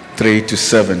 3 to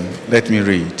 7. Let me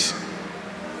read.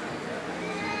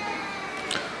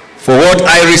 For what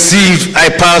I received, I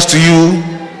passed to you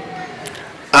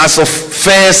as of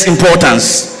first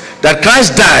importance, that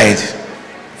Christ died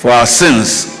for our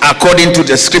sins according to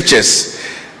the scriptures,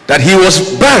 that he was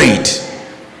buried,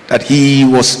 that he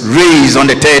was raised on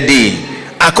the third day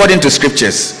according to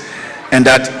scriptures, and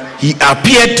that he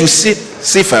appeared to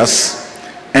Cephas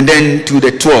and then to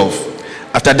the 12.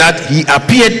 After that, he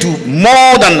appeared to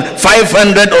more than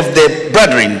 500 of the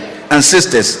brethren and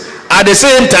sisters at the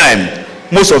same time,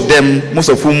 most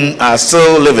of whom are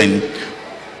still living,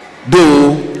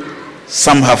 though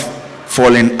some have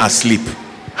fallen asleep.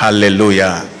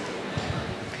 Hallelujah.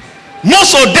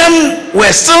 Most of them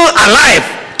were still alive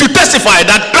to testify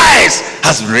that Christ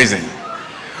has risen.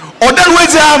 On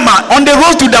the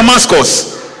road to Damascus,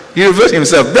 he revealed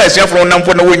himself. Bless you from them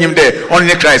for no winning there.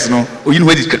 Only Christ, no. You know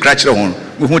where the crash on.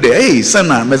 Hey, son,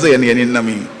 500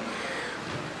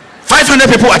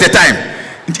 people at a time.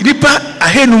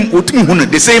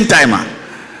 The same time.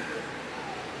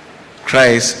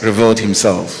 Christ revealed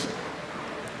himself.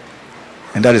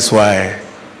 And that is why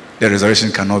the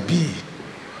resurrection cannot be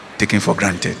taken for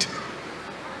granted.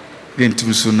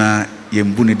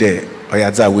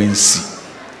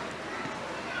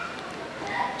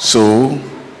 So,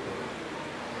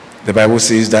 the Bible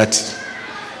says that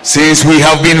since we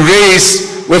have been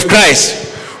raised with Christ,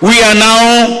 we are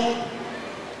now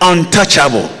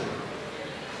untouchable.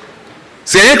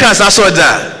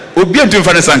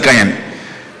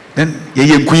 Then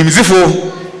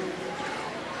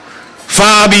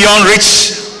far beyond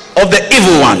reach of the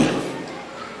evil one.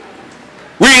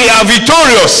 We are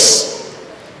victorious.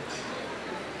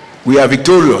 We are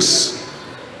victorious.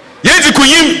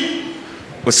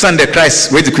 Sunday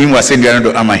Christ where the queen was saying the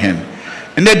Amahen.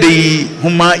 And that the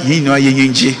Huma Yino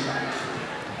Yinji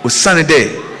was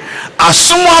Sunday.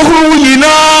 Asumahu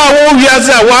Yina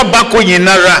Yaza Wabako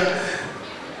Yinara.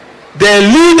 The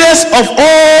leaders of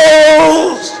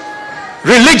all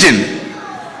religion,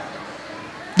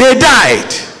 they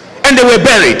died and they were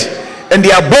buried, and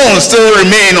their bones still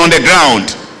remain on the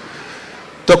ground.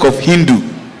 Talk of Hindu,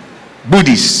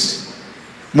 Buddhist,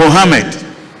 Mohammed,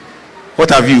 what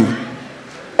have you?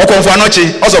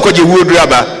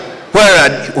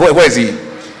 Where is he?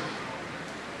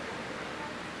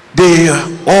 They are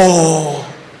all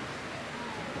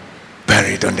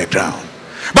buried on the ground.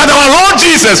 But our Lord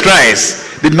Jesus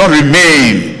Christ did not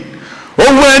remain.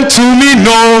 Oh, when to me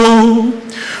no,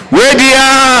 where the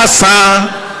asa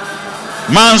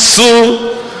manso,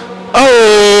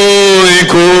 oh,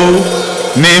 iko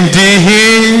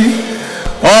nimdihi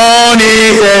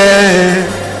oni he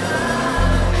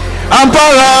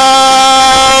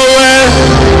amparawe,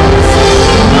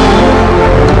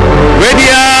 where the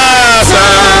asa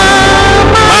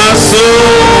manso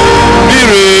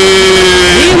mire.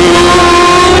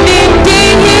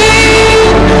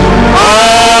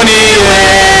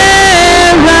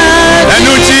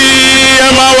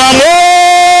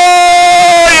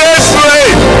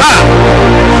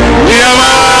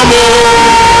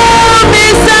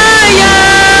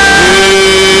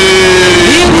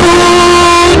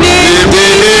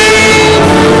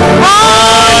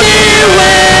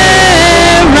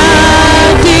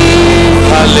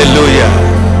 Hallelujah.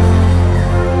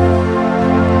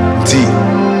 The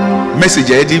message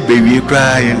I did baby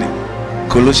cry in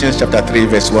Colossians chapter 3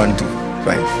 verse 1 to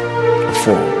 5 or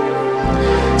 4.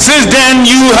 Since then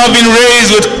you have been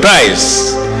raised with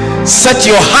Christ. Set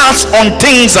your hearts on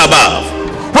things above,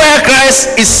 where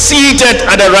Christ is seated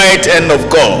at the right hand of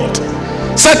God.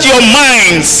 Set your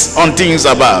minds on things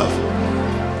above,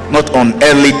 not on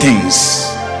earthly things.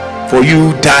 For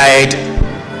you died,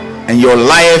 and your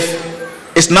life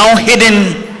is now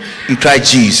hidden in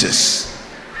Christ Jesus.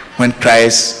 When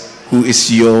Christ, who is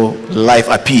your life,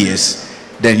 appears,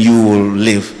 then you will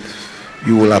live.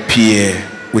 You will appear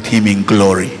with him in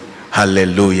glory.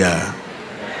 Hallelujah.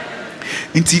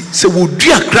 Inti se wo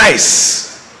dua Christ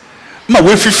ma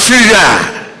we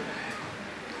fifira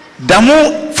damo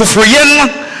foforoye no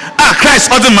a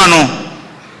Christ odema no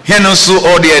he no so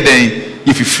all the eden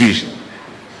ye fifiri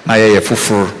na ye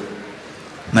foforo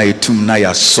na yetum na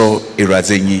yaso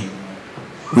irazenyi.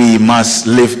 We must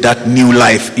live that new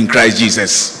life in Christ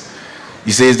Jesus.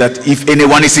 He says that if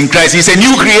anyone is in Christ, he's a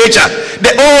new creature.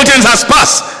 The old things has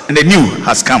passed and the new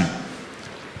has come.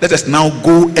 Let us now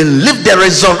go and live the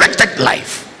resurrected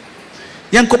life.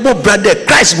 Yankobo brother,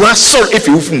 Christ was soul if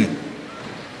you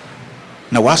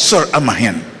na was soul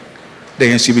amahen. The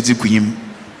yansibiti kunyim.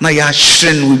 Na ya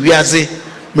shren wiaze,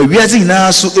 me wiaze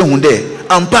ina so ehunde.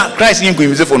 Ampa Christ yin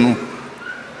kunyim for no.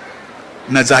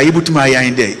 Na za yibutuma ya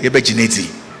inde yebe jineti.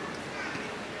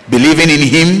 Believing in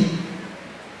him,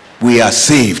 we are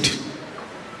saved.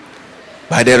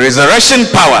 By the resurrection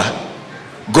power,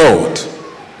 God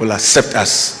will accept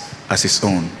us as his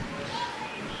own.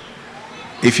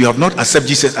 If you have not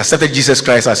accepted Jesus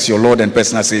Christ as your Lord and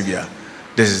personal Savior,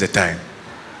 this is the time.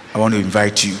 I want to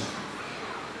invite you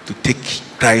to take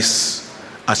Christ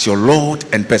as your Lord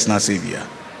and personal Savior.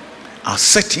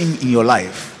 Accept him in your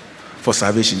life for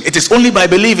salvation. It is only by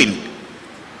believing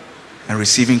and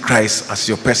receiving Christ as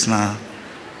your personal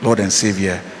Lord and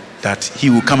Savior that he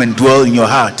will come and dwell in your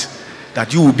heart,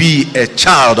 that you will be a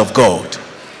child of God,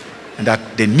 and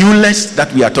that the newness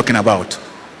that we are talking about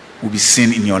will be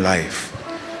seen in your life.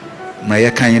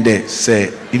 Maya kanyede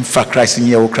say in fact Christ in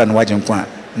your kran wajen kwa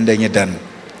ndenye dan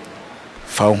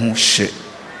fa ho hye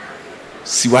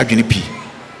si wadwene pi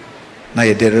na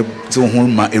ye dere zo ho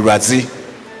ma eraze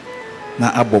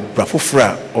na abobra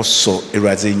fofora oso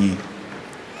eraze nyi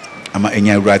ama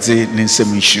enya eraze ne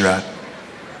nsem nhira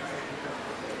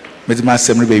medima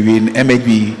assembly be wi MAB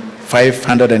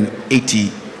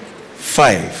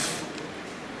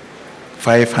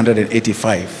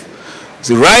 585.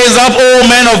 So rise up, O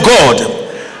men of God,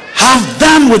 have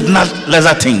done with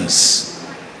lesser things.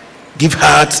 Give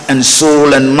heart and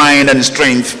soul and mind and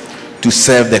strength to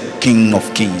serve the King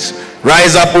of Kings.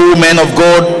 Rise up, O men of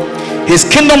God, his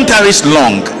kingdom tarries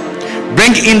long.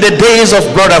 Bring in the days of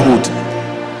brotherhood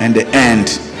and the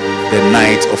end, the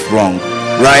night of wrong.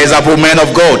 Rise up, O men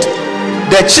of God,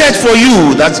 the church for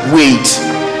you that wait,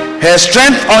 her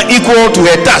strength unequal to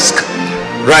her task.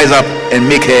 Rise up and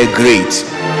make her great.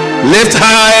 Lift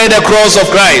high the cross of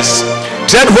Christ,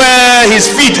 tread where his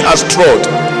feet has trod.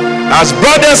 As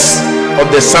brothers of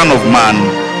the Son of Man,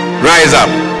 rise up,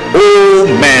 O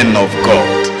men of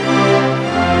God.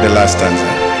 The last stanza.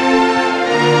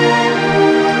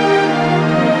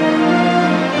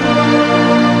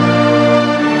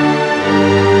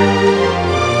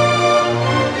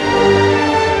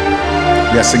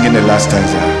 We are singing the last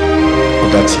stanza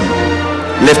of that hymn.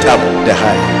 Lift up the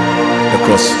high, the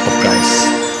cross of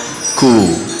Christ.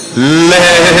 Cool.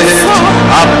 Lift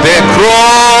up the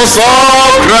cross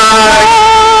of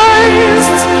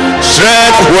Christ,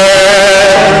 tread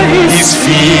where his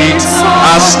feet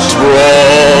are strong.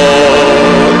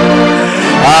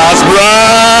 As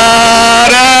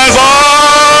brothers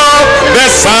of the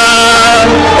Son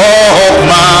of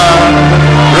Man,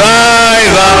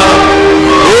 rise up,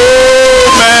 O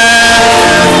men of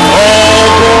God.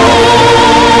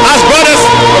 As brothers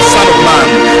of the Son of Man,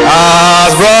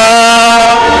 as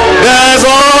brothers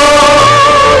of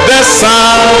the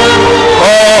Son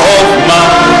of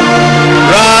Man,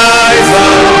 rise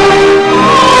up,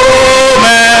 O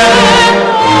men.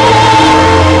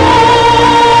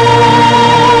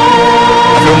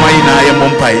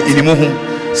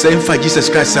 Say for Jesus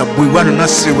Christ, we want to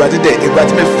see what did it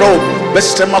but me flow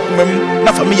best na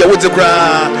familia with the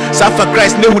for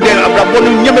Christ no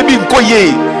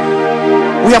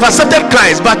we have accepted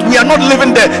Christ, but we are not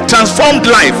living the transformed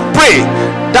life. Pray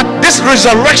that this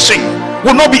resurrection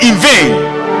will not be in vain.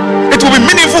 It will be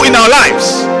meaningful in our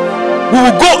lives. We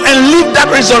will go and live that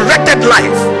resurrected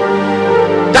life,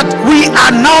 that we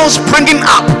are now springing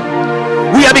up.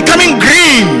 We are becoming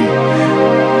green.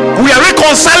 We are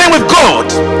reconciling with God,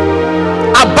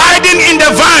 abiding in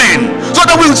the vine, so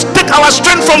that we will take our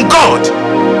strength from God.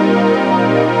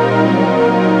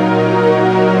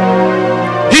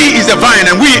 He is the vine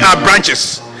and we are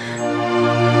branches.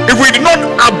 If we do not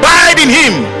abide in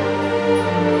him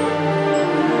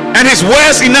and his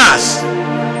words in us,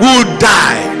 we will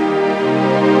die.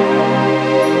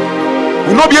 We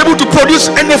will not be able to produce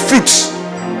any fruits.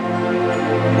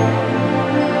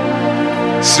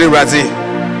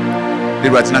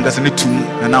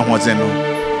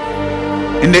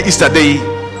 In the Easter day,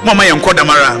 Mama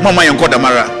Yankodamara, Mama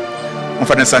Yankodamara,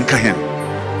 Mama Sankahen,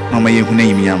 Mama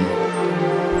Yam.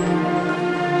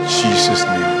 Jesus'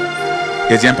 name.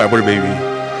 Yes, young Bible baby.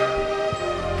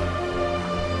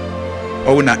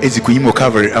 Oh, na ezikuimo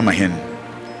cover amahen.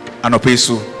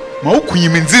 Anopeso. Ma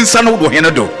okunyim nzinsa no do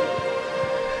henado.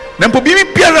 Na mpo bibi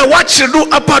piara wache do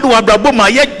apado abrabo ma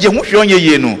ye hwehwe onye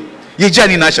ye no. Ye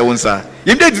jani na hye wonsa.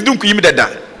 Ye mde didum kunyim dada.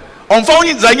 On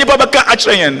found Zanya Babaka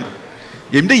Achayan.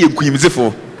 Yem de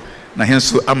Yukimzifo. Na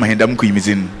henso ama hendam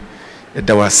kuimizin.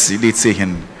 That was let's say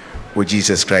him with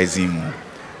Jesus Christ him.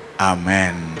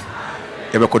 Amen.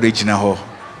 Ebe kodo jina ho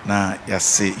na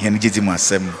yase hen gidi mu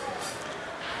asem.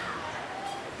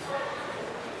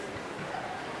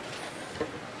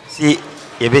 See,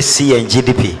 you see in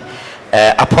GDP,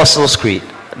 Apostles' Creed,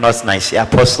 not nice,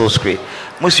 Apostles' Creed.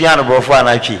 Musiano brofo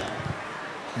anachi.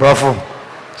 Brofo.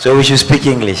 So we should speak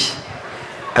English.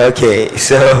 Okay,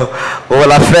 so we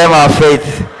will affirm our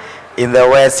faith in the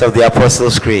words of the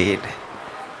Apostles' Creed.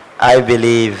 I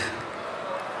believe.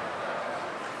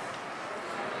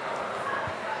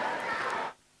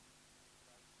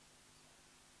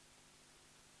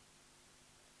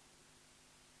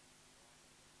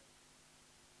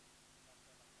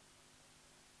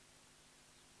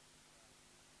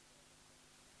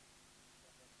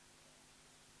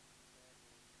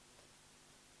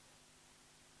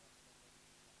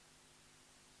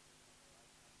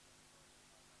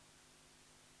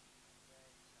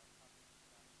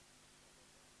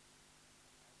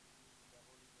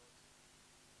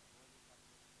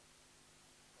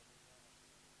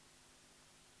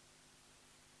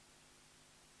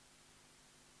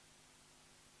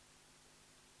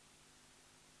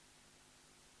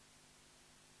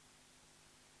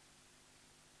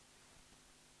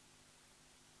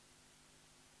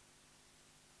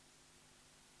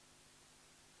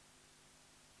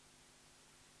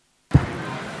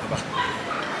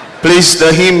 Please,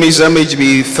 the hymn is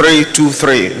MHB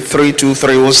 323.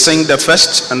 323. We'll sing the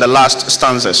first and the last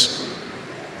stanzas.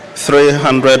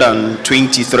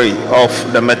 323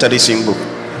 of the Methodist hymn book.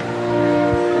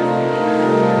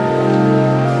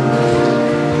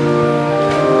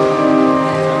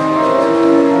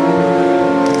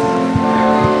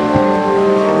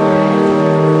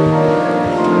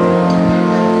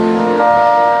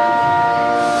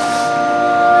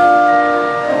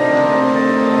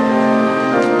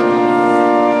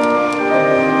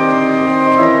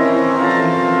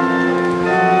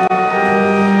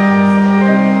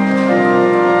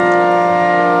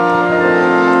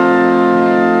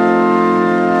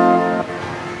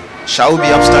 Shall we be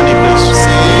upstanding, please?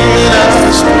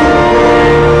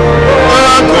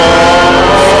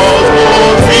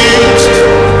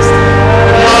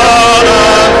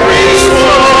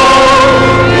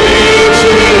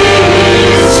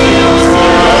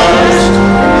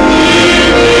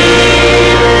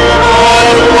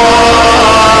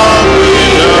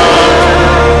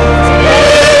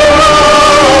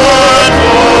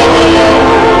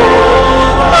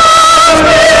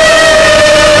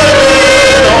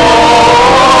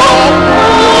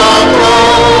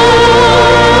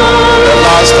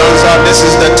 This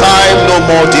is the time, no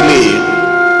more delay.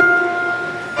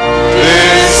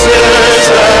 This is the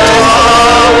time, no more delay.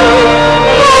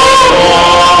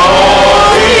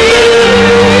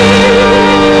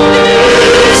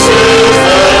 This is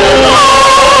the Lord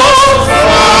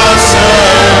that set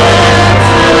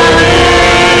free.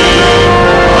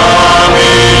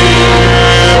 Amen.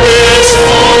 It's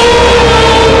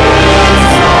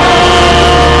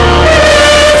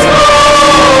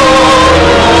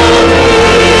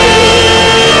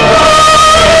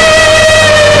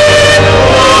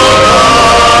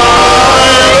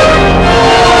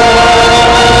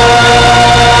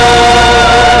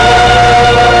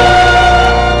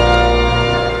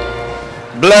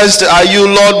Blessed are you,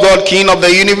 Lord God, King of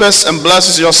the universe, and blessed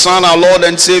is your Son, our Lord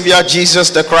and Savior, Jesus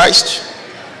the Christ,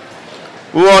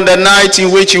 who on the night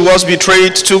in which he was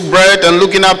betrayed took bread and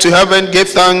looking up to heaven gave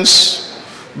thanks,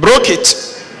 broke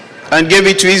it, and gave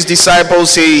it to his disciples,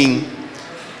 saying,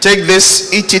 "Take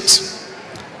this, eat it.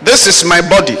 This is my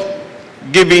body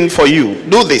given for you.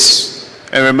 Do this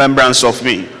in remembrance of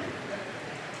me."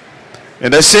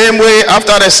 In the same way,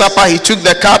 after the supper, he took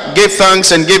the cup, gave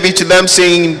thanks, and gave it to them,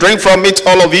 saying, "Drink from it,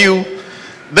 all of you.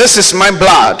 This is my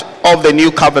blood of the new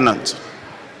covenant,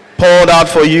 poured out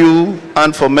for you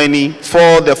and for many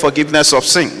for the forgiveness of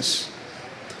sins.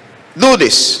 Do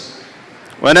this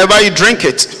whenever you drink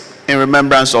it in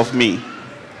remembrance of me."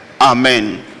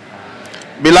 Amen.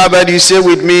 Beloved, you say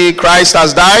with me, Christ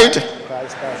has died.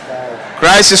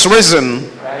 Christ is risen.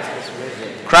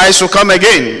 Christ will come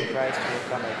again.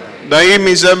 The hymn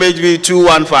is MHB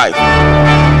 215.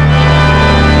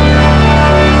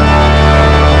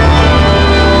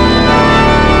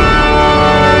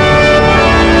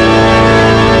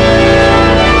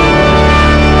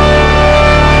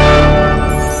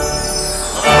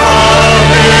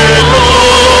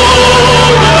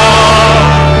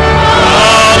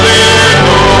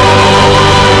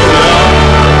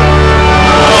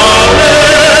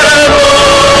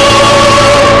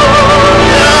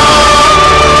 Hallelujah.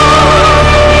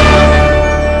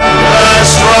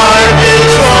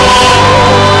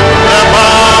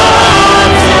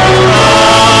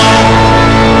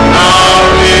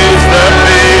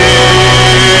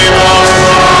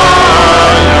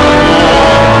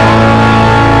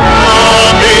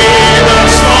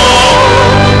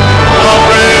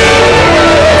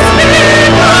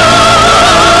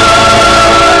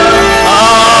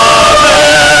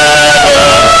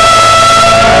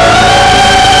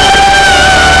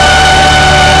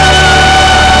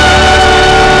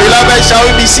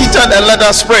 let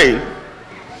us pray.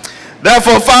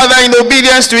 Therefore, Father, in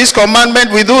obedience to his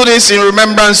commandment, we do this in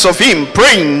remembrance of him,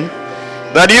 praying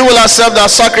that you will accept our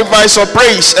sacrifice of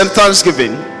praise and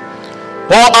thanksgiving.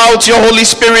 Pour out your Holy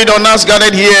Spirit on us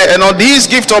gathered here and on these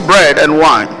gifts of bread and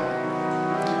wine.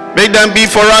 Make them be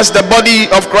for us the body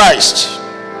of Christ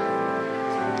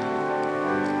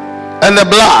and the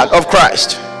blood of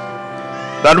Christ,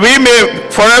 that we may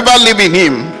forever live in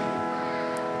him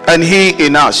and he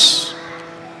in us.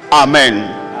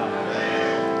 Amen.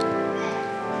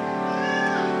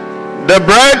 The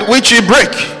bread which we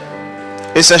break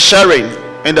is a sharing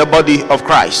in the body of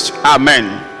Christ.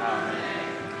 Amen.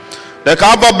 The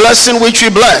cup of blessing which we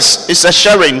bless is a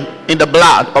sharing in the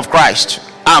blood of Christ.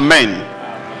 Amen.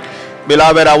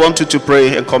 Beloved, I want you to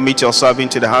pray and commit yourself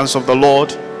into the hands of the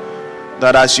Lord,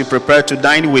 that as you prepare to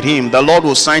dine with him, the Lord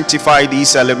will sanctify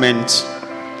these elements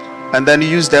and then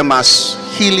use them as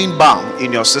healing balm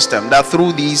in your system, that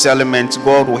through these elements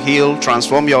God will heal,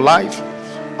 transform your life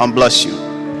and bless you,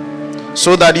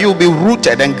 so that you will be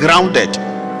rooted and grounded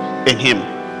in him.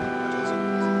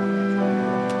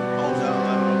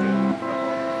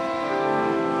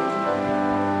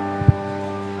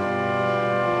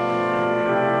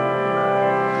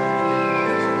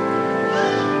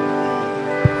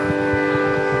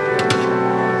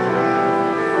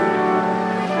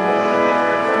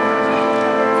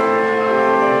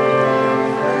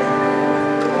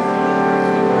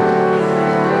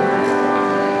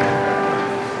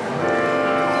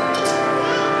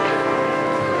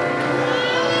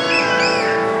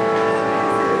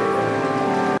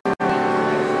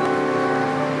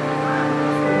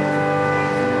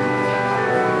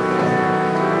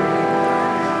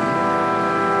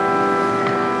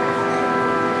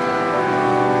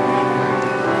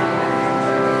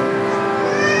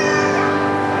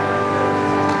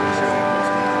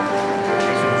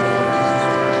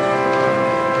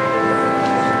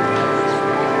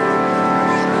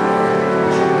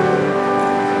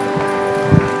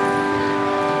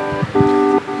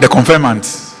 The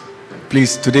confirmants,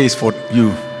 please, today is for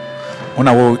you. When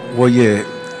I will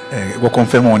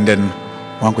confirm on then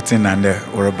one could sing and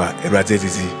Oroba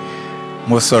Erazezi.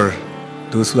 Most sorry,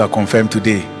 those who are confirmed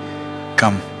today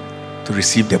come to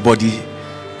receive the body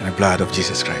and the blood of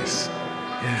Jesus Christ.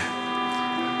 Yeah.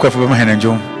 Kwefube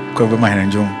mahenenjum, kwefube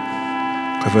mahenenjum,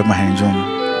 kwefube mahenenjum.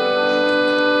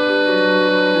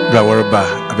 Bra Oroba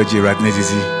Abeji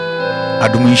Erazezi.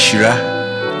 Adumu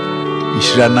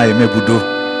Ishira na yemebudo.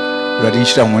 Radin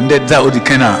Shira wonde za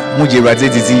odikana muje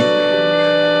Erazezi.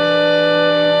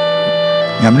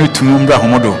 Nyamnu tumum bra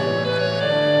homodo.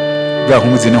 Bra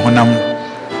homuze ne honam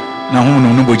na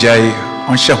homu no bojai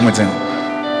on hye homuze.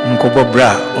 Nkobo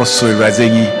bra oso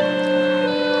Erazeni.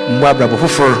 Mwa bra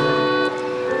bofoforo.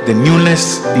 The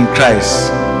newness in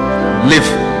Christ. Live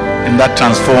in that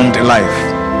transformed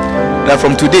life. That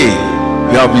from today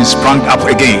you have been sprung up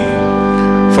again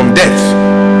from death.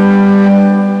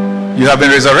 You have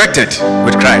been resurrected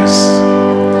with Christ.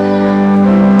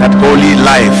 That holy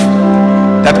life,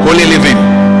 that holy living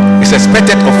is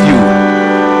expected of you.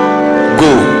 Go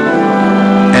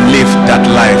and live that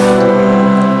life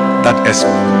that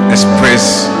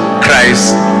express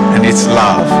Christ and its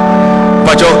love.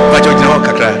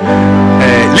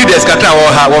 Leaders kakra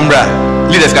waha wambra.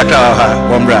 Leaders kakra waha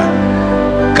wambra.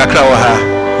 Kakra waha.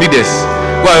 Leaders.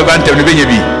 Wa bante ne benye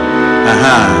bi.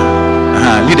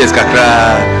 Leaders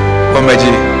kakra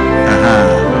Kombaji.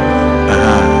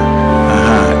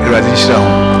 Eradin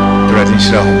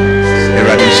Shirahu.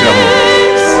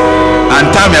 And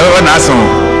time I ever naso.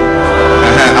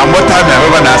 And what time I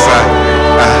ever nasa.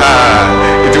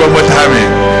 It's one more time.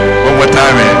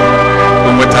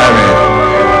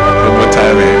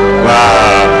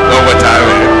 Wow. One more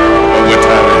time.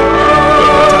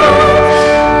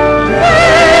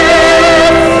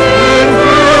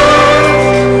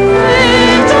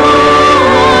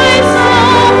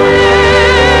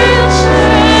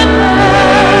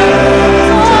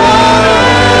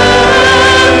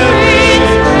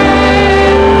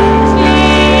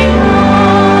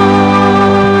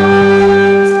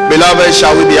 Beloved,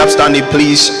 shall we be upstanding,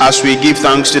 please, as we give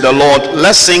thanks to the Lord?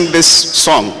 Let's sing this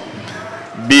song.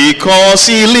 Because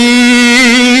he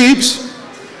lives,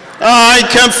 I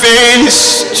can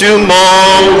face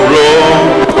tomorrow.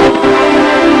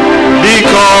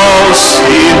 Because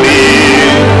he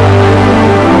lives,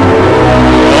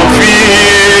 all fear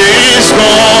is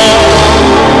gone.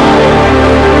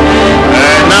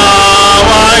 And now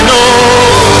I know,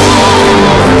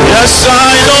 yes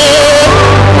I know,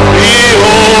 he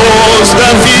holds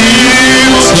the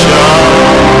future,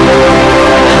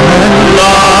 and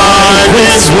life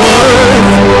is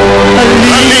worth a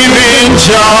living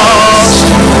just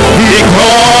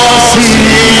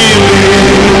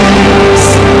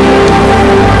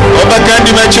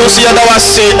Chosi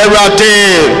Adawase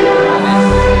Erade.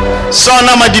 Son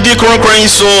nama didi kronkron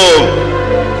so.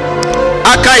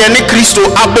 Aka ye ne Kristo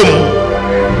abom.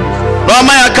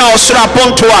 Rama ya ka osura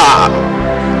ponto a.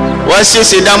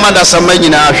 Wasese dama da sama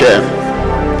nyina ahwe.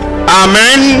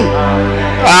 Amen.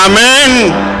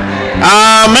 Amen.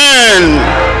 Amen.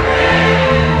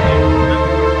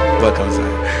 Welcome, sir.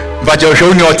 But you're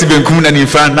showing your TV and Kumana in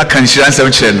front, not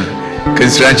consideration section.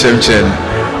 Consideration.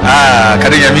 Ah,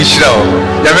 can you miss show?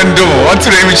 Yamendo, what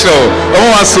to the show? Oh,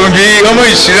 my son, oh, my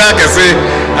Shira, can say,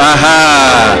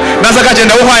 aha. Nasaka,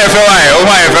 oh, my FY, oh,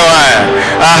 my FY.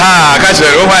 Aha, catch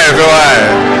it, oh, my FY.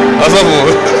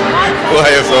 Osofo, oh,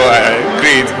 my FY.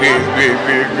 Great.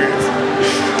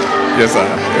 Yes, sir,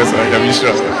 Yamish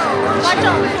show.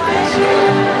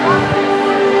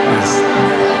 Yes.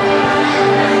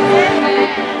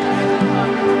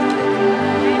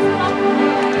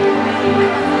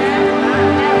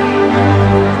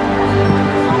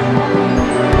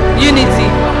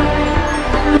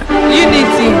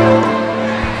 Unity,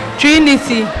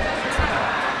 Trinity.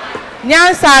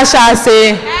 Nyansa shall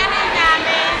say,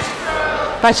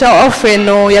 Pacha offering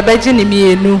no, ya bejini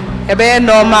mienu, ya be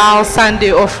normal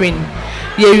Sunday offering,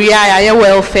 ye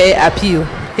welfare appeal,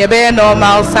 ya be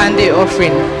normal Sunday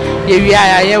offering,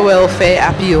 ye welfare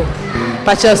appeal.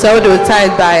 Pacha so do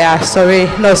tied by ya, sorry,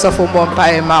 no suffer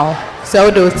bumpire mouth.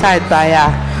 So do tied by ya,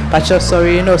 Pacha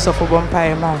sorry, no suffer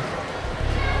bumpire mouth.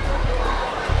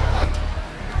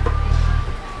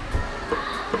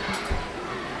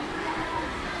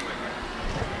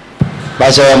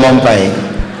 Baza ya mompai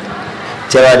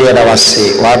tewa dia da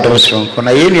wase wadom sron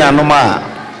kona yeni anoma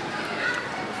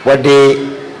wode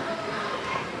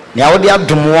nya wode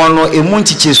adom wono emu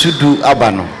nchichesu du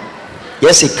aba no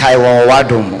yesi kai won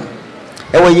wadom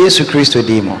ewe Yesu Kristo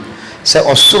dimo se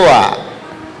osoro a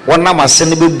wona mase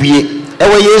ne bebue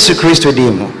ewe Yesu Kristo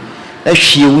dimo na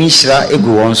hwie winhyira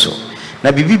egu won so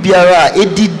na bibibiara a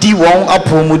edidi won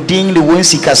apomudin le won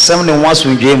sikasam ne won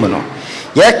asundwe mu no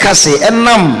ye kase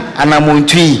enam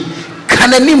anamontui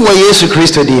kanani mo Yesu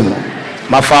Kristo dimo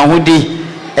mafa hodi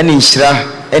ene nhyira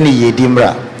ene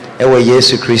yedimra ewe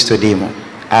Yesu Kristo dimo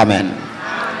amen.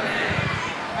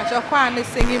 Achokwa ne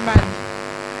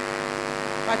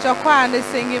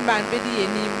singing man bedi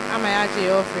yenim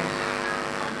amayaje offering.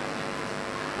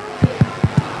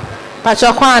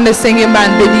 Achokwa ne singing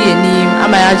man bedi yenim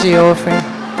amayaje offering.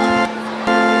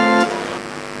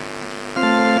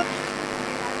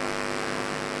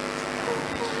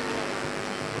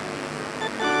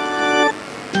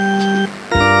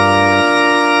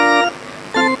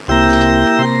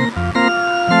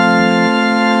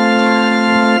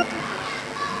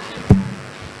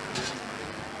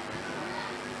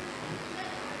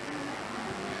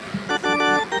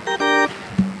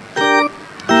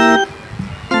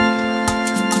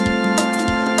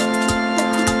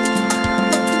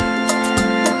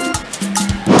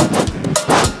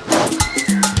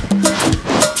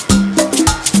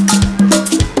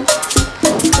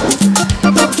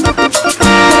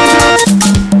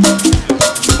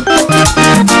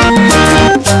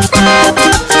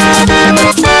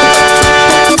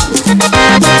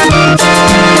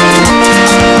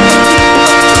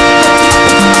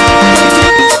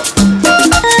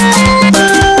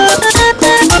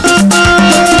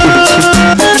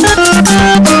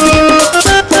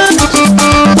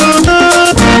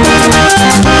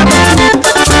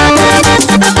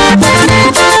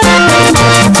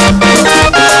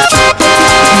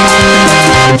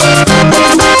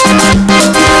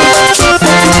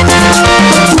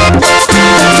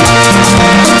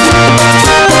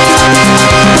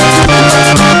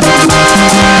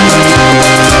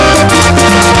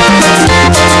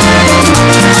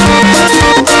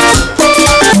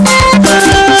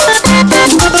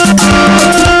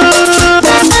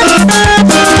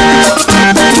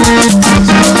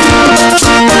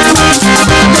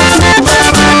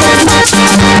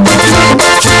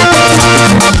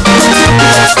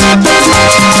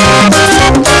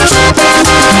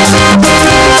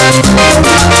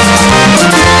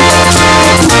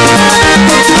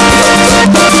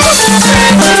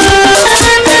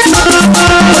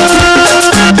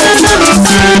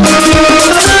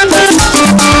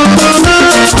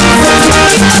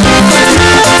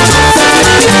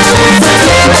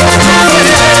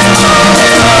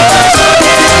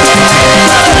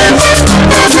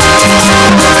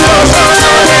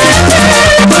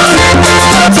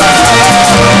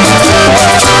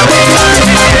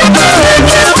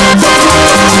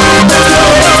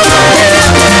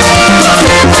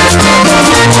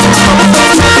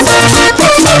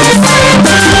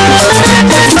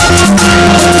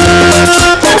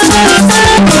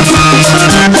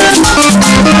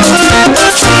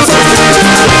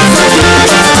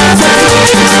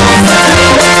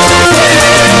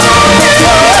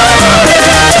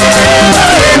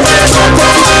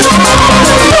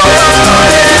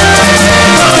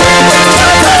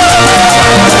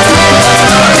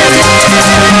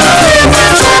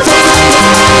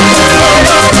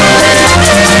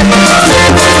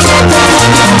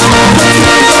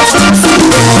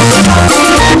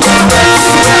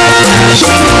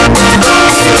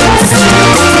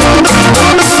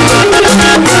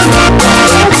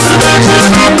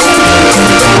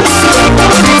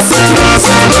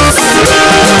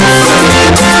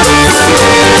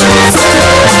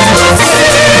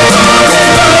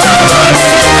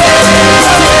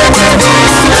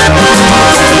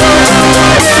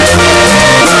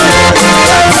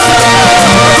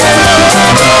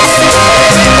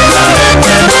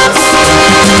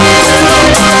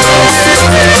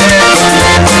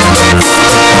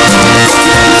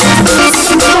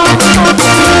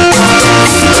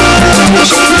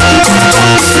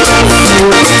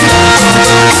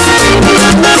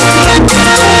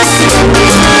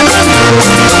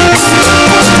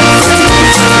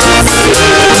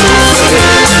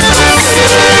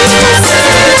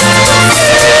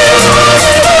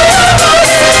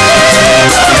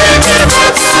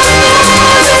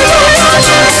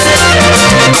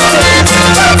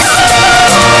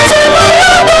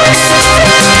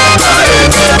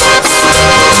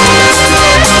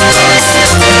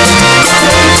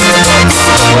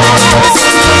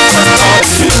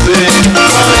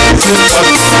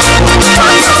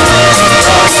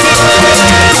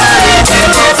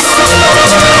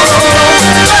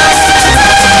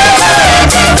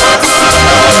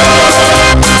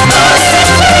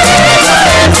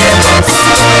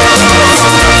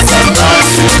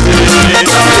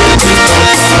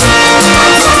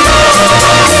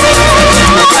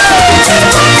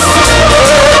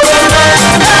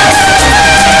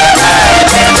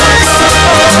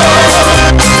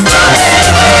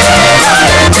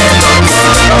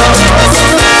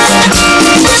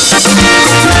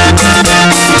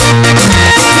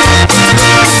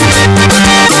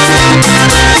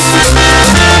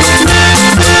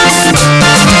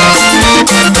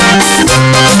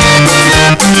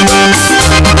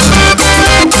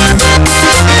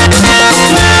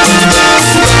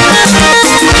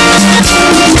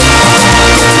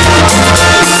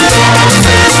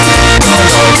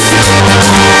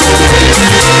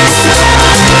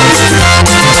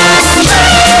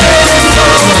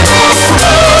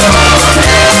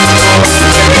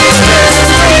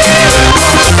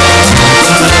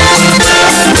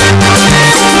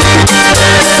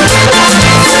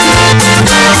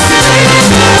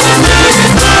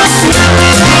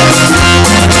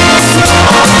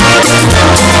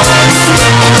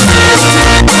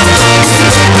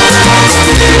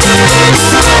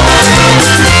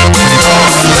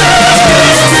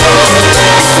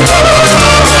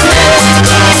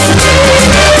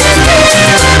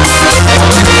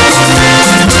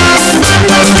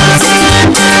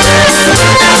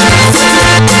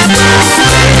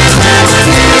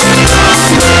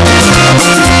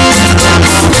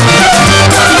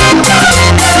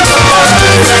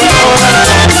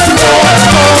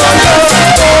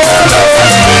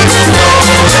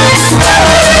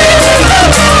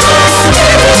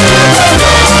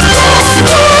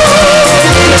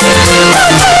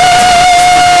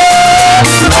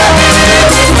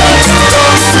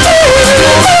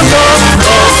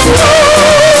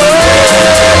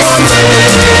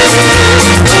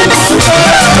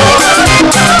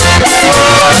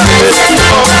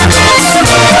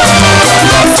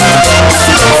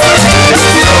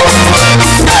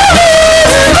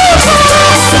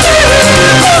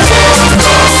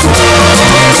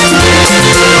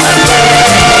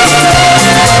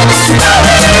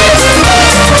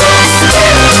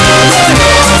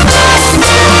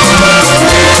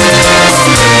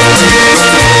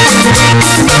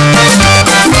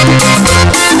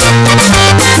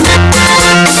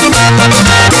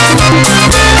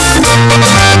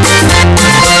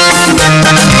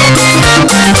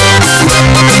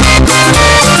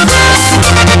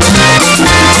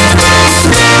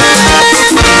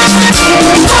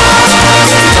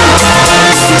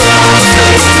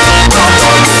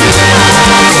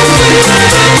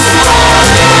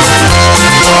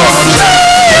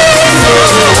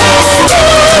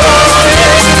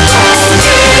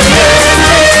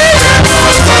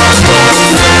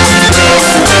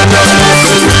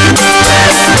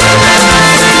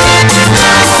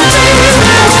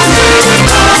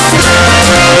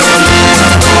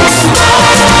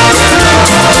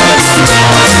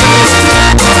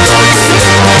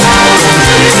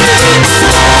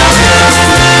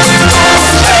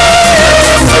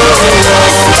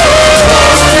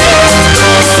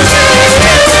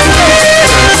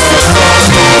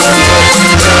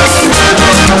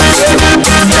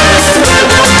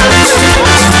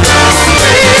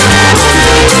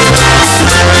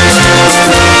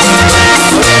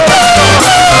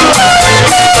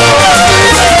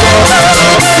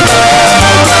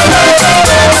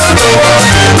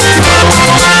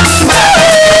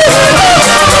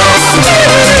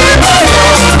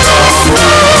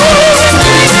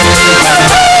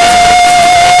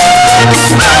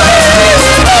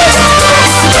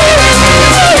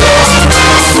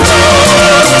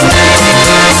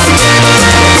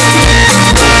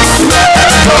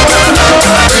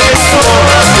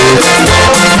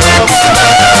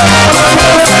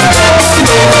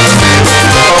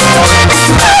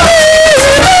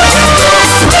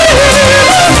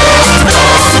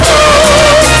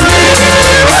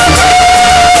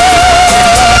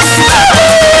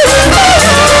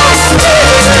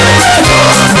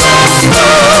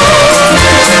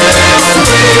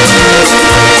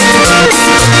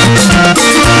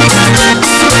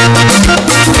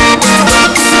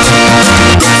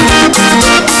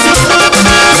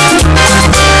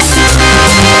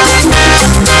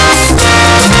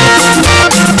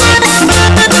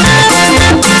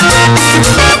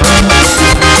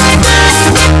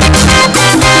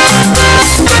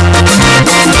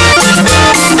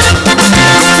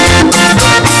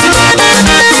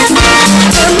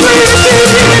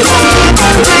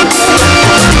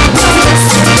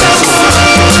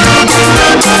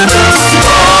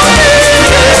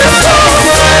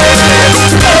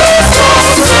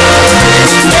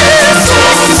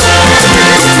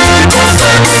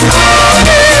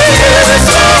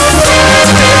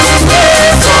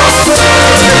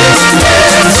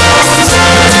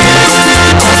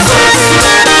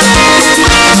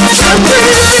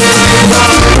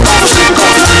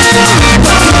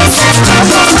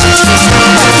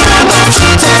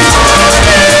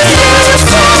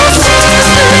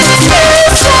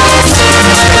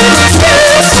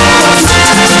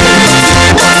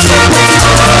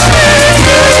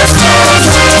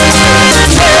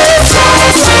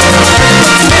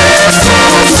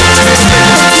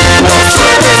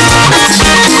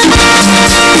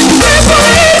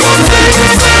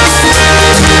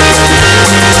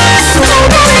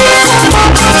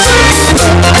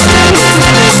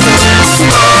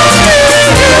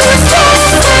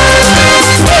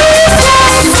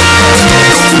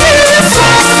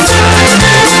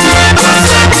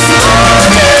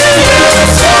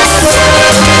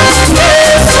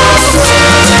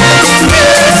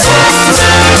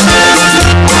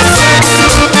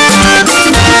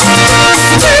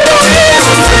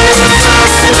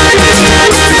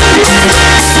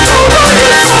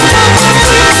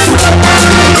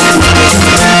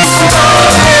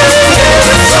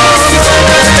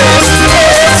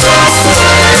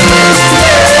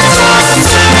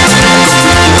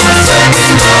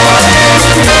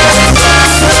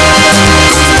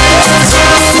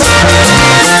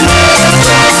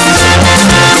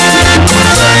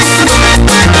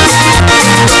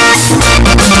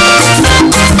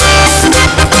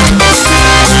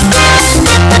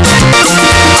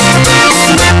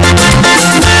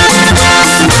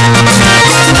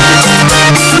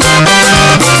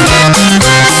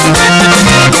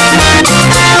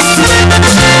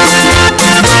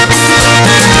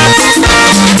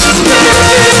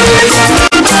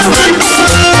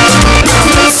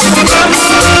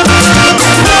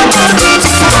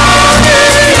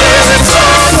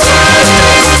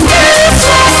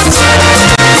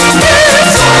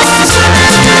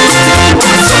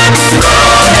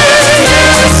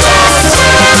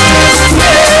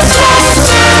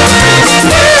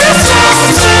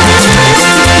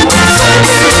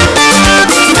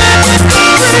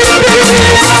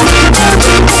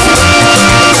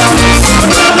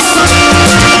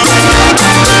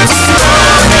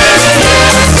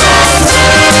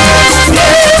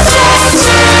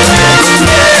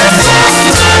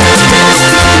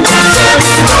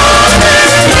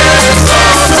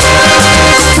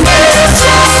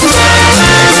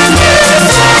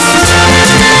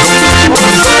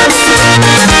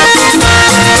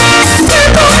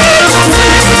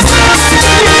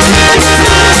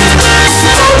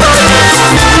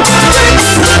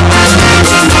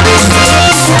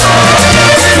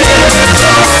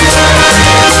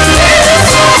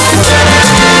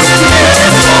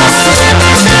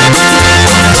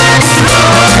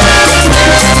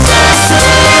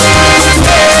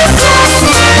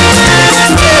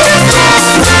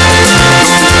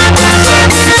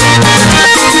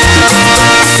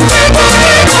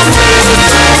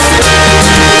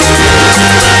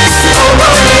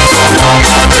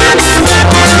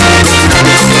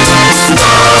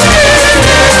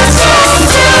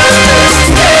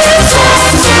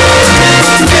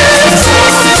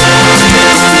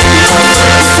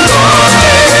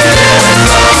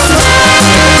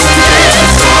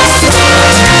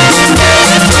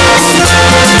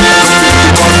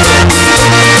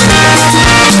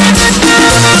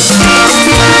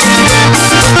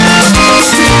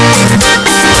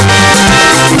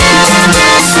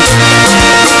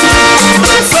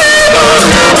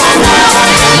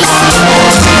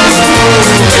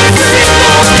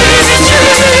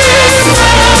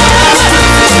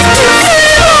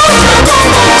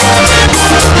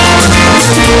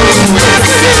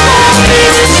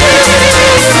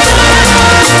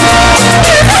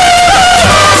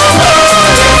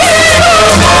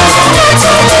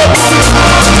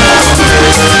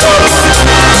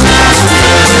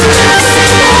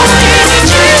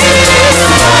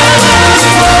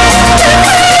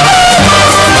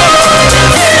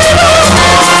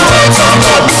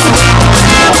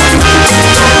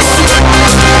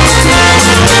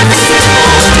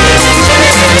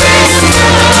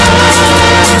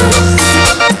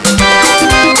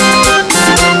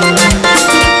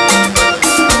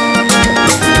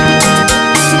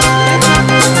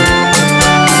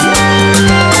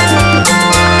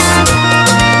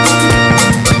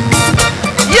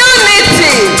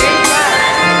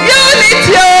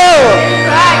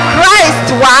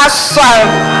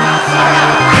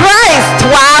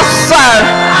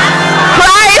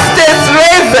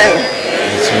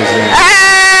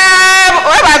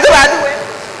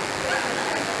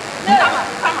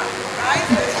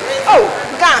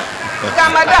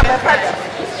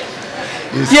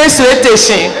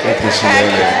 eteshi.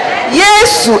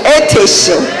 Yesu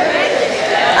eteshi.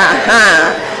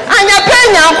 Aha. Anya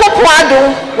penya nkopo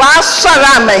ado wa sora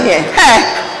amahe. He,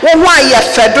 wo ho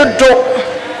ayefe dodo.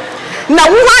 Na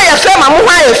wo ho ayefe ma mo ho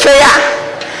ayefe a.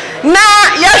 Na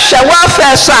yehwe wa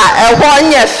fe so a eho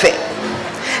nyefe.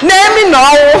 Na emi no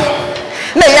wo.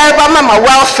 Na yerba mama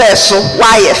welfare so wa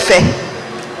ayefe.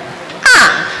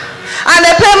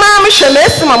 Anepe ma me hwe na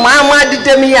esi mama ama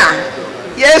dedem ya.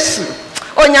 Yesu.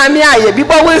 Onyame aye bi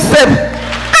bo wonsem.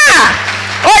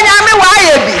 Onyame wa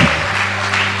aye bi.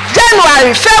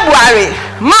 January, February,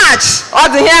 March, or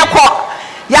the year call.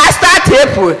 Ya start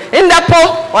April, in the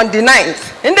po on the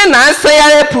 9th. In the 9th,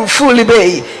 say April fully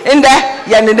bay. In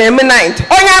the name 9th.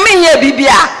 Onyame ye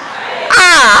bibia.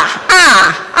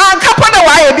 Couple of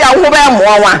why be a woman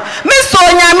more. Miss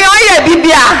Onyame oye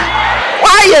bibia.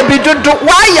 Why ye be do?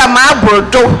 Why ya ma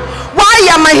brodo? Why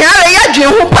ya my hair ya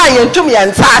who pay to me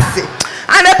and sassy?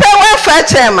 And a pay welfare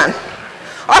chairman.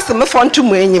 Also, me phone to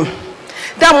me.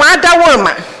 The mother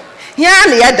woman.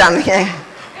 Yan ya dan here.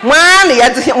 One ya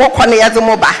mokwane ya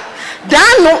moba.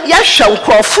 Dan no ya show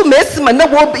crowd mesima na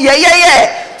wo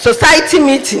yeah society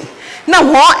meeting. Na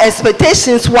more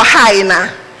expectations were high na.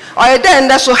 Or then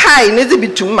that's so high needs be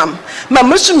to mam.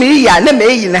 Mamusumi ya na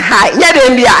me yin high. Ya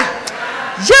dem bia.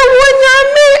 Ya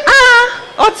wonyame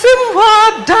otim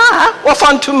wada wo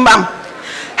fontu mam.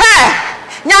 Hey,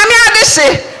 nyame ade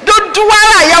se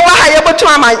duwara ya wa ha ya botu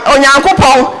ama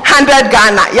onyankopon 100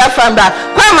 Ghana ya famba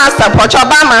kwa master pocho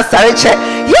ba master reche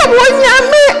ya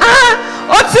wonyame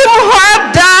otim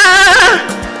hoda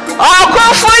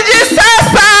okofuji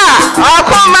sasa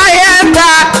okomayenda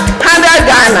 100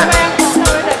 Ghana.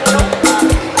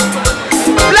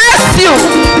 Bless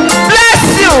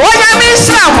you onyame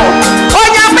shamo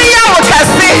onyame ya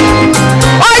mukase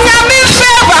onyame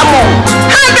favor mo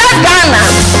 100 Ghana.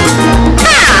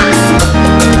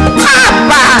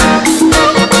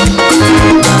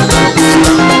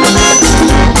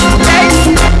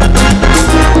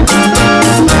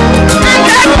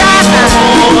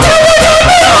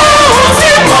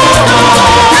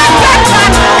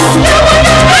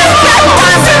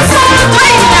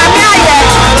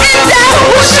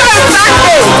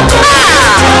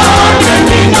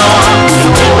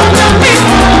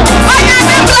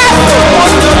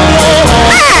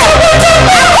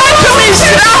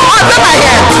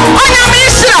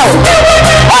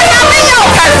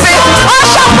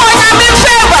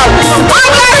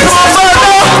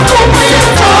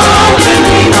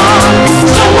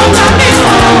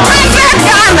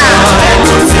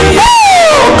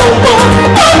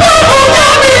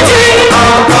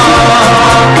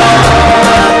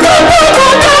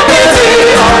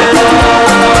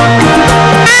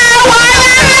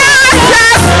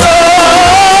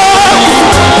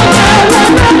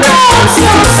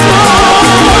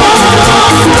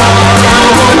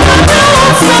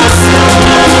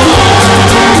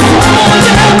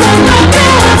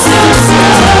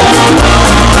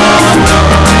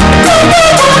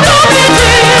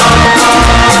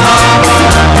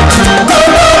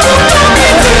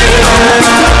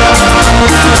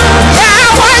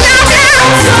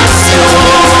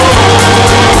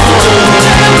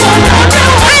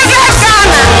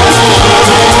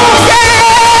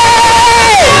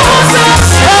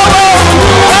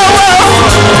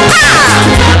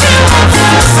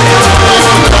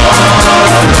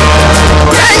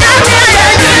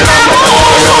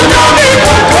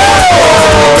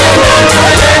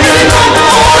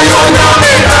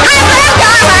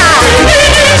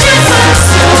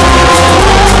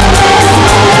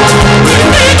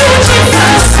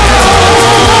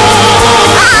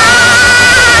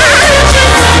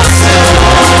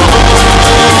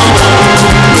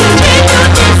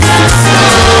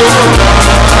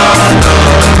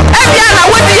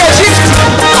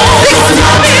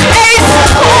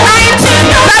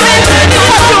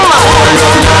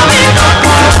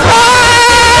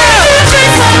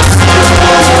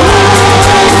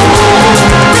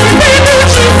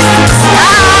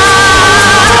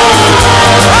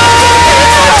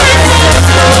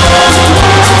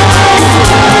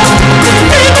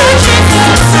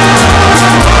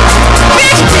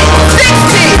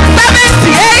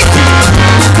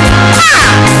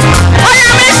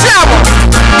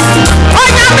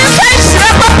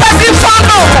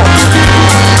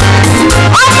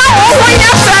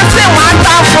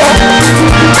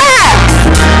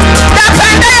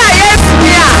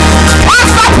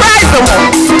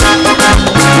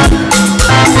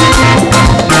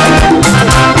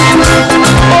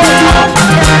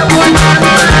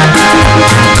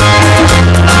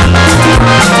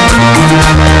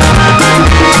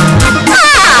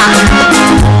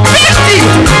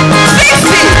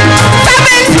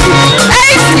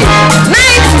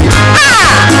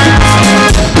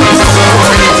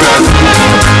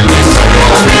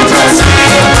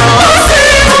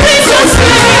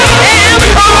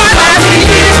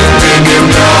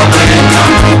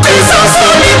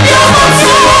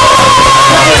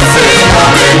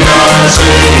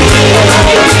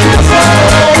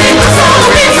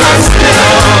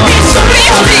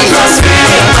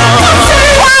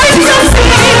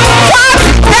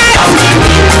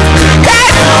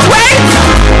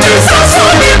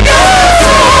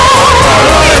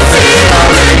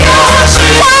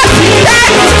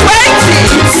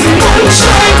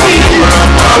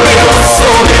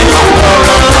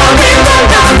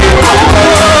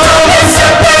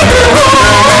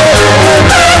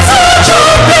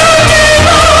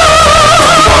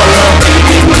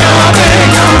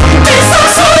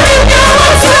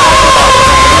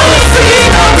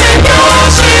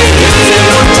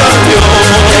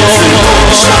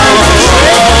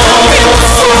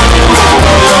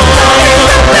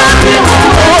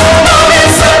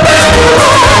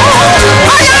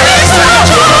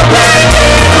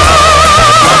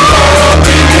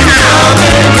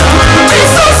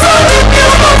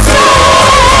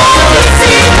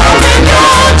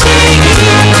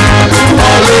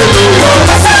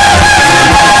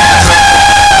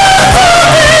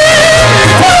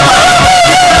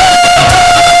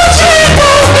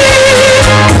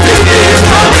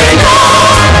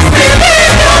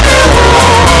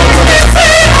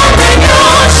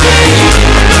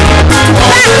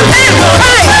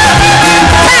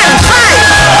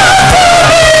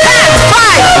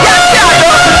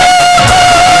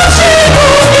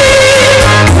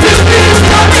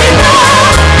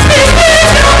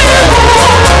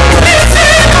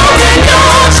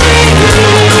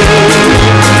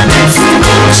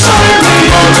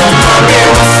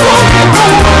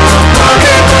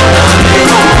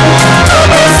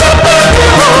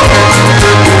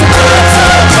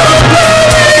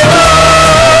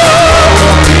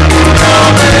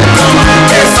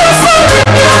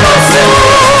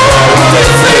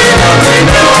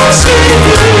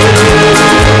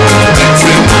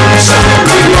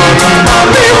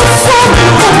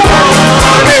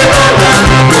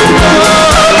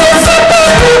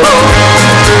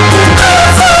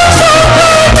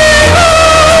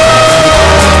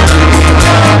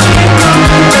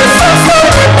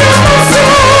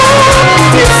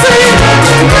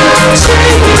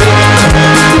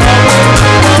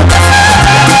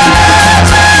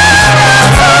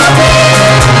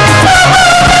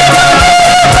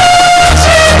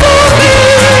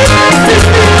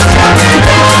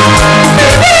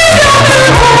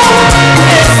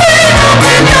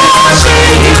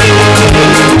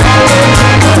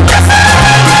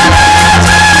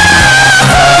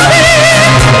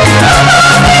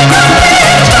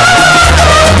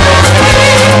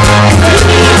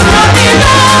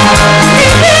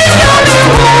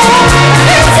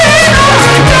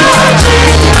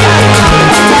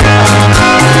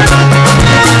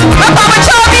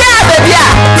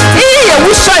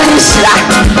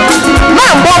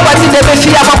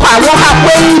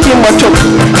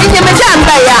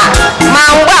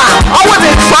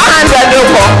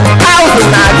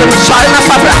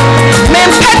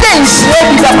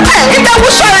 wo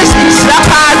sorry sira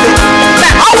paade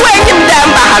na owo enyim dem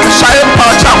ba ha sorry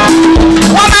pocho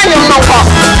wo ma nyum no ko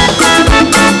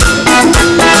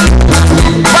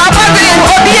baba de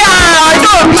obia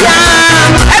odo obia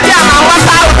e bia ma wa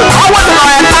ta owo no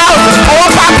e ta owo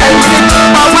pa ka ni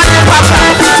owo ni papa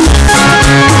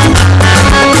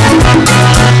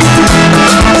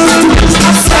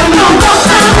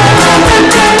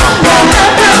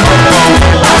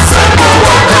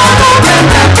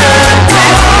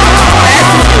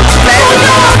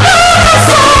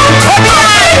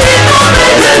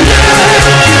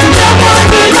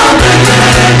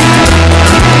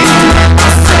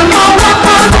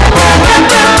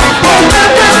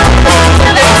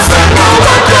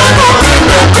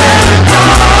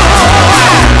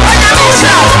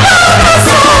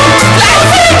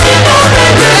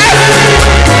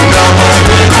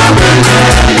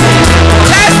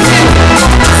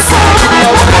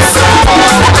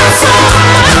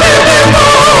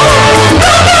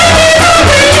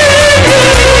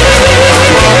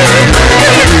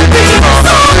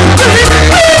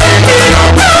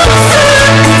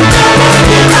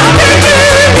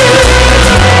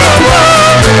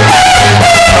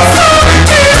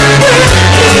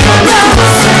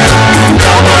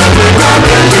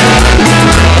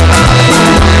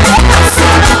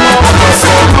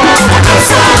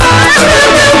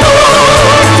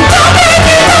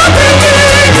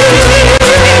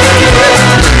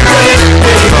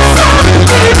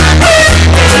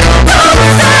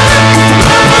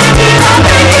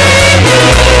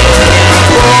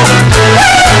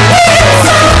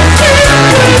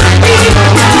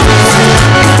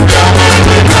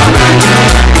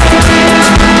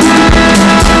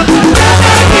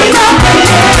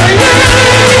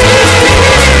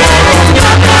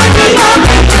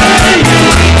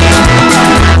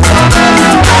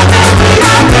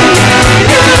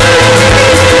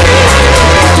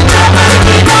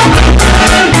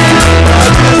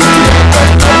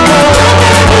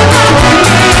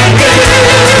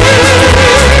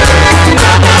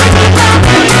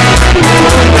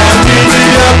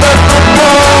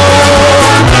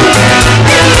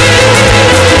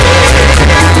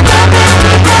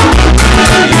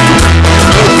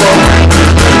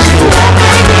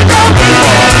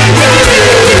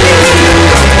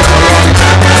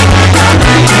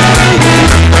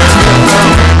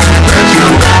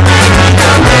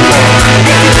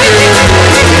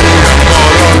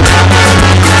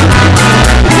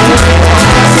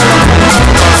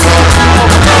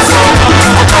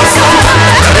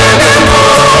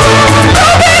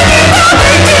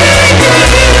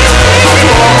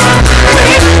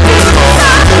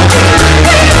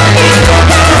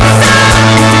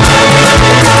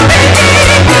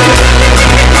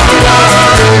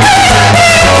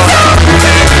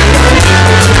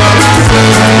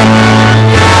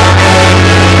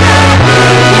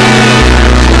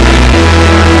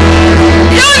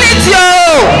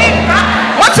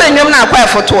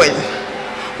foto yi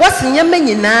what's nyame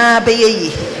nyina be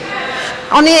yi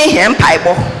ono ye hem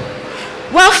paibo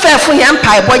wa fefo hem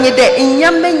paibo nyi de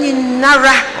nyame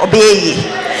nyinara obeyi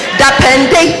da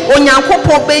pende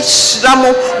onyankopon be hyiramo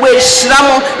we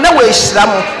hyiramo na we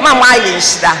hyiramo mama aye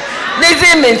hyira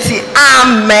nezementi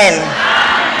amen.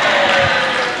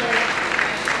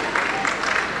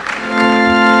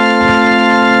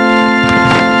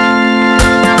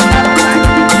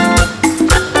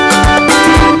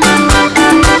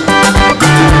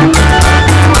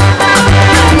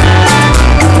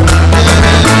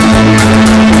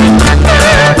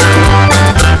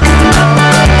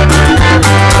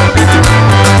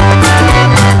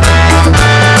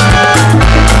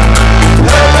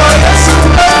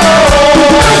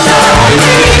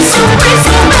 Yes,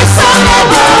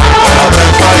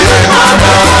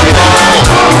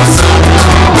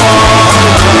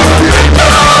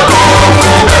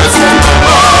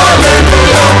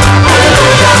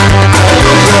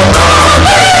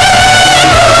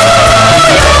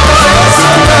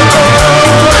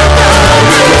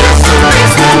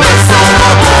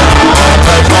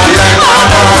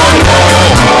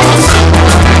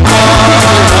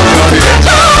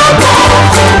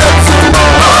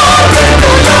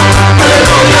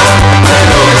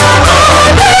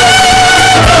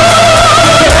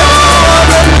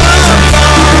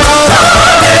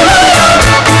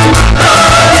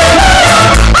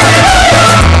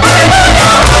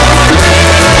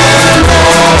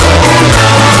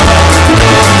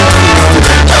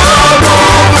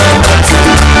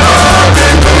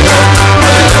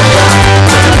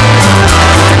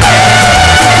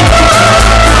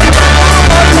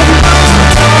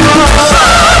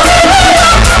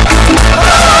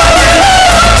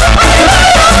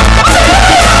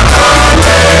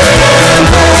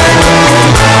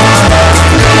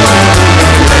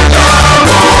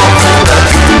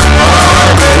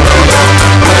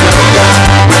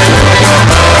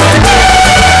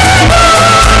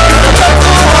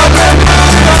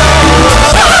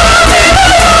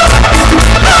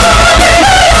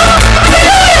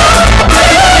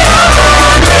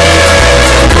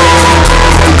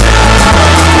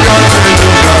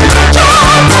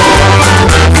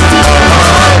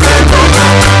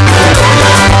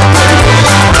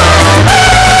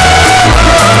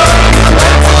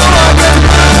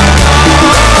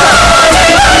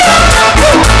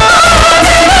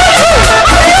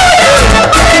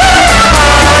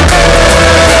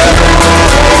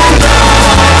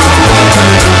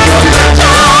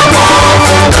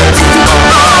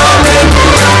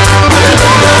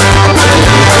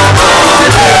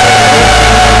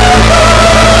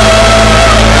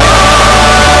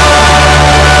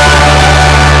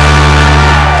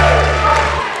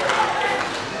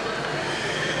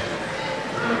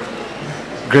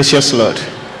 Gracious Lord,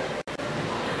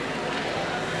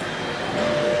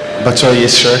 Bacho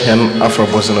Yesra Hen Afro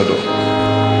Bozanodo.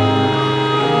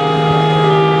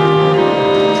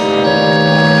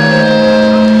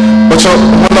 Bacho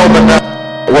Obada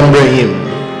one Brahim,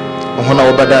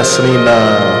 Obada Selina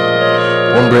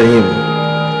one Brahim.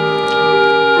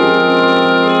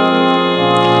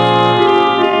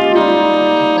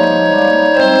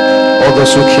 All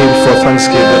those who came for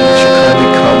Thanksgiving should kindly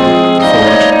come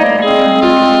forward.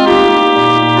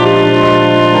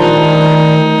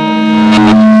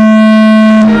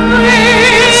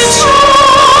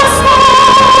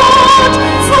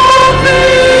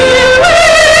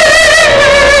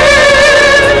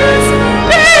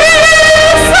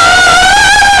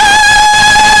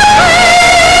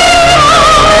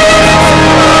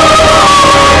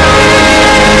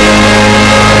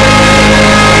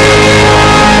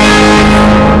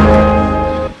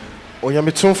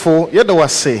 Onyamitumfo yeda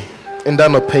wase nda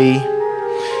no pay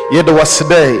yeda wase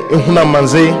dai ehuna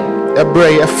manze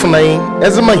ebre efunan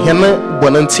ezema hene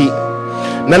bonanti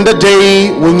nanda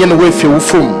dai wonye no wefe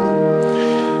wufum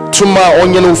tuma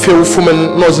onye no wefe wufum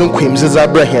no ozin kwimze za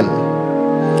abraham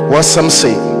wasam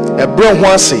say ebre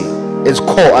ho ase is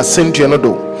call asendue no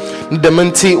do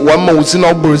ndementi wamma wuzina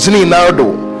obrozini na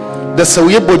do the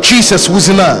sawye Jesus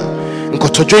wuzina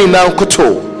nkotodwe na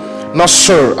nkoto na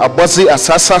sir abozi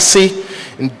asasase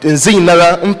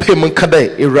nzinara mpem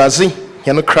nkade irazi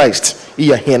hen Christ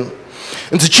iya hen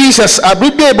into Jesus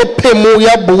abribe bo pemu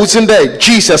ya bozin da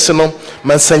Jesus no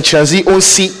mansanchazi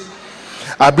onsi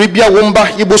abribia womba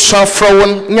yibo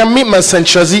swafrawon nyame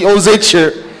mansanchazi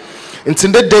onzeche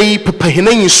intinde dai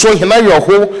pepahina yiso hena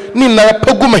yoho ni na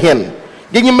paguma hen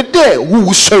yenyimde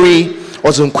wu sori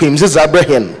ozonkwimze za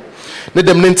abraham ne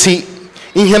dem nti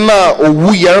ihena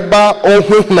owu yarba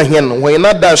ohwehuna hen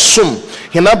wena da sum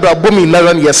hena brabomi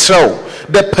naran yesraw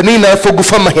de panina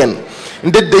fogufa mahen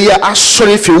inde de ya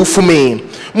asori fe wufume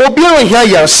mo biero hia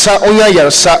yarsa onya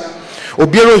yarsa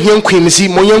obiero hia nkwimzi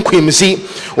monye nkwimzi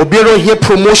obiero hia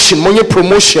promotion monye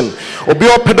promotion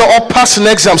obiero pedo all pass in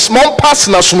exams mon pass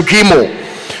na sumdwimo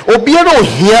obiero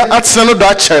hia atena no do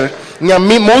acher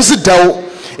nyame monzi daw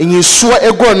enyisua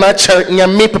egor na acher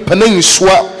nyame pepana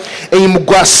nyisua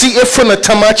enyimguasi efona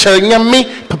tamacher nyame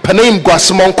pepana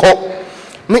nyimguasi monko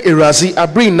ne erazi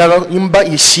abri nara yimba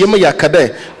yesiema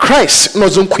yakade Christ no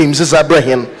zon kwimze za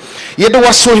abraham yede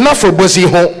waso hina for bozi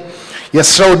ho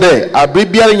yesraw de abri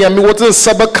biara nyame wotin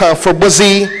sabaka for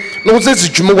bozi no zezi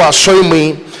dwuma wa asori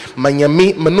mu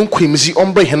manyame manun kwimzi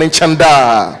ombre hene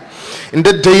nchanda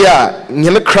inde day a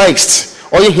nyene Christ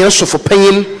oye hene so for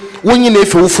pain wonyi na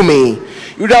efe wufume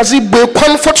erazi gbe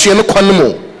kwan foto ne kwan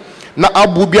mu na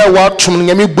abu bia wa tum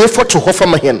nyame gbe foto ho fa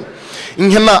mahen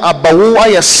inhena abawo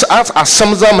ayes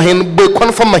asamza mahen gbe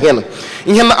kwan fa mahen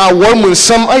inhena awor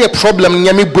munsam aye problem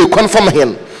nyame gbe kwan fa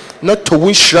mahen na to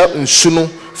winshira nsuno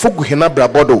fogu hena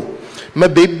brabodo ma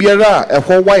be biara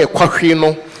ehwo wa ye kwahwe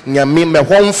no nyame me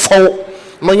ho mfo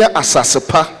no nya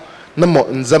asasepa na mo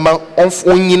nzema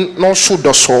onyin no so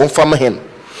do so fa mahen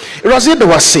erazi de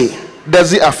wase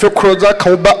Dazi Afekroza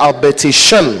Kauba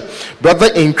Albertation, brother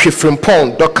in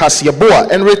Kifrimpon, Dokas Yaboa,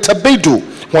 and Retabedu,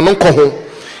 Wanonko,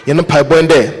 Yanapai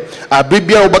Bwende,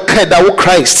 Abribia Obakada wo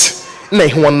Christ,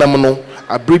 Nahuan Namono,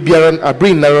 Abribiaran,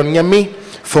 Abrinaran Yami,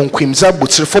 from Quimza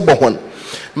Butcher for Bohon,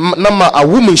 Nama a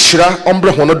woman shira,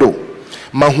 Ombre Honodo,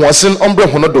 Mahuasin Ombre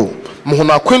Honodo,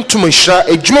 Mohona Quintumishra,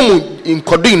 a Jumu in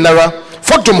Codin Nara,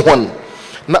 Fortum Hon,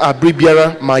 Na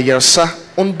Abribiara, Mayarsa,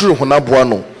 Ondru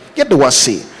Honabuano, yet the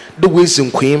wasi. The ways in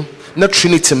Queen, not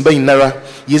Trinity and Bainara,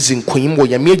 using Queen, where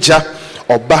Yameja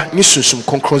or Ba Nisum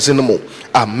Concrosinamo.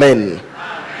 Amen.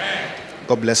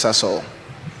 God bless us all.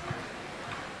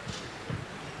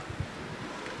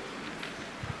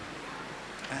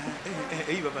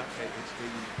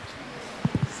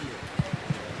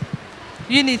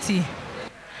 Unity,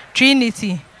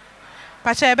 Trinity,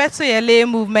 Pachabeto Yele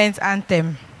movement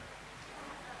anthem.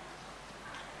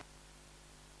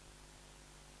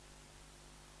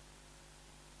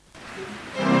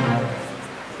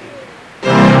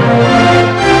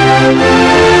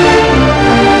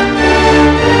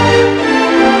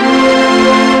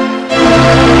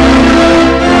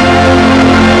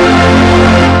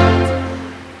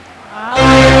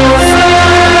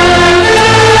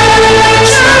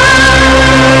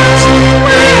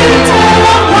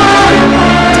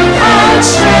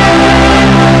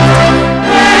 Thank you.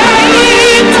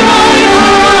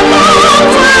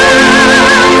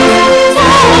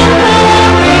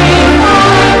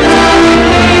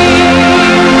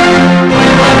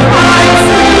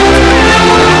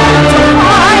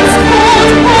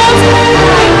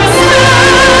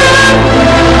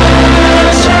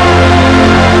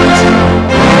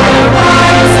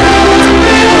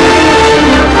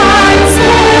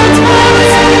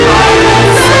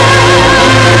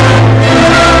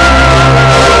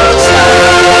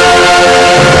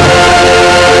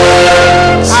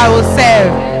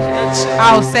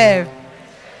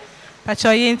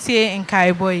 We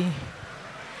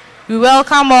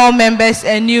welcome all members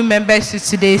and new members to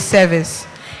today's service.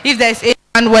 If there is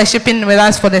anyone worshiping with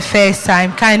us for the first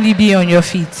time, kindly be on your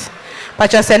feet.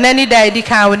 But just any day,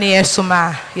 yes,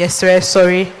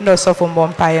 sorry, no suffer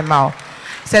Mompire Mao.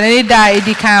 Senani day,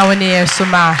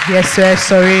 yes,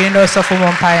 sorry, no suffer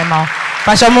Mompire Mao.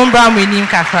 Pastor Mumbram, we need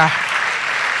Kakra.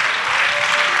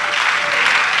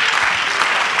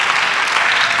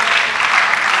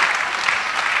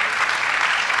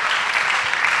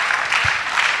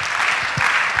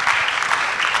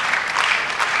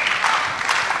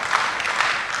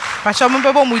 Pastor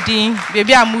Mumbebo Mudin,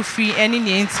 baby, I move free any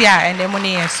Nientia and the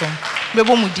money and so.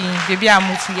 Bebo Mudin, baby, I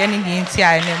move free any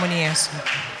Nientia and the money and so.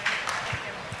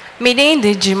 Meaning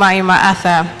the Jimaima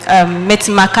Arthur, met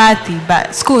McCarthy,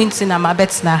 but school in cinema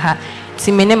bets na ha,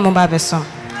 Timene Mobabeson.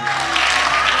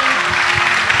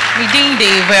 Meaning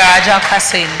the Veraja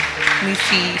Cassin,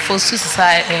 Mifi, for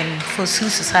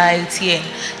society and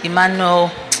Emmanuel,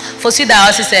 for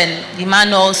Diocese and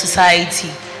Emmanuel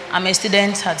Society. I'm a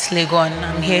student at Legon.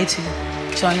 I'm here to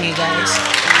join you guys.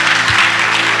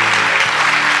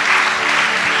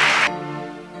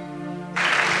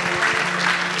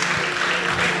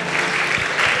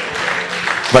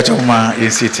 Bachoma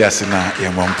is Sitiasina,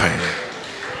 Yamampai.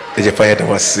 The Japaya that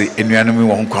was in Yanami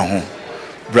Wonkaho,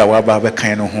 Brawa Baba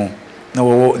Kaino home.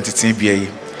 No, it's TBA.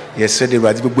 Yes, said the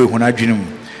Radibu when I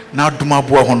dream. Now,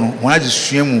 Dumabua Hono, when I just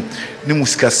swim,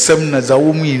 Nimuska 7 as a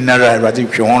woman Nara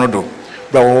Radibu Honodo.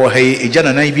 Brawo, hey, a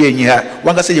Jana Navy in here.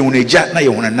 One can say you want a Jat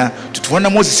Nayona to 200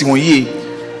 Moses in 1 year.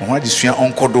 When I just swim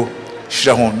on Kodo,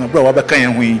 Shahon, Brawa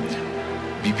Bakayan, we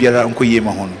Bibiara Uncle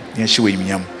Yemahon, Yeshua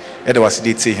Miam. That was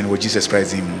the day when Jesus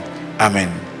Christ him.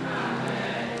 Amen.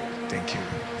 Thank you.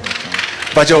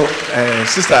 Pacho,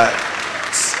 sister.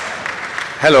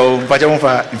 Hello, Pacho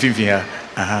Monfa Infimia.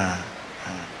 Aha.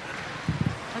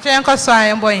 Pacho Uncle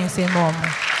Swine boy in same mom.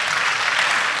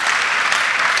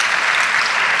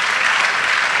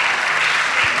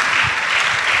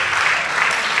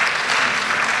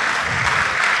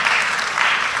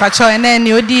 Pacho and then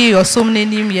you di or some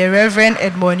name ye Reverend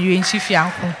Edmond you in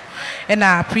Chifianku. And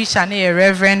our preacher near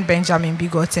Reverend Benjamin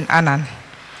Begotten ANNAN.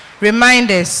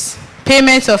 Reminders,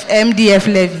 payment of MDF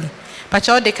levy.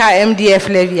 Pacho de car MDF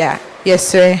levy, yes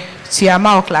sir, to your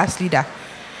mouth class leader.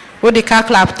 What the car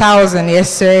club 1,000, yes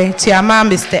sir, to your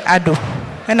mom Mr. Ado.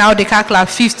 And now the car club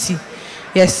 50,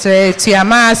 yes sir, to your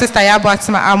mom sister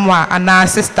Yabatima Amwa and our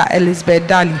sister Elizabeth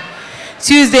Daly.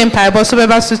 Tuesday in Paibo,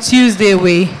 so Tuesday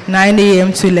way, 9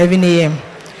 a.m. to 11 a.m.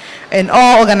 And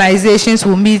all organizations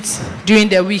will meet during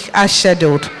the week as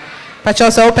scheduled. But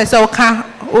also,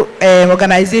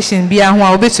 organization be a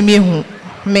who to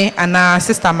me and our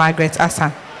sister Margaret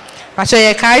Asan. But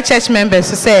your Kai church members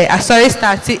say, I sorry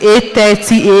starting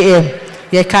 8:30 a.m.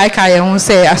 Your Kai who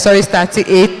say, I sorry starting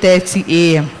 8:30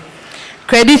 a.m.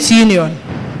 Credit union.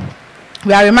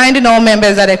 We are reminding all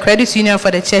members that the credit union for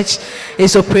the church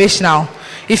is operational.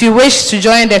 If you wish to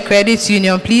join the credit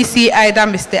union, please see either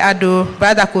Mr. Ado,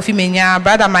 Brother Kofi Menya,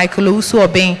 Brother Michael Usu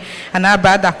Obeng, and our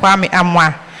Brother Kwame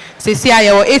Amwa. So see, I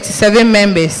have 87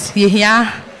 members. You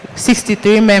hear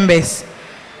 63 members.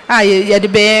 You have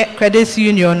the credit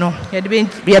union, no. You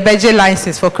have the budget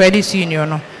license for credit union,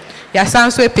 no. You have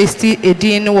some sort of pasty a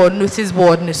din or notice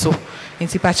board, no so. In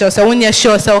Tipacho, so when you're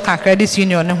sure so can credit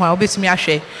union, no, I'll be to me a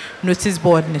share notice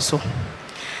board, no so.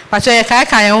 But I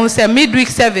can say midweek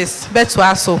service,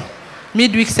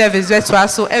 midweek service,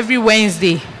 every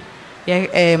Wednesday,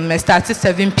 started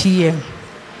 7 p.m.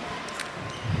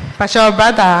 But your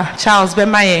brother Charles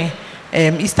Bemaye,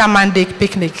 Easter Monday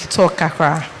picnic talk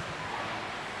kakra.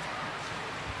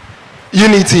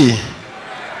 Unity.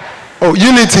 Oh,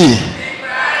 unity.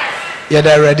 Yeah,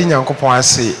 they're ready now.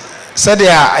 Say, so they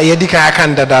are a yedika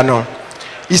kanda no.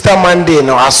 Easter Monday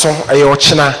no aso ayo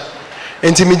china.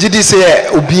 Enti mi gidi say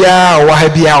obia wa ha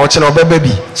bia o chena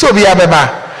obababi so obia beba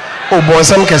o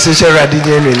bonsam kase she radi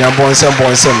je nwenya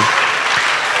bonsam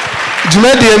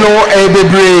jumade no e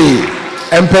bebre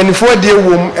empanifo de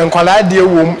wom enkwala de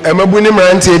wom emabu ni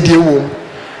mrante de wom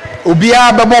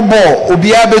obia bebobo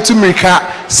obia betumrika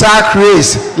sack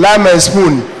race lemon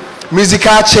spoon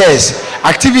musical chairs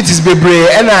activities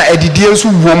bebre na edidie nso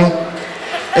wom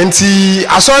enti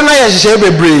aso na ye hye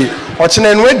bebre o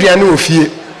chena no aduane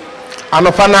ofie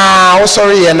anopana o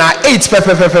sorry na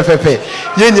 8 pepe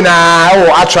ye nyina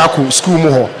o atraku school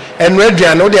mu ho enu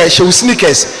aduane o de show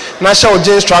sneakers na show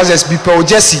jeans trousers bi pe o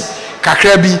jersey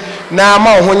kakra bi na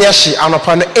ma o honye hye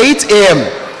anopana 8 am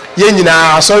ye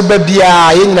nyina sorry ba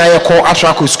bia ye nyina ye ko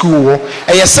atraku school ho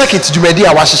eye circuit dwumadi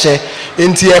a wahye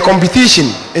enti a competition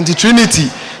enti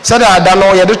Trinity sada ada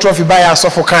no ye the trophy by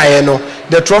Osofo kan ye no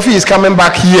the trophy is coming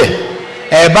back here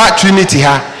eba Trinity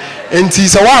ha enti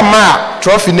se wa ma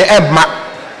trophy ne emma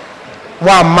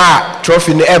wa ma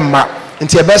trophy ne emma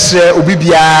nti ebesre obi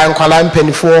bia nkwala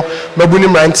mpanifo mabuni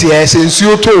mrantie se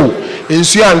nsuo to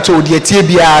nsuo anto de tie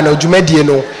bia na odwumadie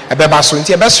no ebeba so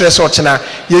nti ebesre se ochena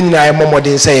ye nyina ye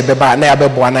momodin se ebeba na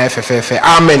yabeboa na efefefe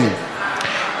amen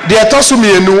de etoso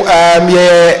mienu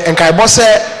ye enkaibɔ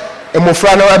se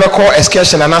emofra na wabekɔ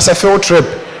excursion and as a field trip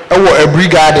ewo Abri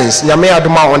Gardens nyame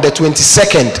adoma on the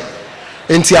 22nd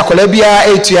nti akola bia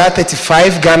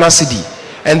 835 Ghana cedi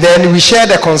and then we share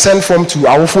the consent form to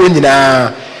awofo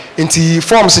nyina nti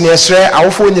forms ne esre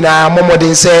awofo nyina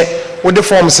momodin se wo de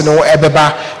forms no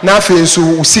ebeba na afi nso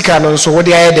usika no nso wo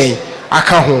de ayeden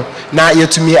aka ho na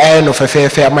yetumi aye no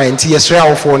fefefe ama nti yesre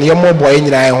awofo no yemobo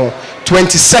nyina ho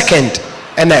 22nd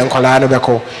ena enkwala no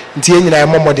beko nti nyina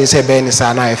momodin se be ni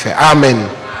sa na efe amen.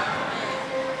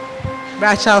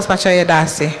 Brother Charles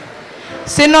Pachoyedase.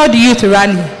 Synod Youth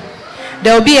Rally.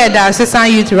 There will be a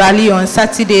diocesan youth rally on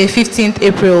Saturday, 15th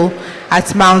April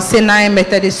at Mount Sinai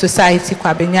Methodist Society,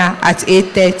 Kwabenya at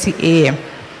 8:30 a.m.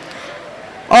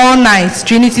 All night,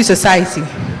 Trinity Society.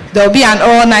 There will be an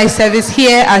all-night service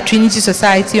here at Trinity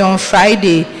Society on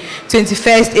Friday,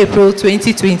 21st April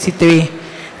 2023.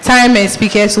 Time and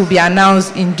speakers will be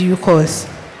announced in due course.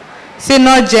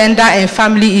 Synod Gender and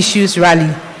Family Issues Rally.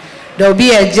 There will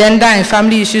be a Gender and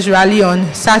Family Issues Rally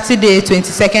on Saturday,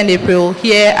 22nd April,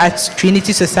 here at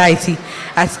Trinity Society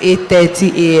at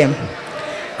 8:30 a.m.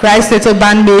 Christ Little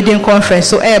Band Maiden Conference,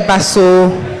 so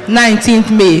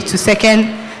 19th May to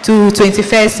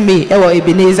 21st May,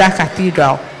 Ebenezer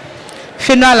Cathedral.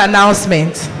 Funeral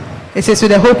announcement. It is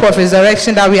with the hope of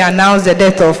resurrection that we announce the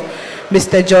death of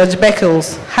Mr. George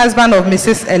Beckles, husband of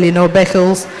Mrs. Eleanor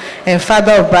Beckles, and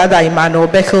father of Brother Emmanuel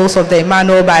Beckles of the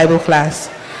Emmanuel Bible class.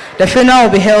 The funeral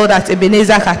will be held at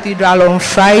Ebenezer Cathedral on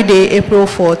Friday, April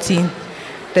 14th.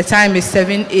 The time is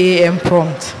 7 a.m.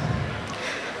 prompt.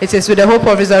 It is with the hope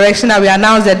of resurrection that we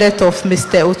announce the death of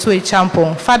Mr. Otue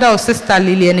Champon, father of Sister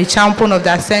Lillian Champon of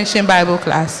the Ascension Bible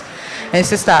class, and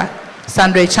Sister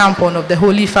Sandra Champon of the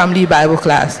Holy Family Bible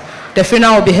class. The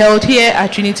funeral will be held here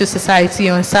at Trinity Society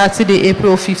on Saturday,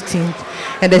 April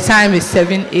 15th, and the time is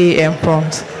 7 a.m.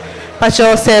 prompt.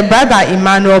 Pacho said, Brother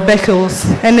Emmanuel Beckles,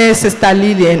 and Sister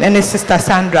Lillian, and Sister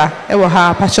Sandra,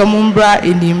 Ewaha, Pacho Mumbra,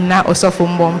 Inimna, Osofo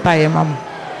Mbompa, Emam.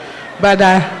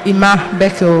 Brother Emma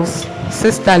Beckles,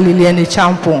 Sister Lillian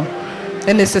Champon,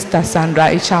 and Sister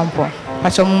Sandra Champon,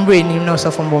 Pacho Mumbra, Inimna,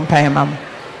 Osofo Mbompa, Emam.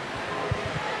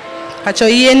 Pacho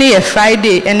yeni a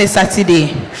Friday and a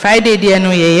Saturday. Friday dear no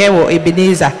ye wo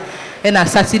Ebenezer, and a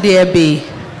Saturday be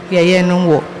ye no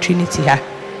wo Trinity ha.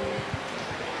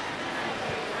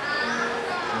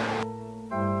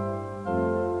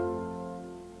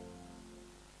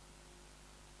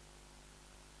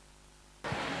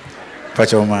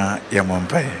 Pachoma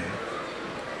Yamompai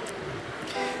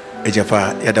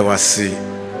Ejapa Yadawasi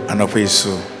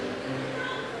Anopeso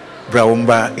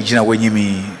Braumba Ijina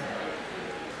Wenyimi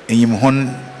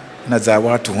Enyimhon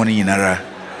Nazawa to Honi Inara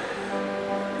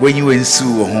when you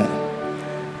ensu home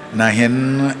na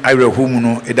hen Ira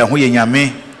Humuno Edahoye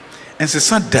Yame and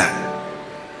Sesada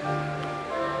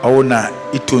Auna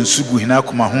Itonsugu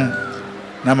Hinakuma home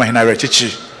Nama Hinara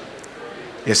Chichi.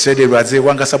 Ye said the Raze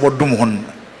Wangasabo Dumhon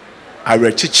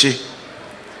Ira Chichi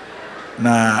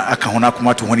na Akahona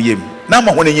Kumatu Honeyim.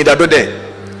 Nama when you dade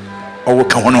or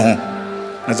Kahono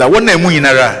Nazawana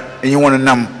Muinara and you want to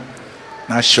num.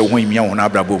 Na show him ya wona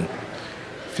abrabom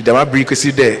fi da mabri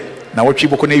kwesi de na wotwe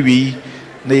boko na wi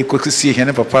na yekosi ihe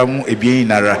ne papa mu ebien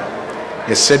nara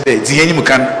ye said de di hanyim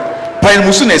kan pan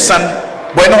musu na san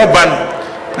boy na hoban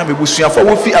na mebusu afọ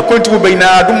wo fi akontu bo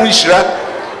na adum nhira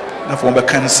na fo be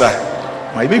kansa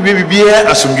ma be bibia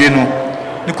asomdwe no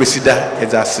ne kwesi da ye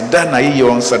za seda na ye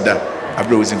on sada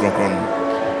abra wozin kronkron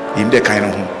yim de kan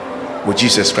no ho wo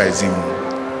Jesus Christ him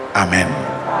amen.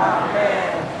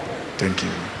 Thank you.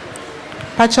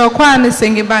 Pacho kwa ne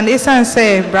singi band esan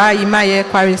say bra yima ye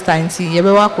quarantine ye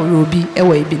be wa ko robi e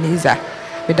wa Ebenezer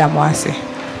be da mo ase.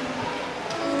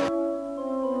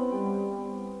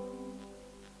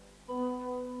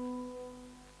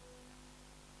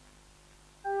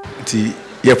 Nti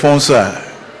ye ponso a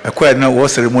akwa na wo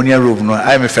ceremonial robe no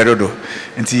I me ferodo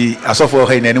nti asofo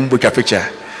ha ina nim botwa picture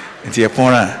nti ye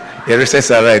pon a ye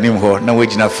recess ara nim ho na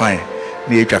wagina fine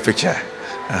na ye twa picture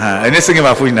ene singi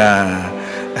mafo na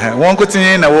one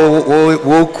continue na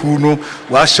wo kuno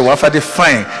wa hye wa fa de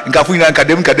fine nka fu ina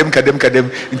kadem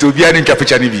into obi ani ntwa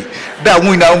picture ni bi da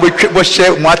mu ina wo hye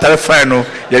mu atare fine no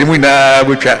ya mu ina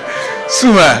botwa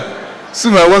suma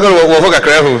wa ga wo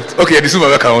kakra ho okay ya di suma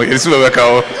beka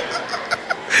ho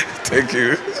thank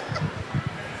you.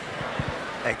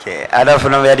 Okay, I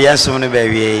don't know where the answer is,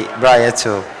 baby. Brian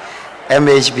to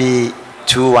MHB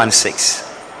 216.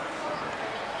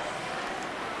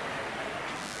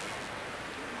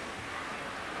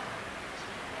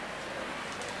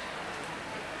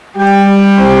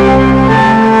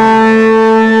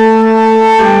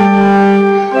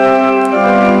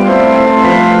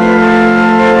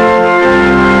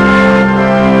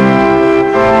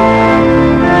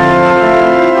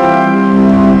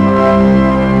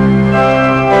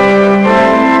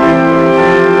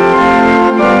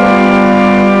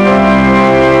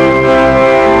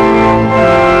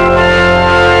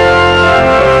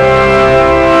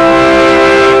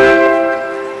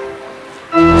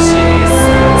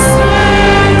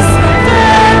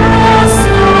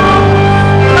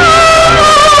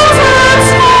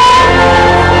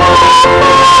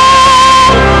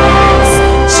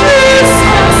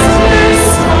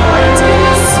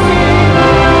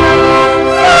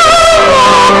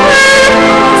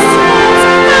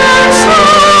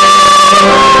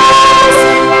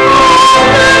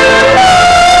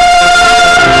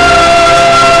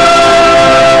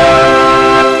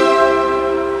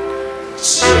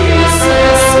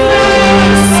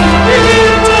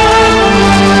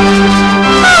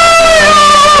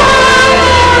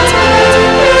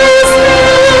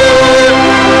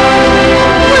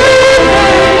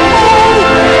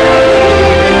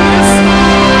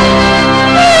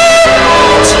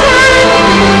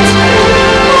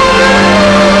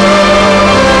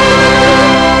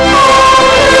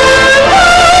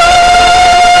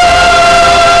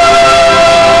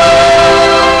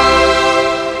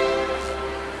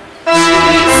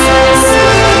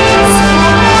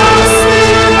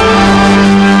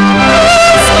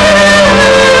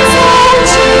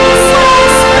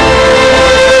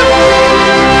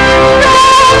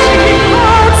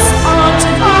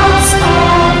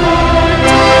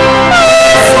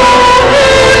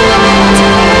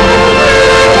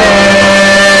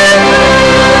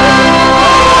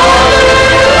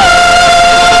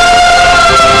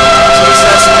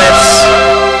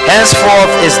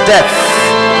 Henceforth is death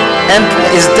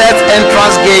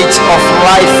entrance gate of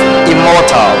life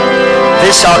immortal.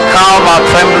 This shall calm our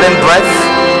trembling breath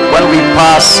when we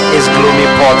pass his gloomy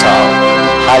portal.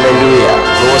 Hallelujah.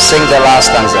 We will sing the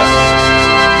last stanza.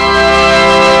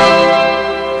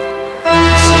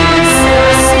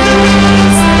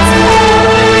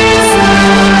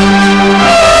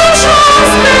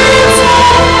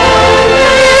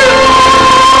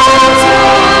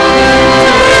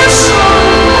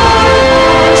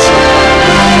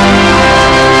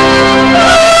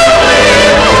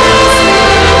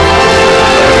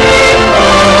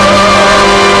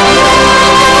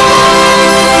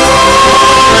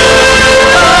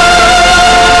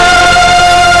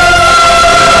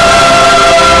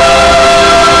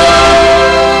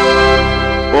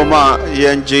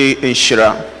 Yenji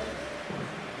Inshira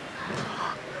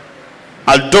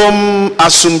Adom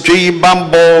Asumdwe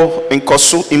Bambo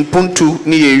Nkoso Impuntu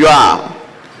ni yewa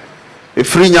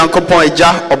Efiri Nyankopon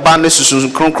Eja Oba ne susu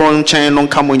kronkron nchen no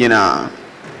nka mo nyina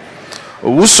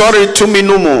Wusori tumi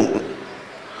no mu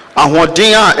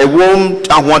ahoden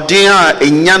a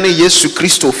enya ne Yesu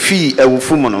Kristo fi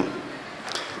ewufu mu no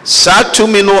Sa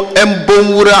tumi no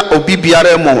embonwura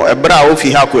obibiara mo ebra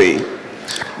ofi hakwe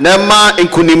Nema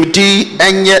inkunimdi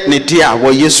enye ne dia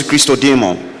wo Yesu Kristo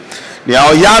dimo. Dia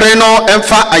oyare no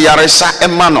emfa ayaresa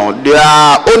emano.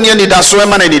 Dia onye ni daso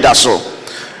emana ni daso.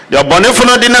 Dia bonefo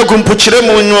no de na gumpuchire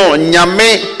mu nyo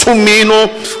nyame tumi no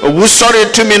wusore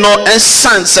tumi no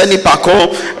ensansa ni pako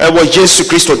wo Yesu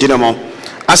Kristo dimo.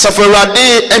 Asafo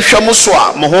Awurade ehwemo so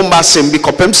a mo ho mba sem bi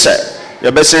kopem se.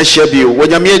 Ya besen hia bi wo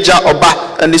nyame eja oba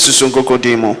ene susu nkoko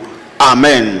dimo.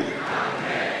 Amen.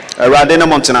 Awurade na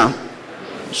montena.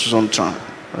 Sontra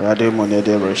Rade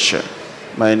Monede Russia.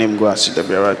 My name goes to the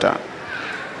Berata.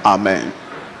 Amen.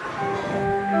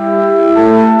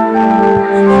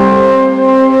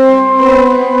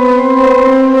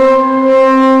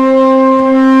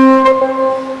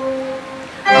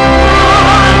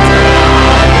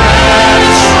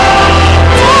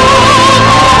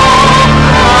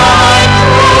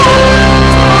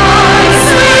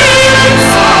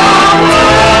 Strength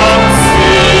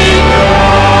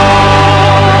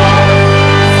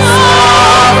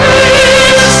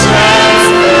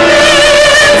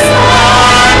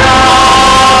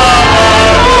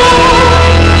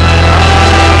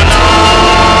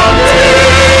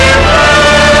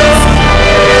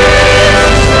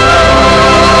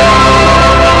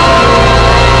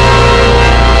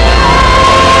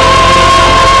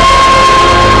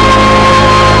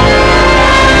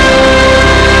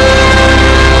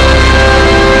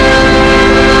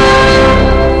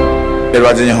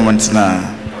Awurade nye hom ntena.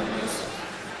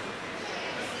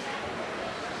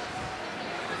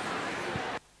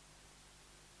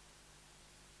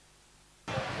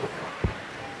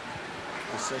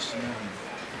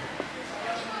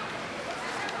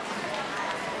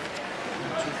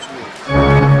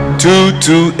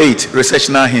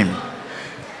 Recessional hymn.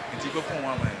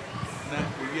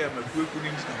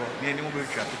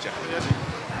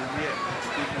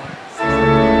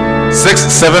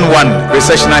 671.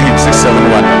 Recessional hymn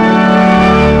 671.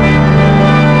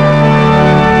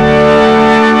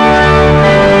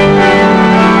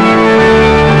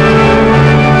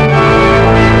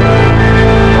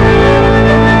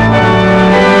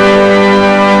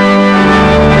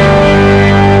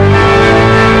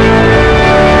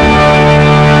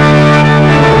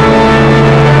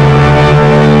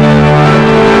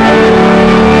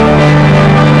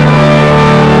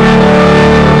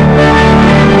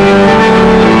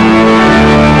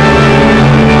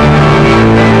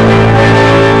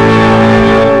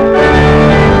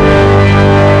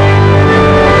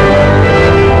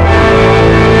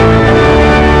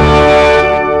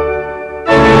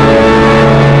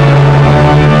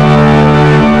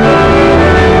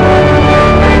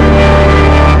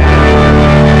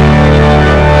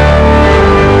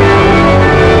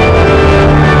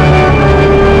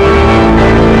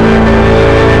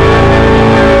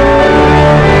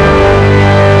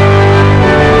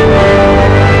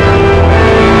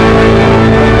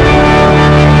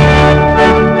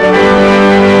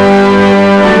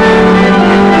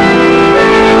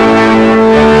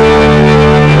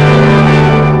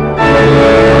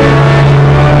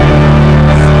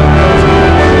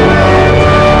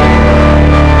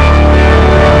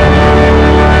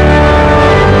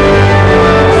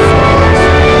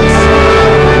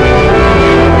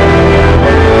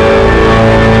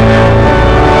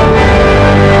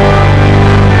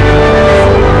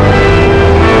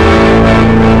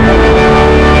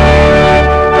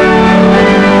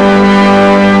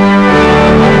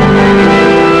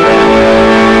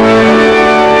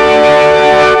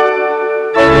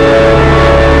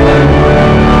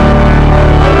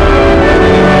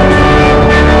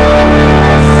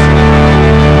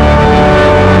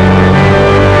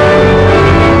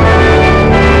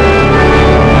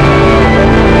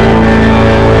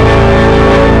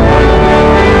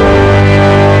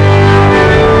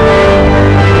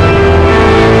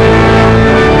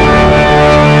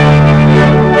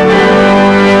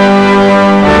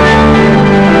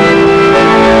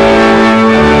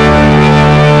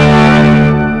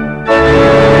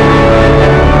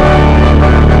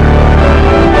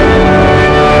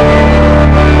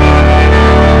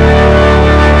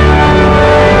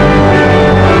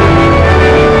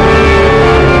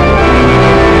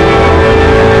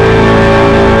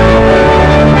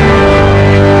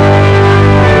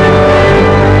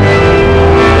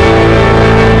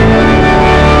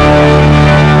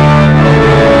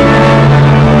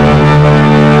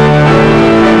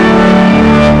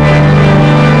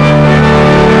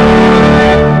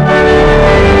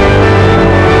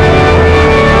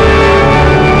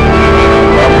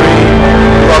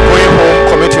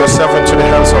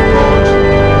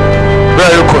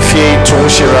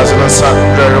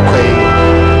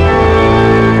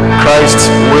 Christ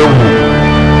will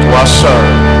washer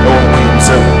on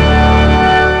himself.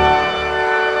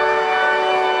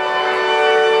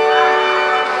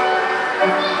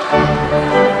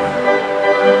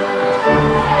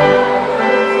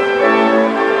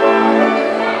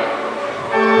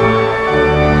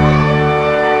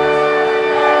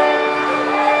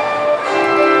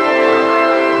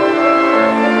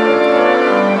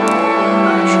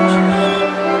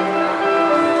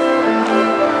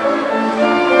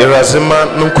 Erazima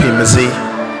nunkwimizi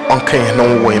onkan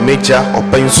no we meja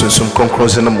oban sunsum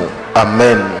konkrozene mu.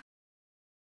 Amen.